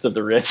interests of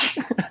the rich.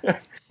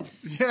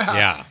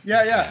 Yeah.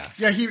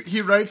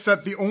 He writes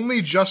that the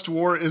only just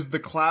war is the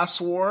class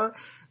war,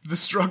 the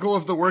struggle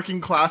of the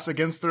working class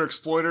against their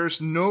exploiters.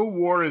 No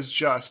war is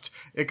just,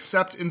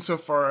 except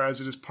insofar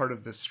as it is part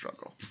of this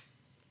struggle.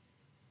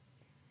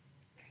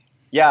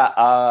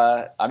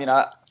 Yeah,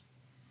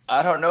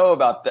 I don't know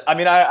about that. I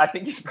mean, I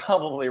think he's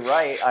probably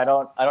right. I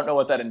don't know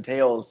what that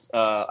entails,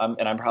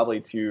 and I'm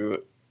probably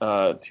too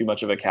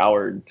much of a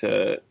coward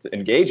to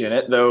engage in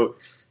it. Though,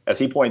 as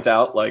he points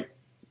out, like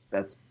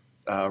that's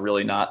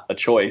really not a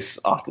choice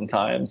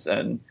oftentimes,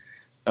 and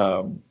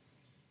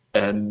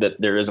that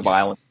there is a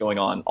violence going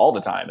on all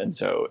the time, and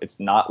so it's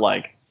not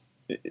like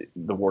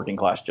the working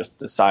class just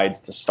decides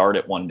to start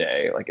it one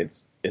day. Like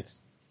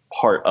it's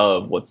part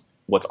of what's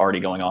already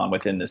going on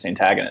within this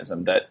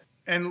antagonism that.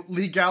 And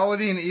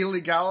legality and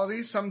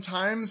illegality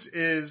sometimes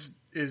is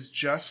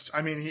just,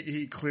 I mean,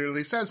 he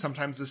clearly says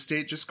sometimes the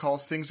state just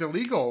calls things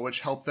illegal,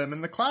 which help them in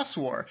the class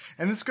war.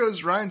 And this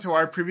goes right into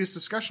our previous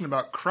discussion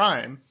about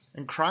crime.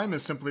 And crime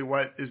is simply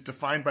what is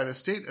defined by the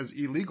state as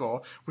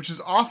illegal, which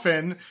is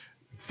often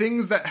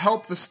things that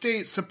help the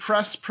state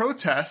suppress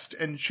protest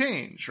and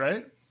change,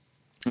 right?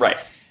 Right.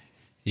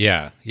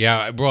 Yeah.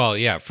 Well,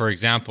 yeah. For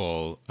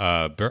example,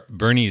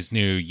 Bernie's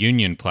new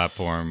union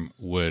platform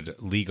would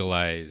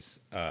legalize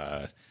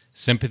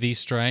sympathy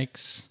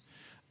strikes,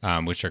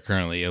 which are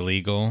currently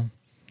illegal.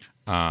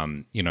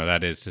 That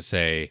is to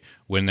say,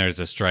 when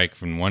there's a strike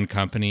from one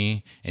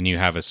company and you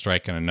have a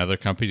strike in another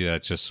company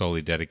that's just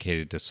solely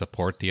dedicated to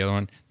support the other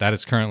one, that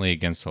is currently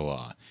against the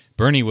law.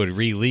 Bernie would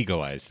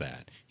re-legalize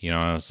that.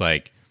 It's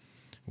like,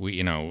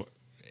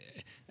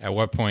 at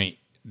what point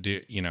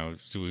do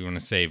we want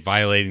to say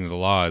violating the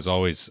law is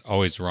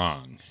always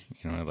wrong?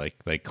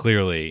 Like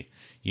clearly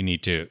you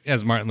need to,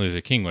 as Martin Luther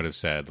King would have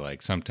said,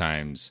 like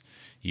sometimes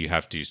you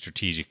have to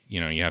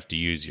you have to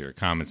use your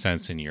common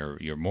sense and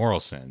your moral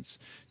sense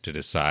to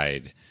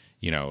decide,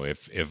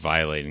 if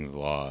violating the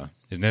law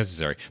is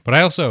necessary. But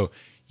I also,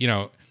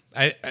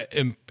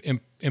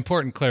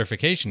 important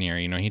clarification here,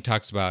 he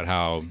talks about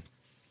how,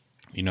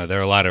 there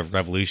are a lot of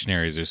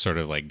revolutionaries who are sort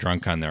of like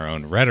drunk on their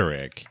own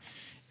rhetoric,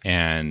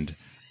 and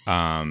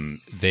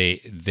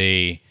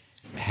they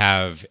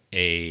have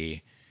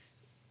a,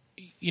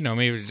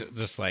 maybe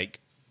just like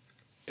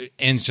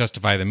ends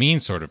justify the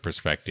means sort of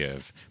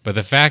perspective. But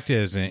the fact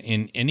is,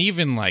 in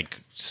even like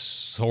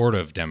sort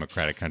of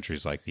democratic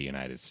countries like the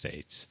United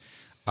States,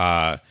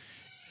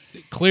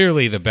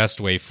 clearly the best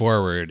way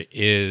forward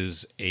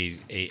is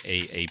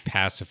a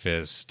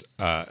pacifist,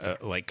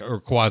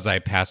 or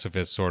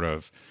quasi-pacifist sort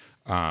of,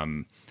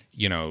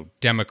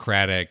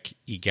 democratic,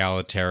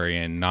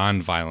 egalitarian,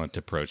 nonviolent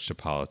approach to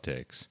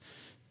politics.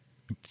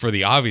 For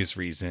the obvious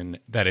reason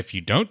that if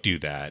you don't do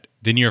that,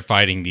 then you're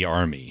fighting the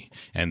army,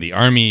 and the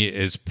army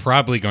is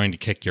probably going to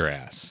kick your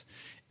ass.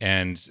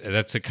 And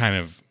that's a kind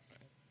of,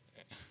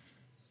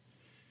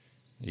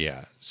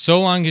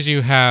 so long as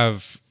you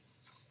have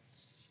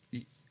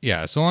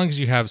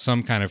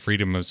some kind of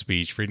freedom of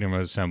speech, freedom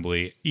of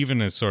assembly,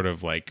 even a sort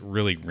of like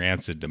really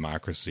rancid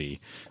democracy,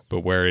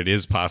 but where it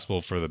is possible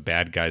for the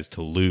bad guys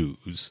to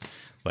lose,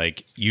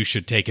 like you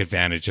should take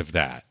advantage of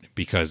that,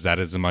 because that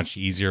is a much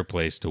easier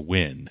place to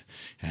win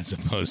as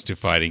opposed to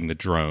fighting the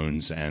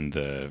drones and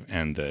the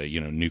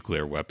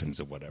nuclear weapons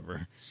or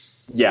whatever.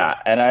 Yeah,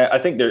 and I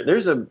think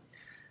there's a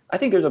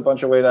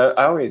bunch of ways.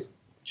 I always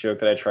joke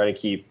that I try to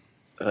keep,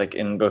 like,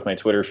 in both my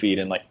Twitter feed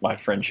and like my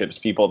friendships,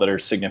 people that are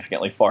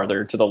significantly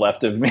farther to the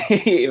left of me,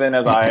 even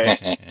as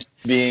I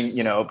being,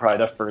 probably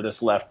the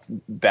furthest left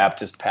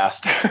Baptist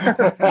pastor.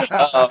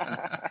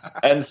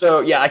 And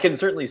so, I can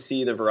certainly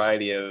see the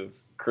variety of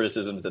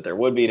criticisms that there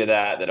would be to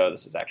that,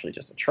 this is actually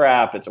just a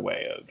trap. It's a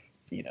way of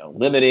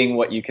limiting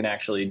what you can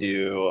actually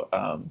do.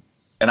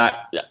 And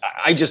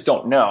I just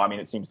don't know. I mean,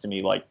 it seems to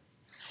me like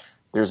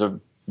there's a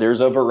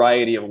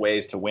variety of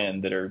ways to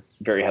win that are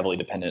very heavily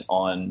dependent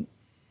on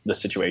the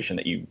situation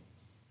that you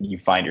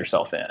find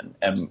yourself in,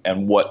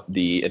 and what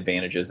the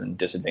advantages and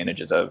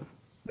disadvantages of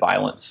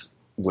violence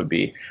would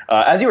be.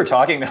 As you were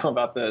talking though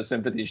about the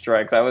sympathy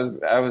strikes, I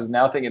was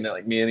now thinking that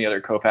like me and the other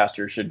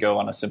co-pastors should go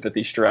on a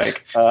sympathy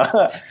strike.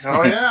 Oh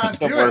yeah,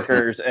 do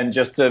workers, and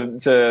just to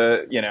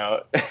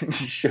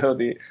show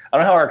the. I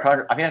don't know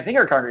how I think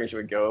our congregation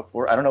would go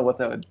for. I don't know what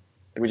that would.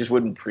 We just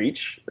wouldn't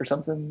preach or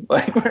something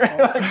like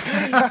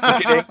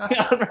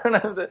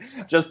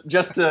just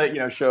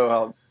to show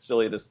how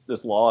silly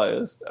this law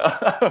is.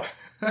 So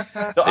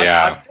I'm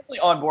definitely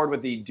on board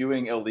with the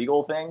doing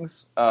illegal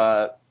things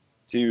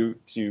to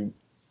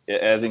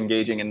as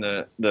engaging in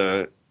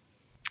the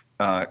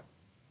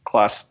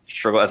class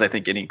struggle as I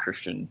think any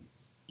Christian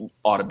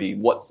ought to be.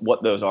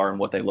 What those are and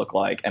what they look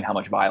like and how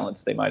much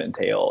violence they might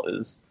entail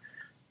is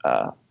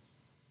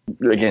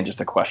again just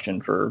a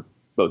question for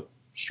both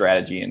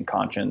strategy and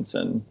conscience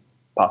and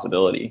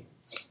possibility.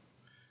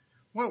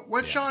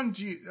 What John,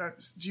 do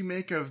you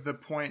make of the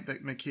point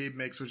that McCabe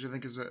makes, which I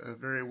think is a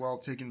very well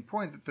taken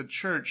point, that the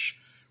church,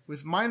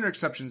 with minor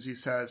exceptions, he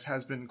says,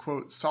 has been,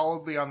 quote,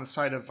 solidly on the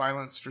side of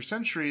violence for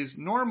centuries.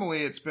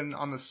 Normally, it's been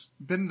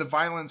the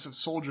violence of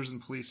soldiers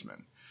and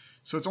policemen.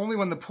 So it's only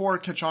when the poor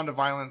catch on to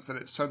violence that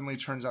it suddenly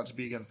turns out to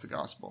be against the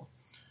gospel.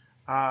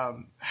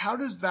 How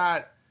does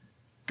that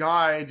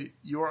guide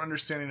your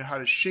understanding of how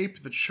to shape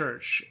the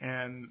church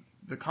and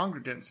the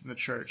congregants in the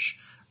church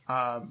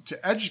to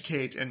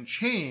educate and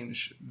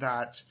change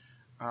that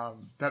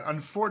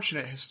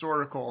unfortunate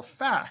historical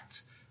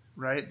fact,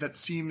 right? That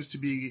seems to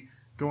be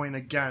going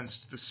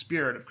against the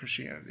spirit of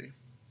Christianity.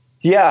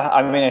 Yeah,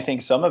 I mean, I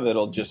think some of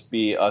it'll just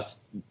be us,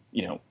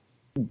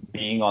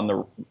 being on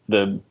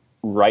the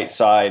right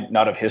side,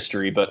 not of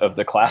history, but of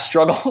the class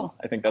struggle.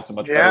 I think that's a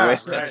much better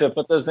way to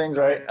put those things,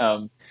 right?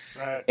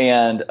 Right.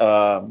 And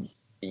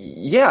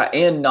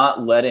and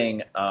not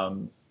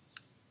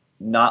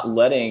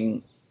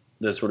letting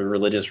the sort of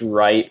religious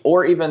right,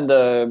 or even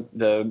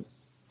the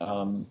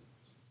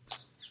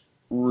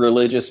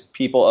religious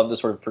people of the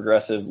sort of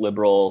progressive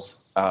liberals,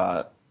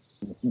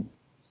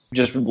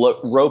 just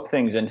rope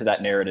things into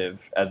that narrative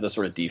as the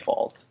sort of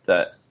default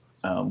that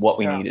what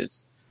we need is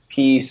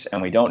peace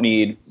and we don't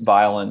need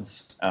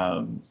violence.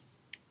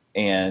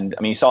 And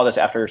I mean, you saw this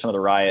after some of the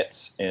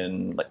riots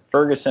in like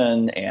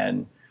Ferguson,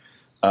 and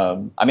I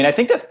mean, I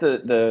think that's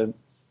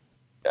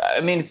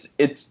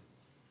it's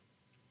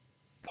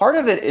part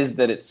of it is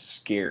that it's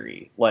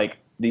scary. Like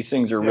these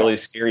things are really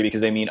scary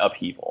because they mean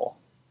upheaval,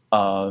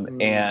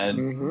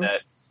 and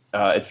that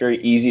it's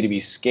very easy to be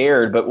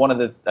scared. But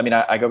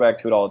I go back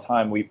to it all the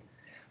time. We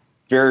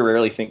very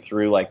rarely think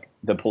through like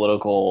the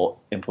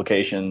political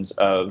implications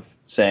of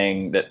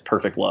saying that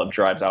perfect love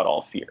drives out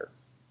all fear,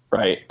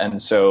 right?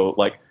 And so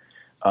like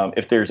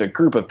if there's a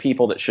group of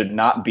people that should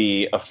not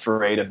be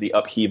afraid of the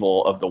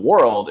upheaval of the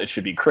world, it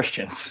should be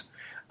Christians.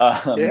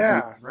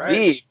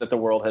 Believe that the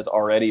world has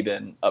already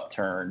been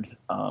upturned,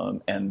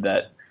 and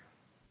that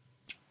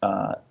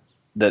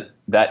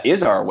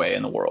is our way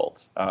in the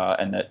world,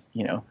 and that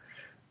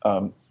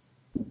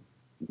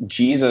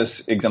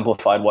Jesus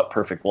exemplified what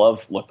perfect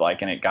love looked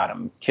like, and it got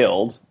him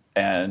killed.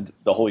 And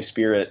the Holy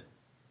Spirit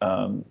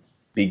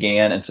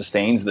began and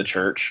sustains the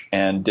church,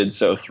 and did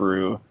so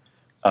through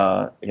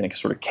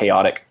sort of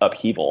chaotic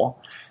upheaval.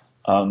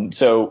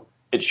 So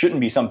it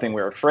shouldn't be something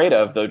we're afraid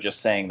of, though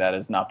just saying that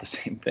is not the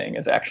same thing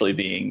as actually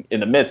being in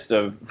the midst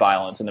of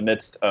violence, in the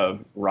midst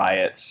of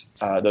riots,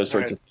 those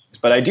sorts of things.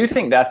 But I do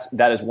think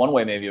that is one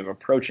way maybe of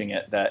approaching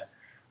it, that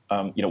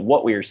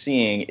what we are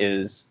seeing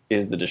is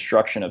the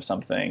destruction of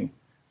something.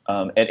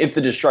 And if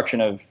the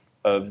destruction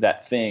of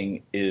that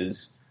thing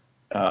is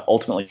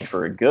ultimately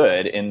for a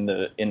good in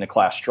the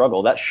class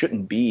struggle, that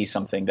shouldn't be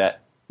something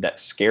that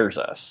scares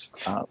us.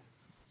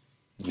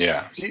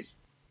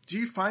 Do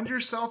you find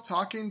yourself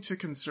talking to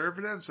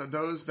conservatives,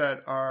 those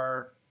that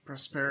are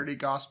prosperity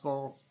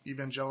gospel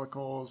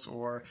evangelicals,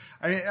 or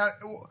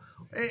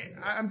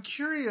I'm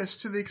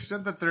curious to the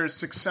extent that there's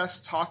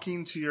success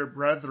talking to your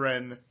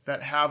brethren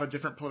that have a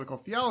different political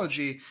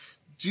theology.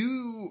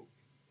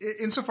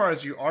 Insofar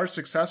as you are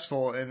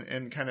successful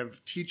in kind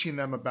of teaching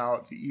them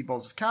about the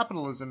evils of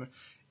capitalism,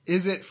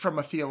 is it from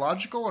a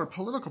theological or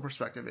political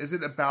perspective? Is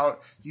it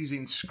about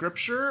using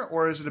scripture,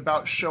 or is it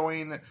about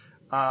showing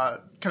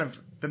kind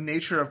of the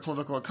nature of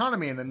political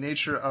economy and the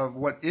nature of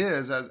what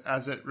is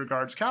as it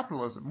regards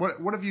capitalism?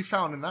 What have you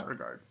found in that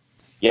regard?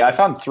 Yeah, I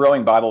found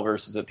throwing Bible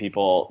verses at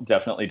people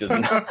definitely does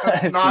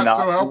not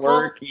so helpful.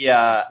 Work.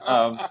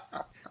 Yeah.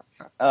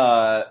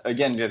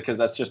 Again, because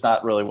that's just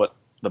not really what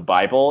the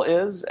Bible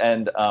is.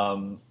 And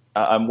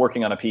I'm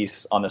working on a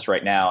piece on this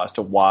right now as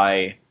to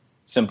why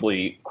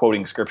simply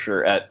quoting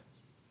scripture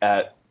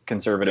at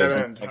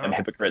conservatives and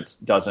hypocrites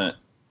doesn't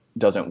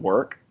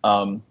work.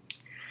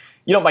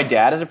 My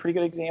dad is a pretty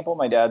good example.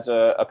 My dad's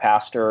a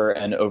pastor,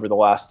 and over the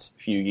last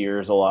few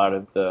years, a lot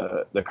of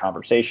the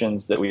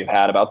conversations that we've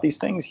had about these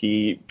things,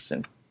 he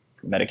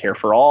Medicare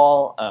for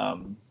all.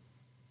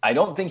 I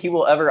don't think he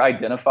will ever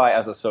identify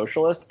as a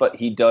socialist, but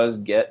he does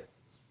get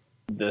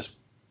this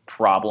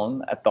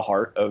problem at the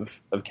heart of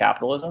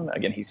capitalism.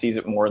 Again, he sees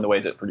it more in the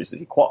ways it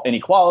produces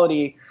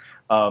inequality,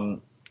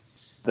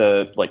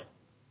 the like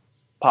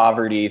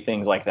poverty,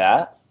 things like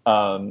that.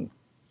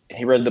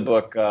 He read the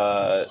book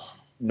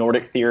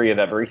Nordic Theory of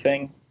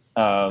Everything.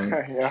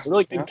 It's a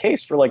really good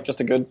case for like just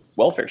a good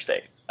welfare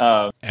state.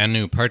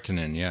 Anu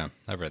Partanen, yeah,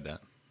 I've read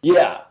that.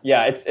 Yeah,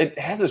 it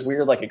has this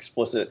weird like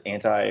explicit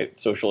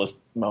anti-socialist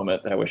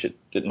moment that I wish it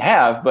didn't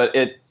have, but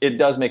it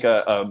does make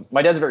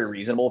my dad's a very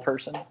reasonable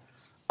person.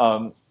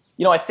 I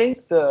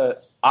think I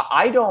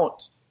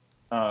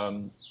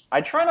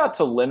try not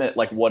to limit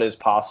like what is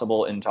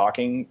possible in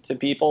talking to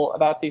people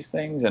about these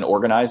things and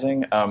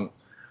organizing.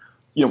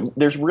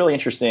 There's a really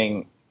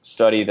interesting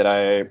study that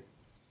I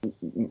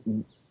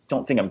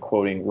don't think I'm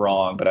quoting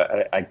wrong, but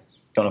I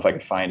don't know if I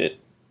could find it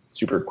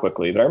super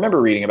quickly. But I remember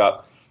reading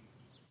about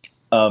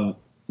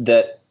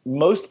that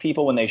most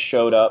people, when they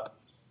showed up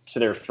to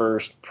their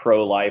first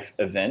pro-life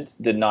event,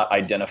 did not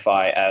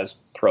identify as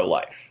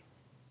pro-life,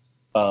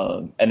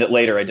 and that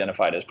later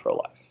identified as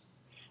pro-life.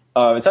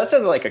 So that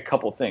says like a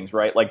couple things,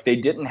 right? Like they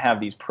didn't have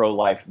these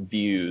pro-life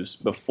views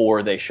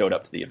before they showed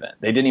up to the event.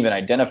 They didn't even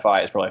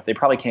identify as pro-life. They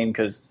probably came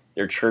because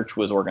their church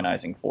was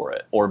organizing for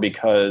it, or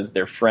because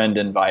their friend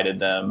invited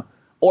them,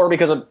 or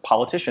because a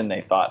politician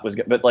they thought was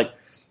good. But like,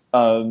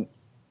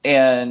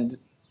 and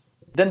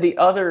then the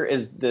other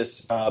is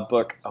this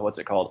book, what's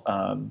it called?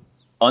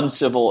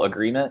 Uncivil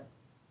Agreement,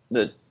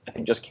 that I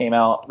think just came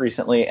out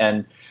recently.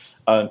 And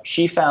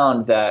she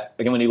found that,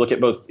 again, when you look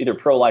at both either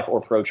pro-life or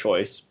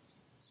pro-choice,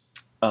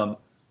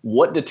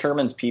 what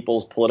determines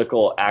people's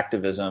political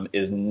activism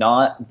is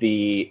not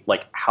the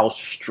like how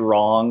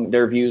strong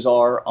their views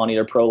are on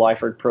either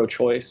pro-life or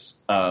pro-choice,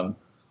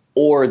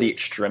 or the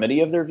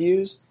extremity of their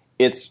views.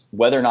 It's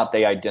whether or not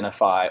they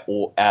identify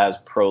as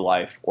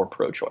pro-life or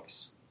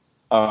pro-choice.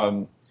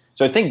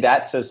 So I think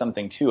that says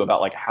something too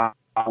about like how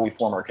we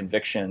form our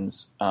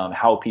convictions,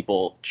 how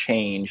people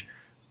change.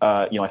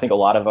 I think a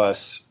lot of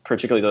us,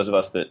 particularly those of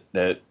us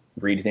that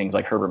read things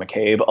like Herbert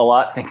McCabe a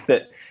lot, think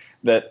that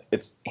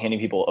it's handing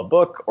people a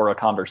book or a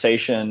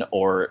conversation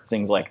or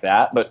things like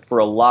that. But for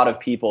a lot of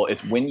people,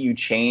 it's when you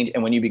change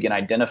and when you begin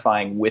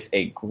identifying with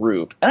a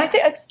group. And I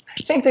think it's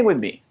the same thing with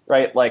me,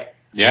 right? Like,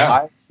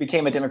 I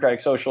became a Democratic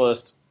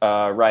Socialist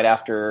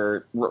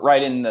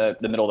right in the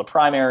middle of the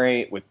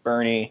primary with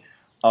Bernie.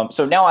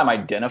 So now I'm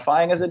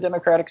identifying as a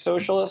Democratic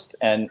Socialist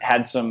and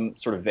had some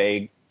sort of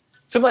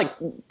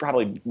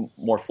probably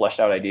more fleshed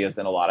out ideas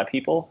than a lot of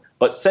people.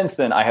 But since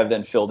then, I have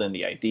then filled in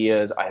the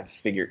ideas. I've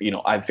figured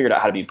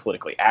out how to be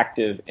politically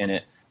active in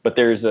it. But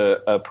there's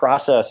a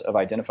process of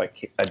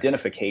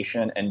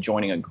identification and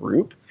joining a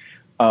group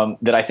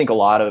that I think a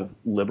lot of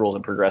liberals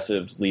and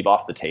progressives leave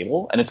off the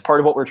table. And it's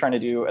part of what we're trying to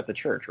do at the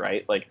church,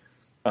 right? Like,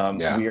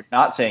 we're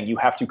not saying you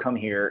have to come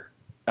here.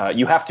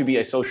 You have to be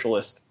a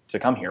socialist to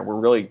come here.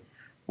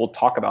 We'll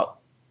talk about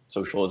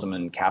socialism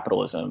and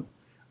capitalism.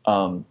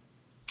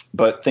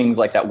 But things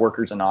like that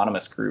Workers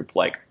Anonymous group,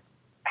 like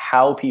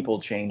how people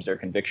change their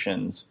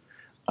convictions,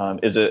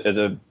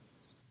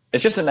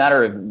 it's just a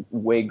matter of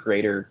way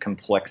greater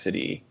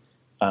complexity.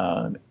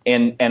 And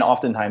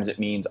oftentimes it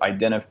means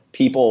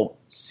people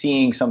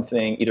seeing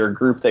something, either a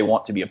group they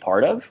want to be a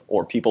part of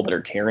or people that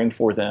are caring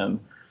for them.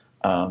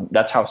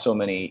 That's how so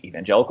many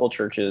evangelical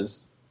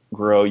churches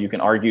grow. You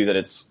can argue that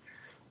it's,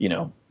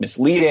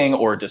 misleading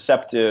or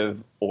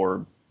deceptive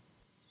or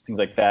things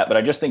like that. But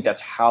I just think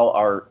that's how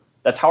our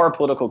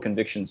political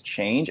convictions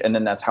change, and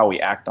then that's how we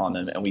act on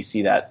them, and we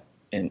see that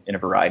in a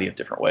variety of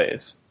different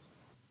ways.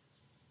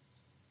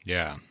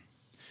 Yeah.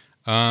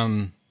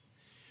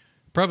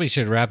 Probably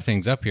should wrap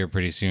things up here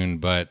pretty soon,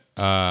 but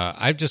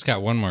I've just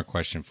got one more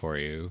question for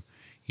you.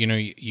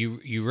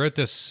 You wrote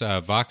this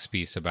Vox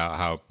piece about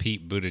how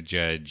Pete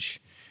Buttigieg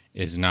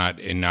is not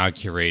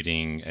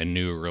inaugurating a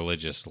new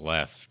religious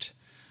left.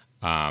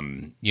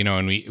 And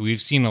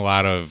we've seen a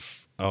lot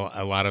of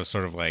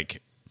sort of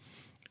like,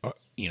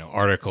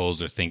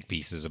 articles or think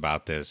pieces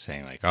about this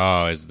saying like,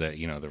 oh, is the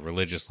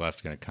religious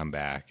left going to come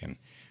back? And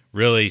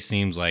really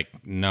seems like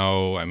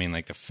no. I mean,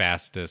 like the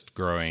fastest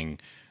growing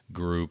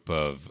group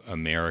of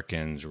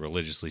Americans,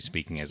 religiously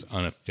speaking, is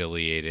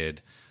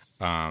unaffiliated.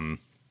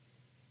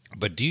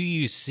 But do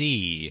you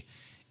see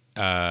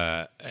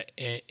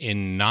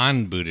in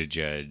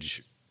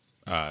non-Buttigieg,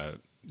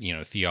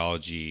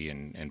 theology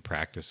and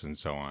practice and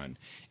so on,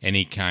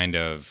 any kind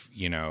of,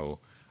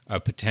 a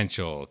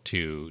potential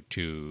to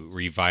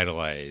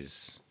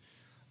revitalize,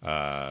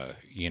 a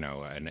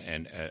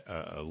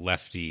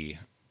lefty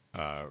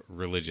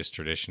religious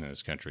tradition in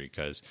this country?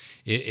 Because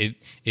it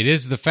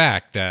is the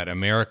fact that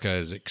America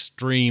is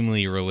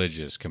extremely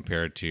religious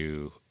compared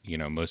to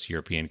most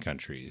European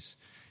countries,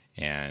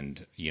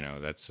 and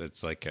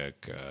it's like a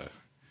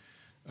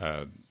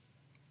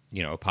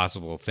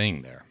possible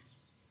thing there.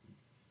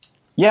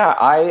 Yeah,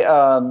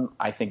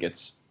 I think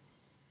it's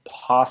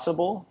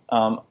possible.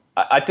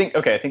 I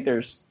think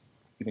there's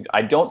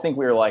I don't think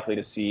we're likely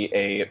to see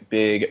a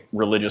big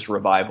religious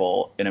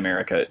revival in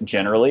America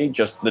generally.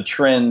 Just the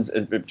trends,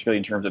 particularly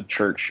in terms of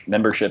church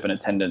membership and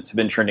attendance, have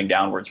been trending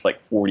downwards for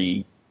like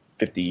 40,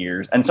 50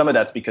 years. And some of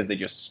that's because they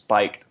just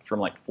spiked from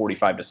like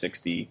 45 to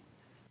 60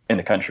 in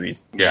the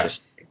country's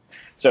history.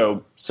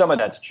 So some of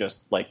that's just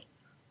like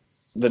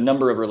the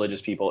number of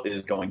religious people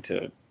is going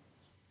to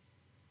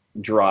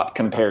drop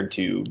compared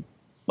to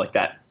like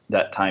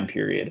that time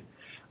period.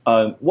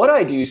 What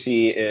I do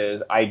see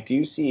is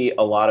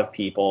a lot of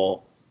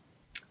people,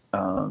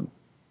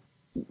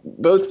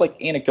 both like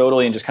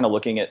anecdotally and just kind of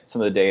looking at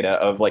some of the data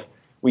of like,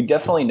 we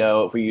definitely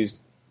know if we use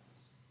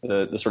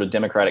the sort of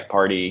Democratic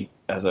Party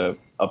as a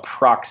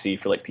proxy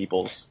for like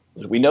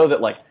we know that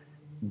like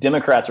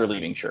Democrats are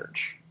leaving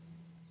church.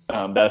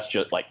 That's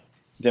just like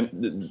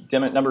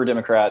number of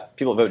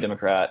people that vote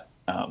Democrat,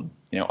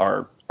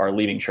 are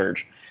leaving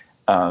church.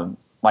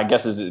 My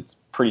guess is it's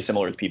pretty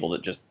similar to people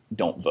that just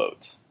don't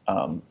vote.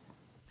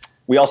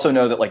 We also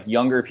know that like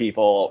younger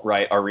people,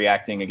 right, are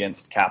reacting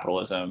against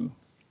capitalism,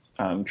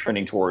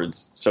 trending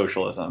towards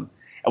socialism.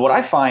 And what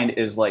I find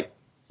is like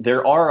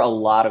there are a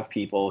lot of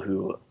people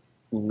who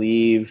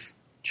leave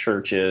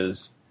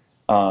churches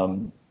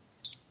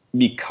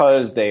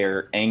because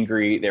they're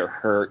angry, they're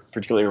hurt,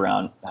 particularly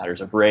around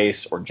matters of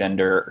race or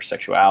gender or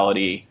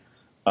sexuality,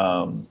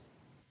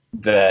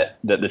 that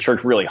the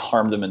church really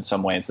harmed them in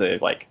some ways.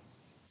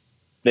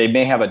 They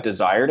may have a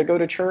desire to go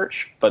to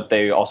church, but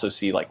they also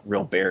see like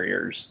real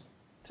barriers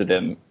to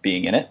them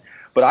being in it.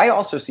 But I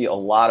also see a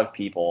lot of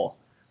people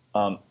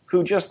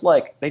who just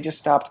like, they just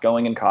stopped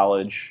going in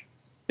college.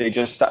 They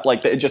just stopped,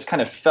 like it just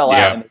kind of fell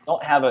out, and they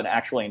don't have an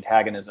actual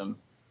antagonism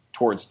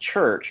towards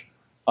church.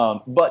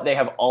 But they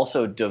have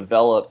also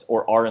developed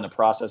or are in the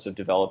process of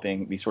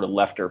developing these sort of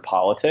lefter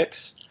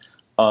politics,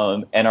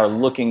 and are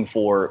looking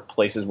for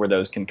places where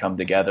those can come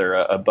together.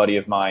 A buddy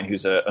of mine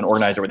who's an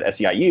organizer with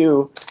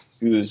SEIU,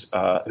 whose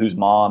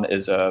mom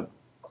is a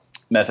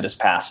Methodist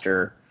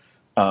pastor,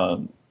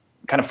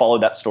 kind of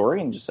followed that story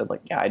and just said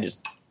like, I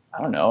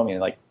don't know. I mean,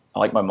 like, I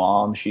like my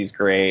mom. She's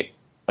great.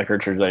 Like her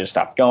church, I just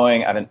stopped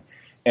going. And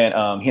he and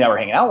I were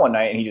hanging out one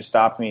night and he just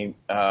stopped me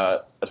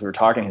as we were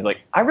talking. He's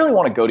like, I really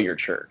want to go to your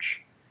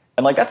church.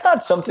 And like, that's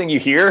not something you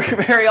hear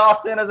very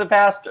often as a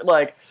pastor.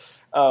 Like,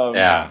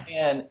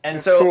 and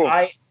so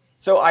cool.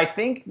 So I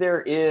think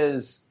there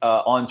is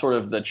on sort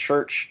of the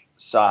church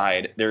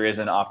side, there is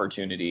an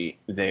opportunity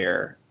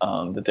there,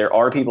 that there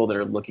are people that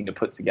are looking to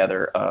put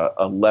together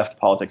a left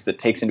politics that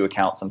takes into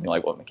account something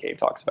like what McCabe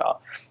talks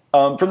about.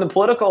 From the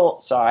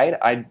political side,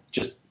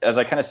 as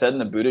I kind of said in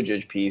the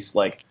Buttigieg piece,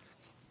 like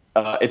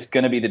it's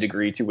going to be the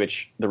degree to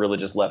which the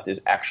religious left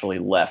is actually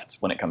left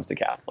when it comes to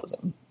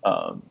capitalism.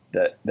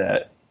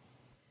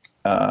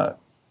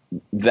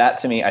 That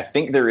to me, I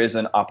think there is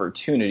an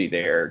opportunity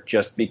there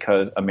just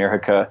because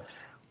America,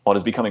 while it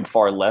is becoming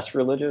far less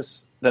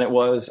religious than it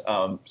was,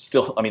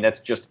 still, I mean,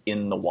 that's just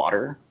in the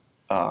water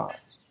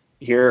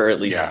here, or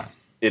at least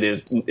it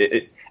is.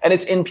 And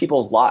it's in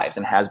people's lives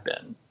and has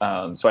been.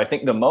 So I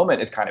think the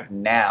moment is kind of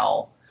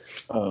now,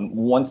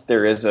 once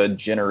there is a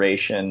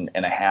generation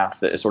and a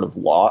half that is sort of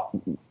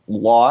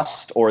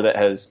lost or that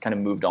has kind of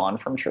moved on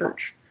from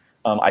church.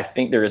 I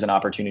think there is an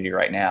opportunity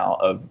right now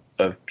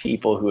of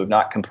people who have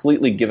not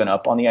completely given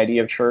up on the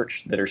idea of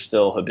church, that are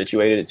still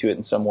habituated to it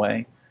in some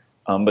way,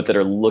 but that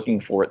are looking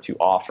for it to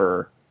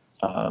offer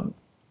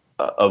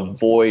a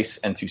voice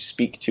and to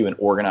speak to and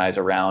organize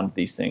around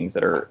these things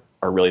that are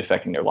really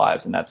affecting their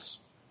lives. And that's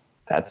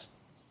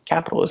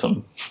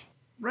capitalism.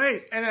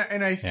 Right.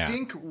 And I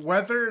think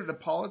whether the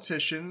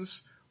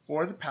politicians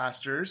or the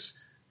pastors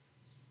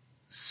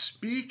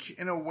speak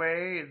in a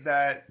way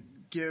that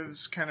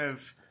gives kind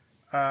of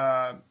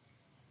I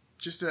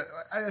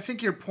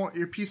think your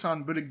piece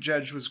on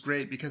Buttigieg was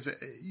great, because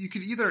you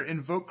could either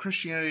invoke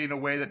Christianity in a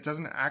way that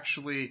doesn't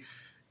actually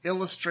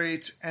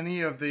illustrate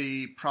any of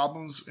the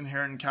problems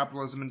inherent in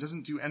capitalism and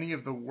doesn't do any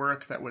of the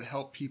work that would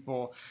help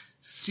people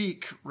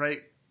seek,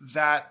 right,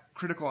 that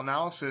critical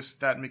analysis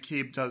that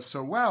McCabe does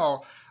so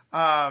well.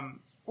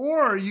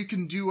 Or you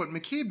can do what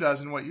McCabe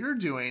does and what you're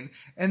doing.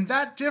 And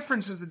that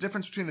difference is the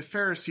difference between the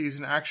Pharisees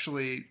and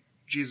actually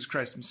Jesus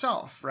Christ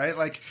himself, right?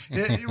 Like,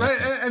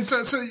 right. And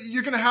so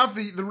you're going to have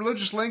the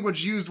religious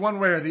language used one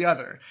way or the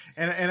other.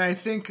 And I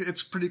think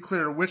it's pretty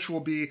clear which will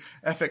be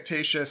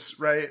efficacious,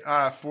 right,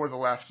 for the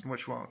left and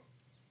which won't.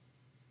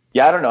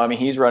 Yeah, I don't know. I mean,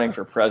 he's running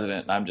for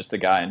president, and I'm just a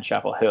guy in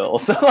Chapel Hill.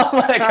 So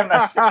I'm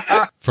not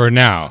sure. For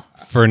now.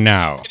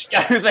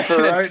 Yeah,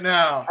 for right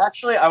now.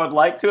 Actually, I would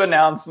like to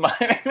announce my.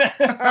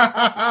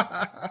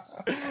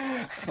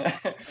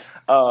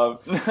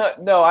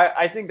 No,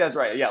 I think that's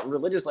right. Yeah,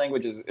 religious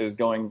language is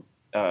going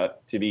to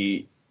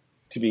be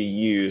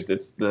used.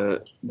 It's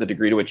the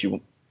degree to which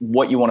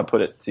what you want to put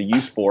it to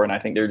use for, and I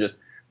think there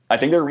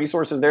are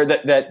resources there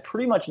that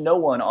pretty much no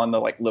one on the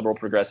like liberal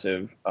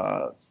progressive.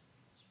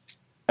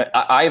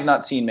 I have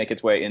not seen make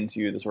its way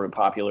into the sort of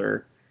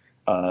popular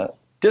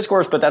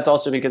discourse, but that's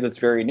also because it's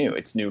very new.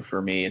 It's new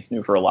for me. It's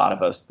new for a lot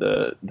of us.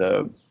 The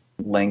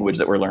language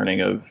that we're learning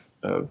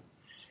of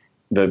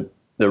the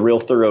the real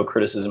thorough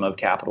criticism of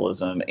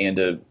capitalism and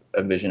a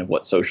vision of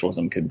what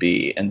socialism could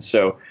be. And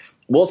so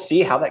we'll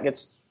see how that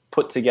gets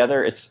put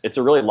together. It's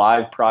a really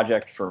live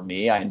project for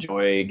me. I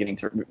enjoy getting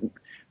to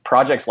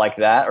projects like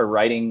that, or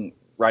writing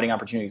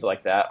opportunities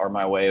like that are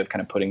my way of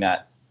kind of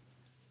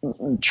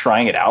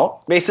trying it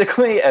out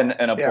basically and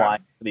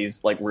applying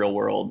these like real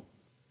world.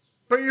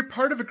 But you're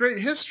part of a great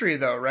history,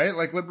 though, right?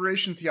 Like,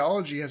 liberation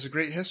theology has a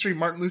great history.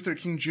 Martin Luther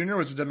King Jr.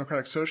 was a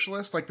democratic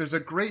socialist. Like, there's a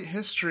great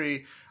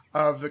history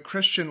of the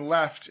Christian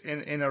left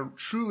in a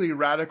truly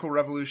radical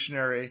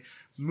revolutionary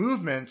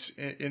movement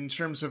in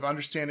terms of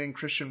understanding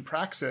Christian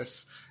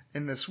praxis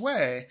in this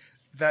way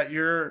that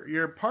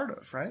you're part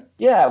of, right?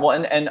 Yeah, well,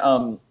 and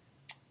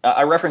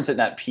I referenced it in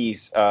that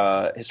piece,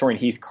 historian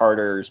Heath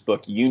Carter's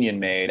book, Union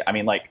Made. I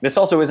mean, like, this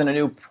also isn't a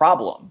new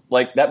problem.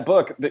 Like, that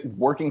book,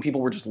 working people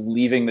were just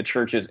leaving the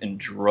churches in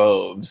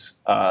droves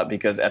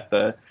because at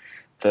the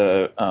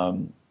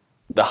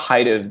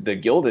height of the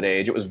Gilded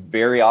Age, it was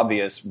very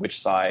obvious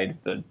which side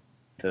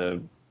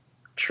the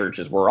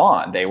churches were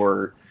on. They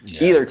were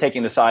either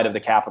taking the side of the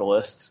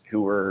capitalists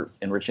who were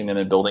enriching them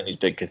and building these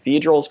big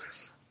cathedrals,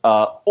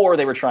 or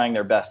they were trying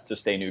their best to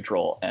stay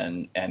neutral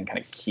and kind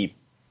of keep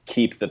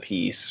the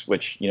peace,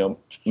 which, you know,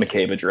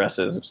 McCabe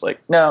addresses. It's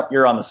like, no,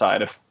 you're on the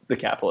side of the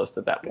capitalists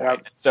at that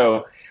point. Yeah.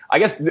 So I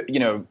guess, you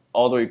know,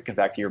 all the way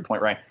back to your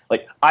point, Ryan,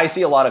 like, I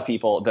see a lot of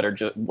people that are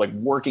just like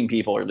working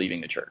people are leaving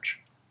the church,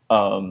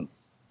 or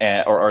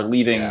are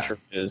leaving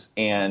churches,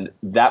 and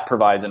that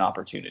provides an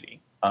opportunity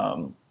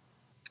to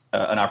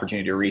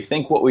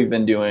rethink what we've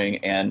been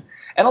doing. And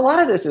a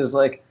lot of this is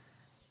like,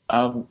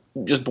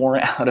 just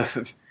born out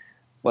of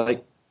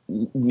like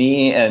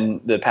me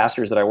and the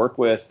pastors that I work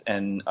with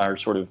and our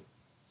sort of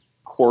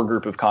core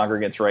group of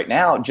congregants right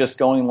now, just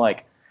going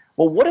like,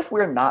 well, what if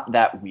we're not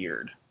that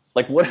weird?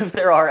 Like, what if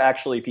there are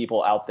actually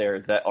people out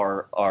there that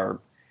are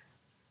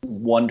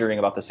wondering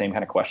about the same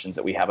kind of questions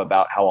that we have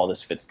about how all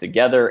this fits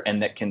together,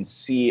 and that can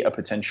see a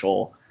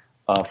potential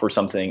for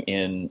something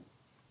in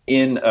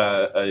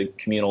a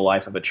communal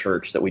life of a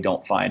church that we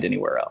don't find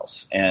anywhere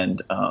else.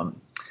 And I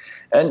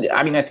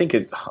mean, I think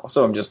it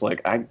also, I'm just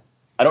like, I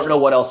don't know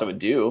what else I would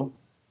do.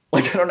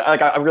 Like,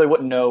 I really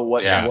wouldn't know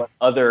what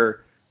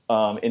other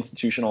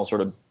institutional sort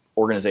of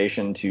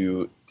organization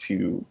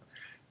to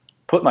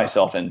put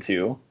myself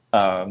into.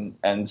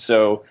 And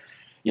so,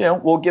 you know,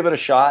 we'll give it a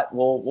shot.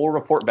 We'll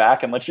report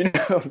back and let you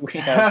know if we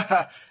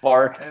have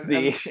sparked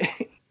and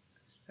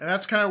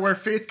that's kind of where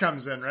faith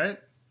comes in, right?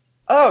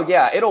 Oh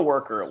yeah, it'll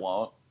work or it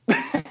won't.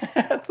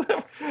 That's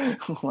the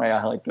way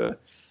I like to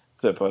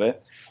put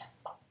it.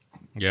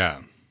 Yeah.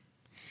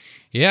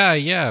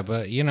 Yeah,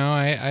 but you know,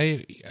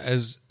 I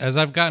as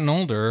I've gotten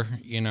older,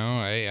 you know,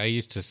 I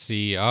used to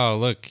see, oh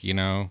look, you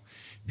know,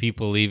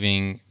 people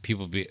leaving,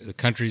 the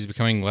country's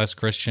becoming less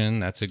Christian.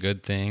 That's a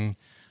good thing,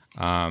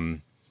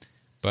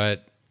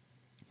 but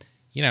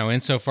you know,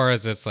 insofar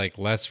as it's like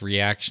less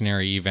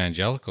reactionary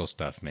evangelical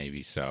stuff,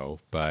 maybe so.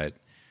 But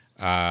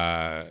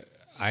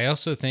I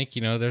also think,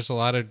 you know, there's a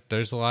lot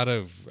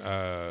of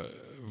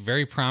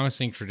very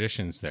promising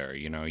traditions there.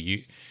 You know,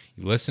 you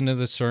listen to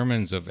the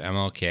sermons of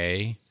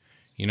MLK.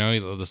 You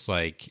know, just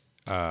like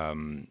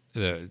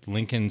the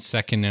Lincoln's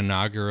second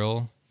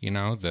inaugural, you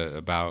know,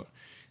 about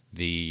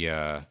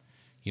the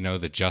you know,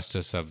 the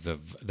justice of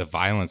the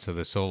violence of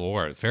the Civil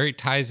War. It very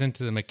ties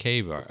into the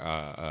McCabe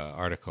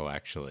article,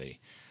 actually.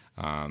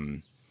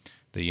 The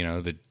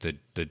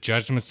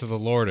judgments of the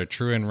Lord are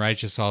true and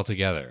righteous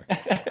altogether.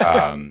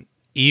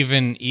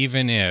 Even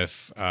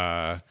if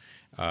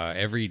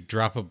every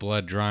drop of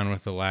blood drawn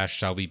with the lash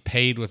shall be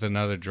paid with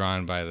another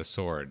drawn by the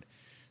sword.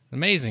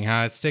 Amazing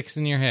how it sticks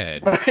in your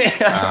head.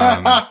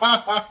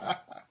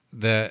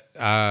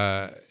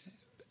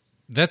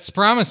 That's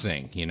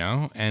promising, you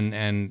know,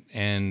 and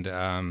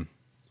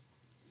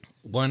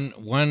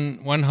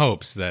one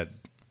hopes that.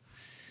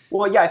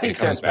 Well, yeah, I think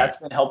that's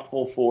been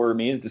helpful for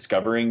me, is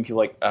discovering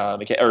like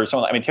or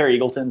someone. I mean, Terry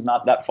Eagleton's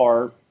not that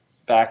far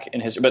back in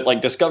history, but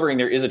like discovering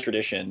there is a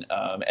tradition,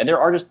 and there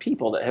are just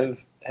people that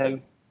have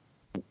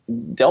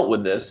dealt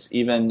with this,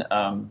 even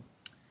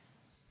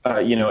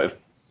you know, if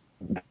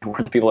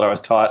were the people that I was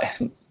taught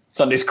in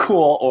Sunday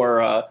school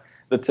or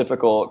the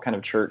typical kind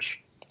of church.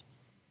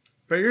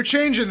 But you're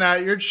changing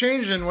that. You're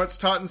changing what's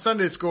taught in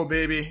Sunday school,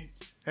 baby.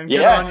 And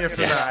good on you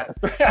for that.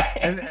 Right.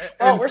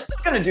 And we're still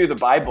going to do the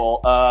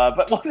Bible,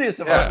 but we'll do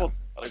some other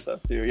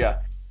stuff too. Yeah.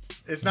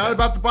 It's not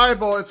about the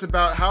Bible. It's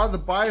about how the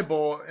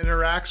Bible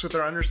interacts with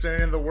our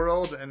understanding of the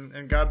world.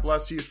 And God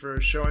bless you for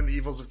showing the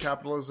evils of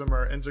capitalism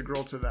are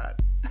integral to that.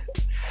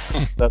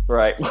 That's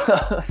right.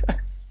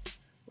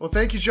 Well,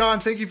 thank you,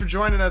 John. Thank you for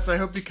joining us. I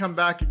hope you come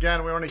back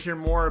again. We want to hear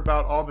more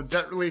about all the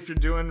debt relief you're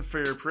doing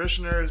for your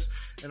parishioners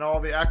and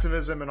all the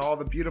activism and all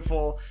the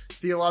beautiful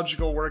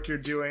theological work you're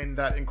doing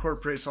that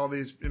incorporates all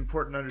these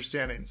important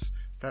understandings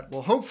that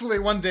will hopefully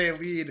one day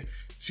lead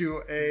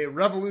to a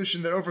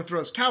revolution that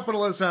overthrows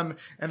capitalism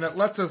and that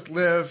lets us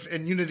live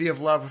in unity of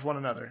love with one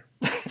another.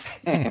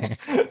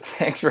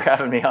 Thanks for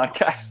having me on,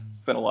 guys.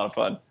 It's been a lot of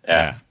fun.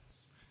 Yeah.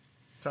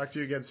 Talk to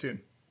you again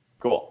soon.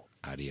 Cool.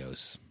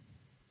 Adios.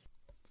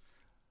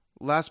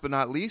 Last but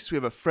not least, we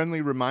have a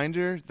friendly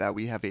reminder that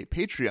we have a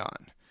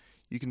Patreon.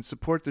 You can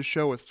support the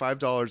show with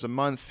 $5 a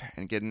month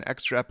and get an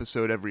extra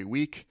episode every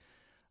week.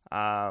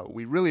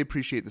 We really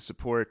appreciate the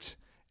support,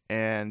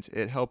 and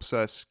it helps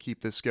us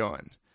keep this going.